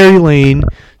 Cemetery Lane,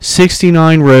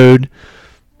 69 Road,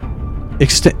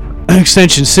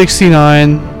 extension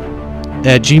 69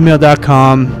 at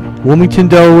gmail.com, Wilmington,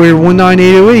 Delaware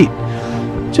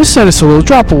 19808. Just send us a little,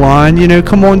 drop a line,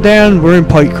 come on down. We're in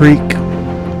Pike Creek.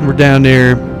 We're down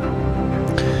there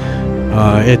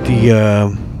at the,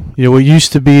 what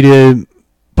used to be the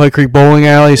Pike Creek Bowling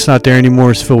Alley. It's not there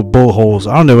anymore. It's filled with bullet holes.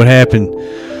 I don't know what happened.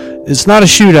 It's not a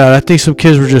shootout. I think some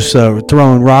kids were just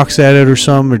throwing rocks at it or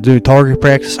something, or doing target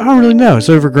practice. I don't really know. It's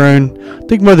overgrown. I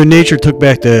think Mother Nature took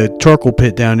back the charcoal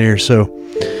pit down there. So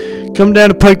come down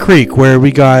to Pike Creek where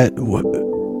we got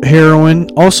heroin.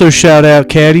 Also shout out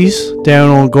Caddies down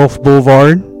on Gulf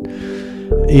Boulevard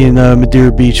in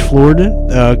Madeira Beach,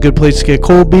 Florida. Good place to get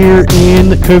cold beer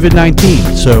and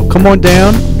COVID-19. So come on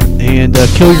down and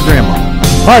kill your grandma.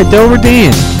 All right, Delaware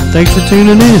Dan, thanks for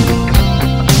tuning in.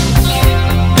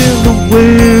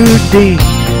 Delaware Day,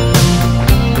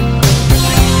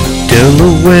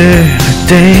 Delaware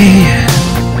Day,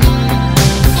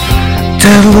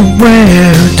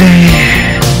 Delaware Day,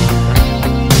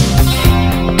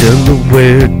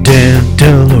 Delaware Dan,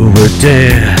 Delaware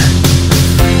Dan.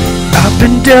 Up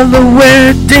in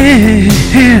Delaware Dan,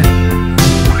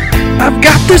 I've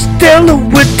got this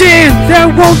Delaware Dan that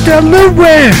won't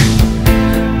Delaware,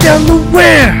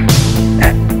 Delaware.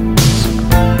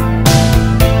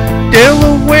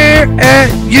 Delaware at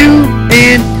you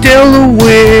in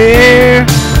Delaware.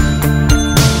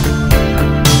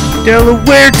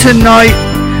 Delaware tonight.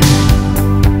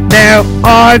 Now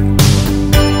I've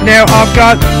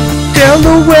got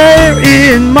Delaware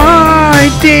in my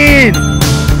den.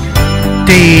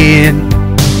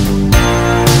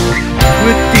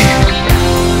 With the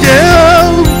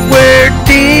Delaware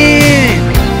den.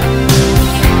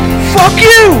 Fuck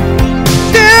you,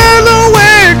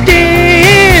 Delaware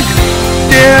den.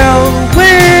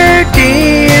 Delaware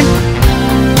Dan.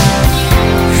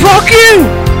 Fuck you,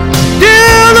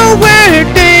 Delaware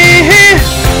Dan.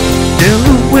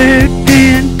 Delaware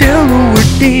Dan, Delaware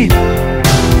Dan.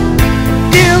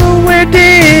 Delaware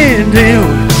Dan,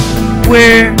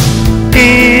 Delaware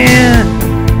Dan.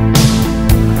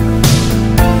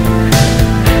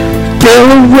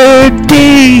 Delaware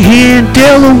Dan,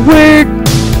 Delaware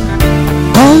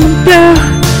on the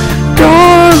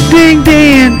Darling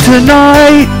Dan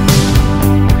tonight.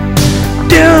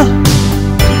 Delaware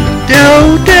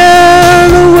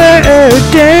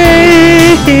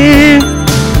Dan.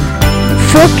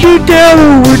 Fuck you,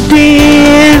 Delaware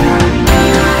Dan.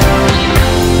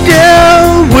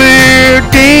 Delaware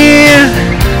Dan.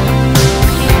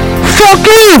 Fuck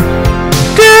you,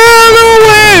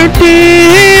 Delaware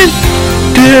Dan.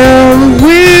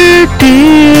 Delaware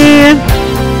Dan.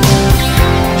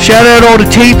 Shout out all the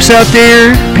tapes out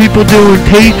there. People doing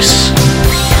tapes.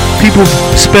 People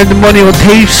spending money on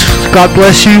tapes. God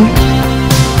bless you.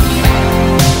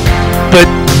 But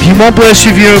He won't bless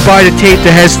you if you don't buy the tape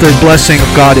that has the blessing of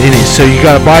God in it. So you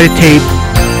gotta buy the tape.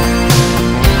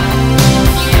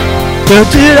 But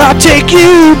did I take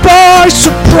you by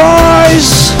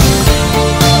surprise?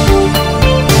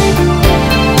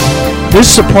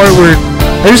 This is the part where,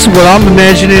 this is what I'm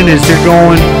imagining is they're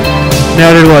going,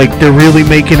 now they're really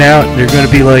making out. They're going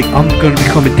to be like, I'm going to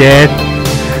become a dad.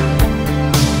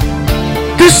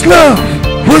 This love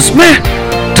was meant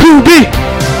to be.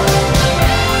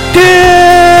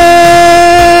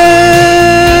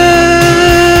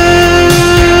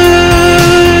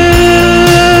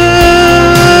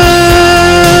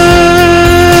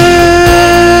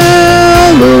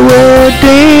 Delaware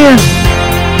Dan.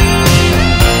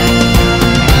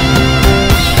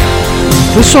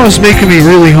 This song's making me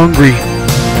really hungry.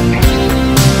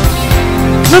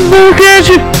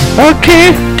 I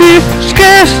can't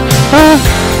discuss a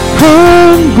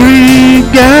hungry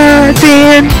guy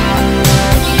Dan.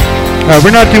 Alright,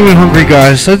 we're not doing Hungry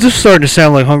Guys. That's just starting to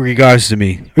sound like Hungry Guys to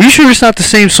me. Are you sure it's not the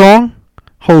same song?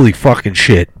 Holy fucking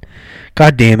shit.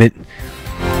 God damn it.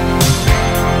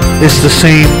 It's the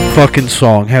same fucking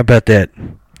song. How about that?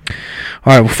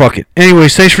 Alright, well, fuck it.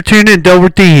 Anyways, thanks for tuning in, Delaware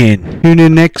Dan. Tune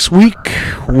in next week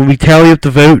when we tally up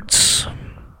the votes.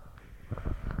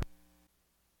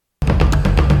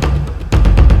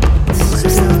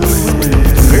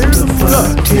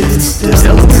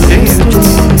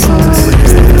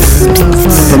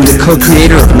 From the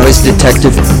co-creator of Noise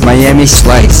Detective, Miami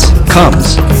Slice,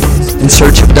 comes In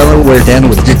Search of Delaware Dan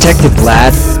with Detective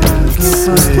Vlad.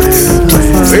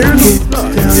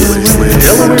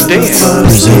 Delaware Dan.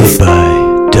 Presented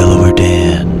by Delaware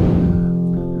Dan.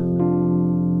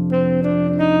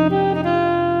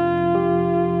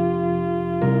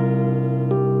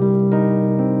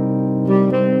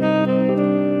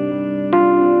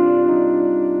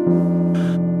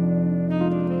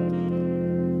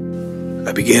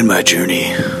 I began my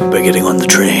journey by getting on the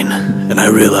train, and I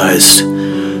realized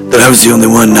that I was the only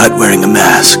one not wearing a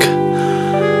mask.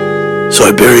 So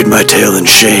I buried my tail in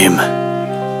shame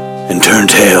and turned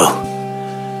tail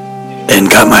and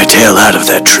got my tail out of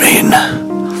that train.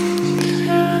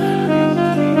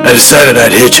 I decided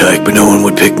I'd hitchhike, but no one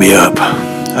would pick me up.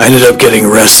 I ended up getting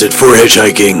arrested for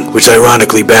hitchhiking, which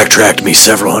ironically backtracked me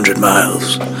several hundred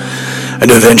miles. I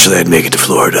knew eventually I'd make it to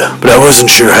Florida, but I wasn't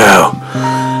sure how.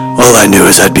 All I knew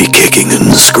is I'd be kicking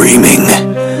and screaming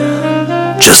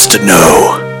just to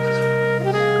know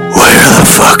where the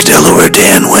fuck Delaware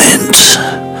Dan went.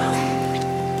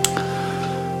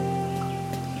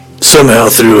 Somehow,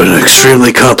 through an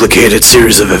extremely complicated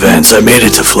series of events, I made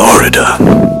it to Florida,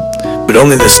 but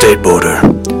only the state border.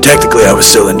 Technically, I was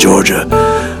still in Georgia,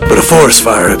 but a forest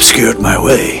fire obscured my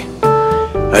way.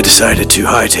 I decided to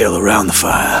hightail around the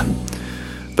fire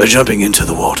by jumping into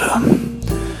the water.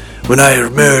 When I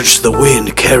emerged, the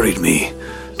wind carried me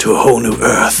to a whole new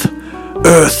Earth.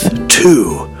 Earth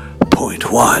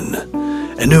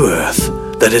 2.1. A new Earth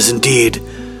that is indeed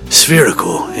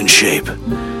spherical in shape,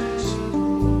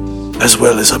 as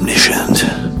well as omniscient.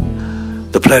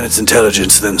 The planet's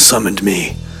intelligence then summoned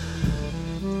me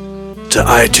to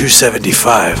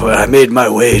I-275, where I made my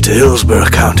way to Hillsborough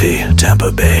County,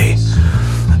 Tampa Bay.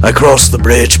 I crossed the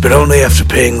bridge, but only after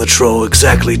paying the toll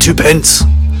exactly 2 pence.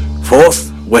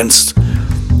 Forth, whence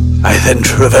I then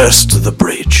traversed the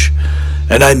bridge,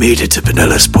 and I made it to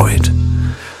Pinellas Point.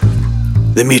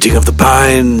 The meeting of the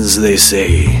pines, they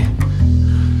say.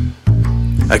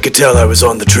 I could tell I was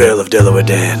on the trail of Delaware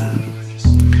Dan.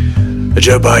 A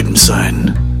Joe Biden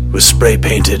sign was spray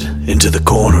painted into the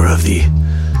corner of the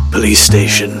police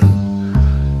station.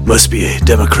 Must be a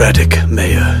Democratic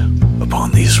mayor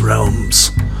upon these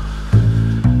realms.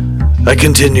 I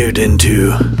continued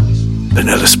into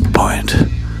Pinellas Point,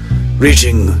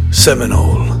 reaching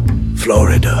Seminole,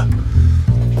 Florida.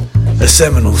 A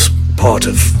Seminole part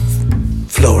of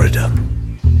Florida.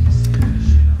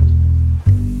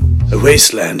 A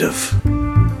wasteland of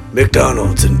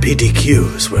McDonald's and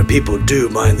PDQs where people do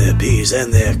mind their P's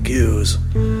and their Q's.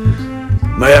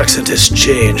 My accent has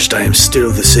changed. I am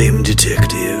still the same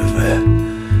detective.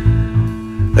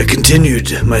 I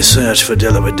continued my search for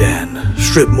Delaware Dan.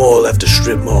 Strip mall after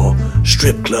strip mall,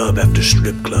 strip club after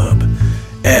strip club,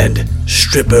 and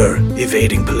stripper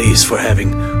evading police for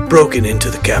having broken into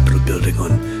the Capitol building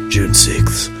on June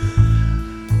 6th.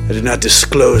 I did not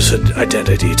disclose her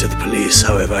identity to the police,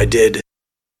 however, I did.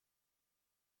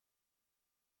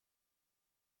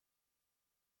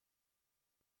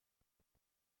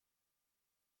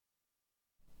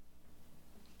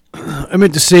 I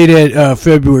meant to say that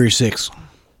February 6th.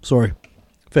 Sorry.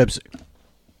 Feb 6th.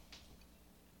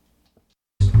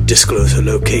 Disclose her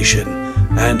location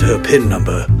and her PIN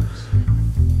number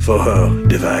for her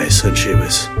device, and she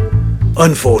was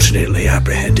unfortunately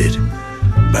apprehended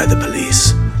by the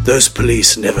police. Those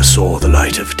police never saw the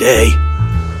light of day.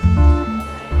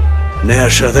 Ne'er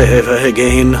shall they ever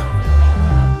again.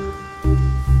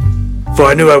 For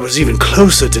I knew I was even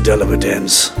closer to Delaware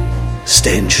Dan's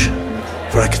stench,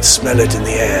 for I could smell it in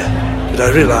the air. But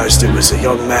I realized it was a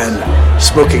young man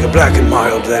smoking a Black and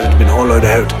Mild that had been hollowed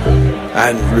out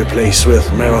and replaced with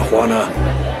marijuana,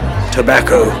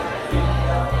 tobacco,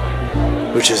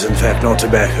 which is in fact not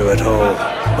tobacco at all,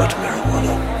 but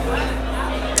marijuana.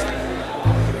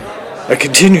 I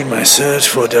continued my search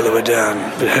for Delaware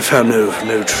Dan, but I found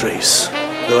no trace,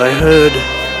 though I heard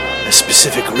a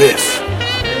specific riff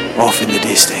off in the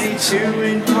distance.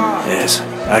 Yes,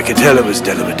 I could tell it was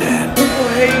Delaware Dan,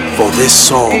 for this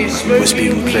song was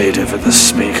being played over the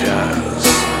speakers.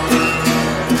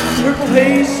 Purple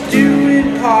haze,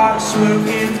 doing pot,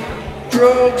 smoking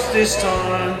drugs this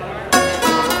time.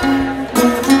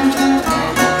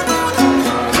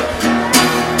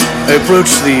 I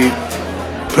approached the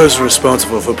person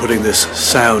responsible for putting this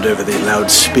sound over the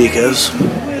loudspeakers,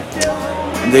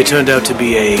 and they turned out to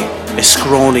be a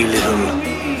scrawny little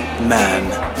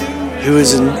man who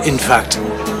is in fact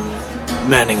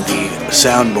manning the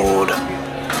soundboard.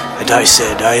 And I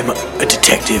said, I am a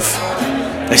detective.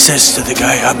 I says to the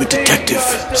guy, I'm a detective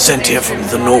sent here from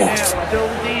the north,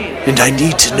 and I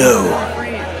need to know,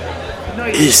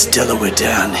 is Delaware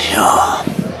Dan here?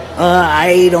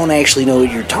 I don't actually know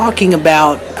what you're talking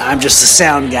about. I'm just a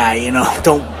sound guy, you know.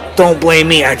 Don't blame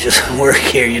me. I just work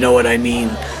here, you know what I mean.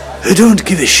 I don't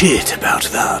give a shit about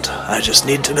that. I just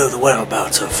need to know the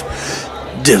whereabouts of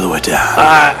Delaware Dan.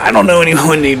 I don't know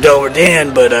anyone named Delaware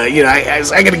Dan, but, you know,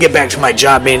 I gotta get back to my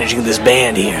job managing this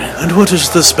band here. And what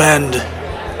is this band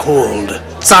called?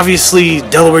 It's obviously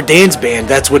Delaware Dan's band.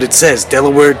 That's what it says.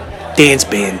 Delaware Dan's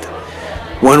band.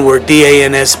 One word,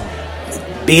 D-A-N-S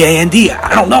B-A-N-D.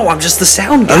 I don't know, I'm just the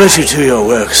sound guy. I'll let you do your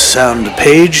work, sound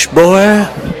page boy.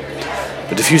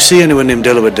 But if you see anyone named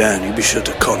Delaware Dan, you be sure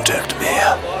to contact me.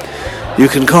 You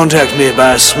can contact me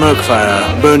by a smoke fire.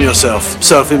 Burn yourself,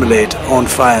 self-immolate on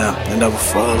fire, and I will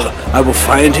follow. I will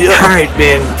find you. Alright,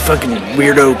 man, fucking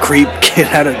weirdo creep,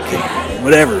 get out of here.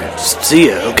 whatever. Just see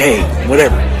ya, okay,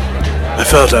 whatever. I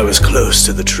felt I was close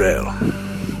to the trail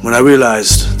when I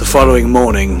realized the following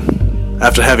morning,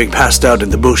 after having passed out in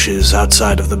the bushes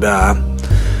outside of the bar,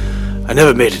 I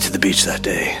never made it to the beach that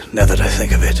day, now that I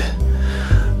think of it.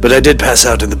 But I did pass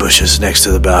out in the bushes next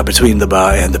to the bar, between the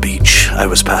bar and the beach. I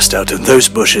was passed out in those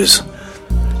bushes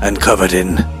and covered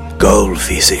in gull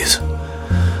feces,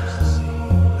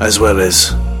 as well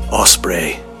as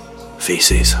osprey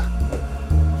feces,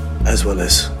 as well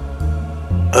as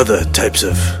other types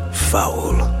of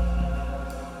fowl,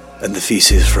 and the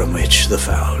feces from which the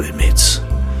fowl emits.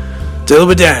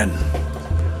 Delaware Dan,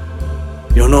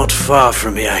 you're not far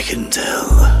from me, I can tell.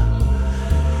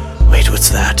 Wait, what's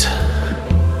that?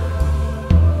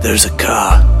 There's a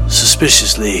car,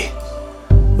 suspiciously,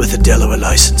 with a Delaware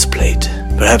license plate.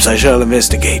 Perhaps I shall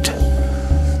investigate.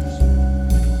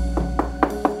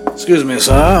 Excuse me,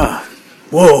 sir.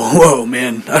 Whoa,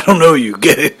 man. I don't know you.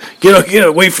 Get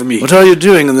away from me. What are you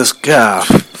doing in this car?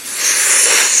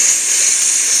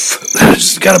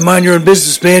 Just gotta mind your own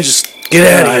business, man. Just get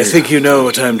out of here. I think you know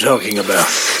what I'm talking about.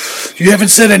 You haven't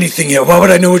said anything yet. Why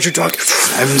would I know what you're talking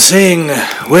about? I'm saying,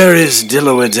 where is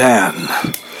Delaware Dan?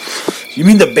 You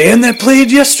mean the band that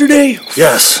played yesterday?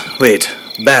 Yes. Wait,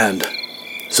 band.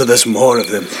 So there's more of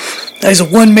them. There's a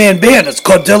one-man band. It's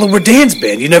called Delaware Dan's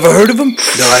Band. You never heard of them?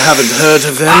 No, I haven't heard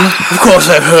of them. Of course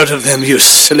I've heard of them, you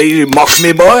silly mock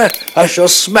me boy. I shall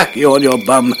smack you on your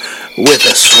bum with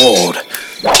a sword.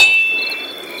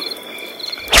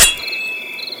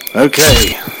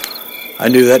 Okay. I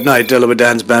knew that night Delaware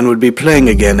Dan's Band would be playing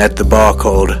again at the bar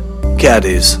called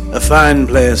Caddy's, a fine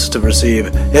place to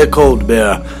receive a cold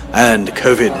beer and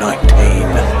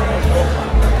COVID-19.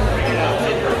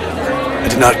 I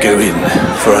did not go in,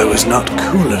 for I was not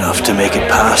cool enough to make it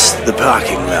past the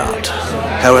parking lot.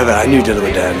 However, I knew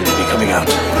Delaware Dan would be coming out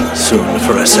soon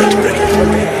for a set break.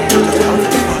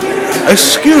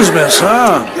 Excuse me,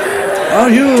 sir. Are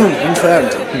you, in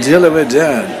fact, Delaware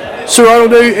Dan? Sir, I don't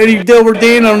know any Delaware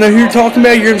Dan. I don't know who you're talking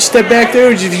about. You're going to step back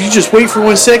there. If you just wait for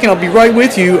 1 second, I'll be right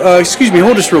with you. Excuse me,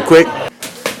 hold this real quick.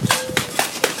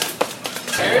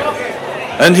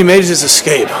 And he made his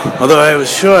escape, although I was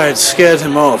sure I had scared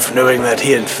him off, knowing that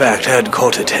he in fact had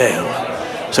caught a tail.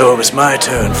 So it was my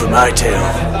turn for my tail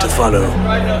to follow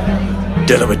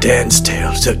Delaware Dan's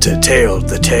tail, to tail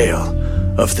the tail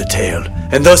of the tail.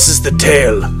 And thus is the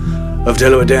tale of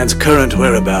Delaware Dan's current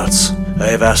whereabouts. I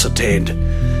have ascertained.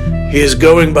 He is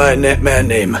going by a man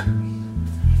named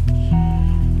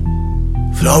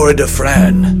Florida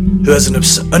Fran, who has an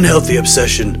unhealthy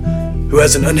obsession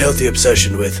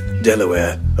with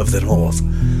Delaware of the North.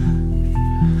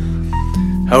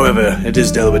 However, it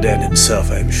is Delaware Dan himself,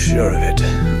 I am sure of it.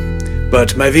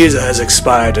 But my visa has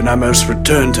expired and I must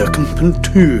return to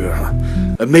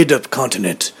Compuntur, a made-up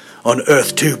continent on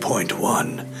Earth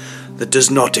 2.1 that does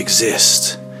not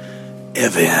exist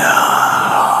ever.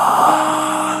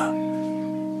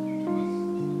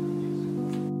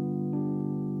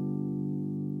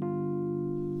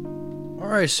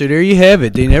 Alright, so there you have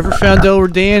it. They never found Delaware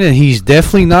Dan, and he's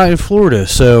definitely not in Florida.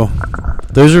 So,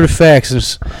 those are the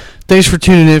facts. Thanks for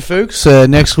tuning in, folks.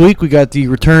 Next week, we got the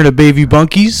return of Bayview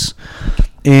Bunkies,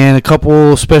 and a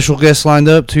couple special guests lined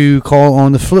up to call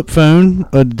on the flip phone,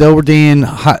 Delaware Dan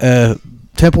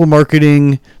Temple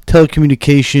Marketing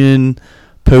Telecommunication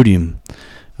Podium.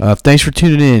 Thanks for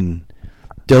tuning in.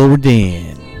 Delaware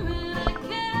Dan.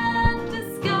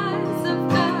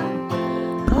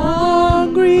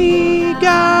 Hungry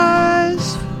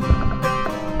guys.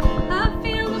 I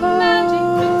feel the magic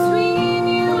between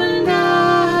you and I.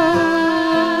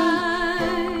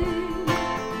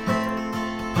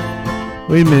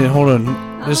 Wait a minute, hold on.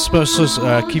 This is supposed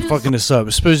to keep fucking this up.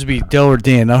 It's supposed to be Delaware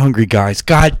Dan, not Hungry Guys.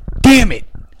 God damn it!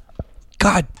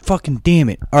 God fucking damn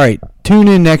it! All right, tune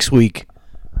in next week.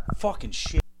 Fucking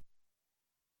shit.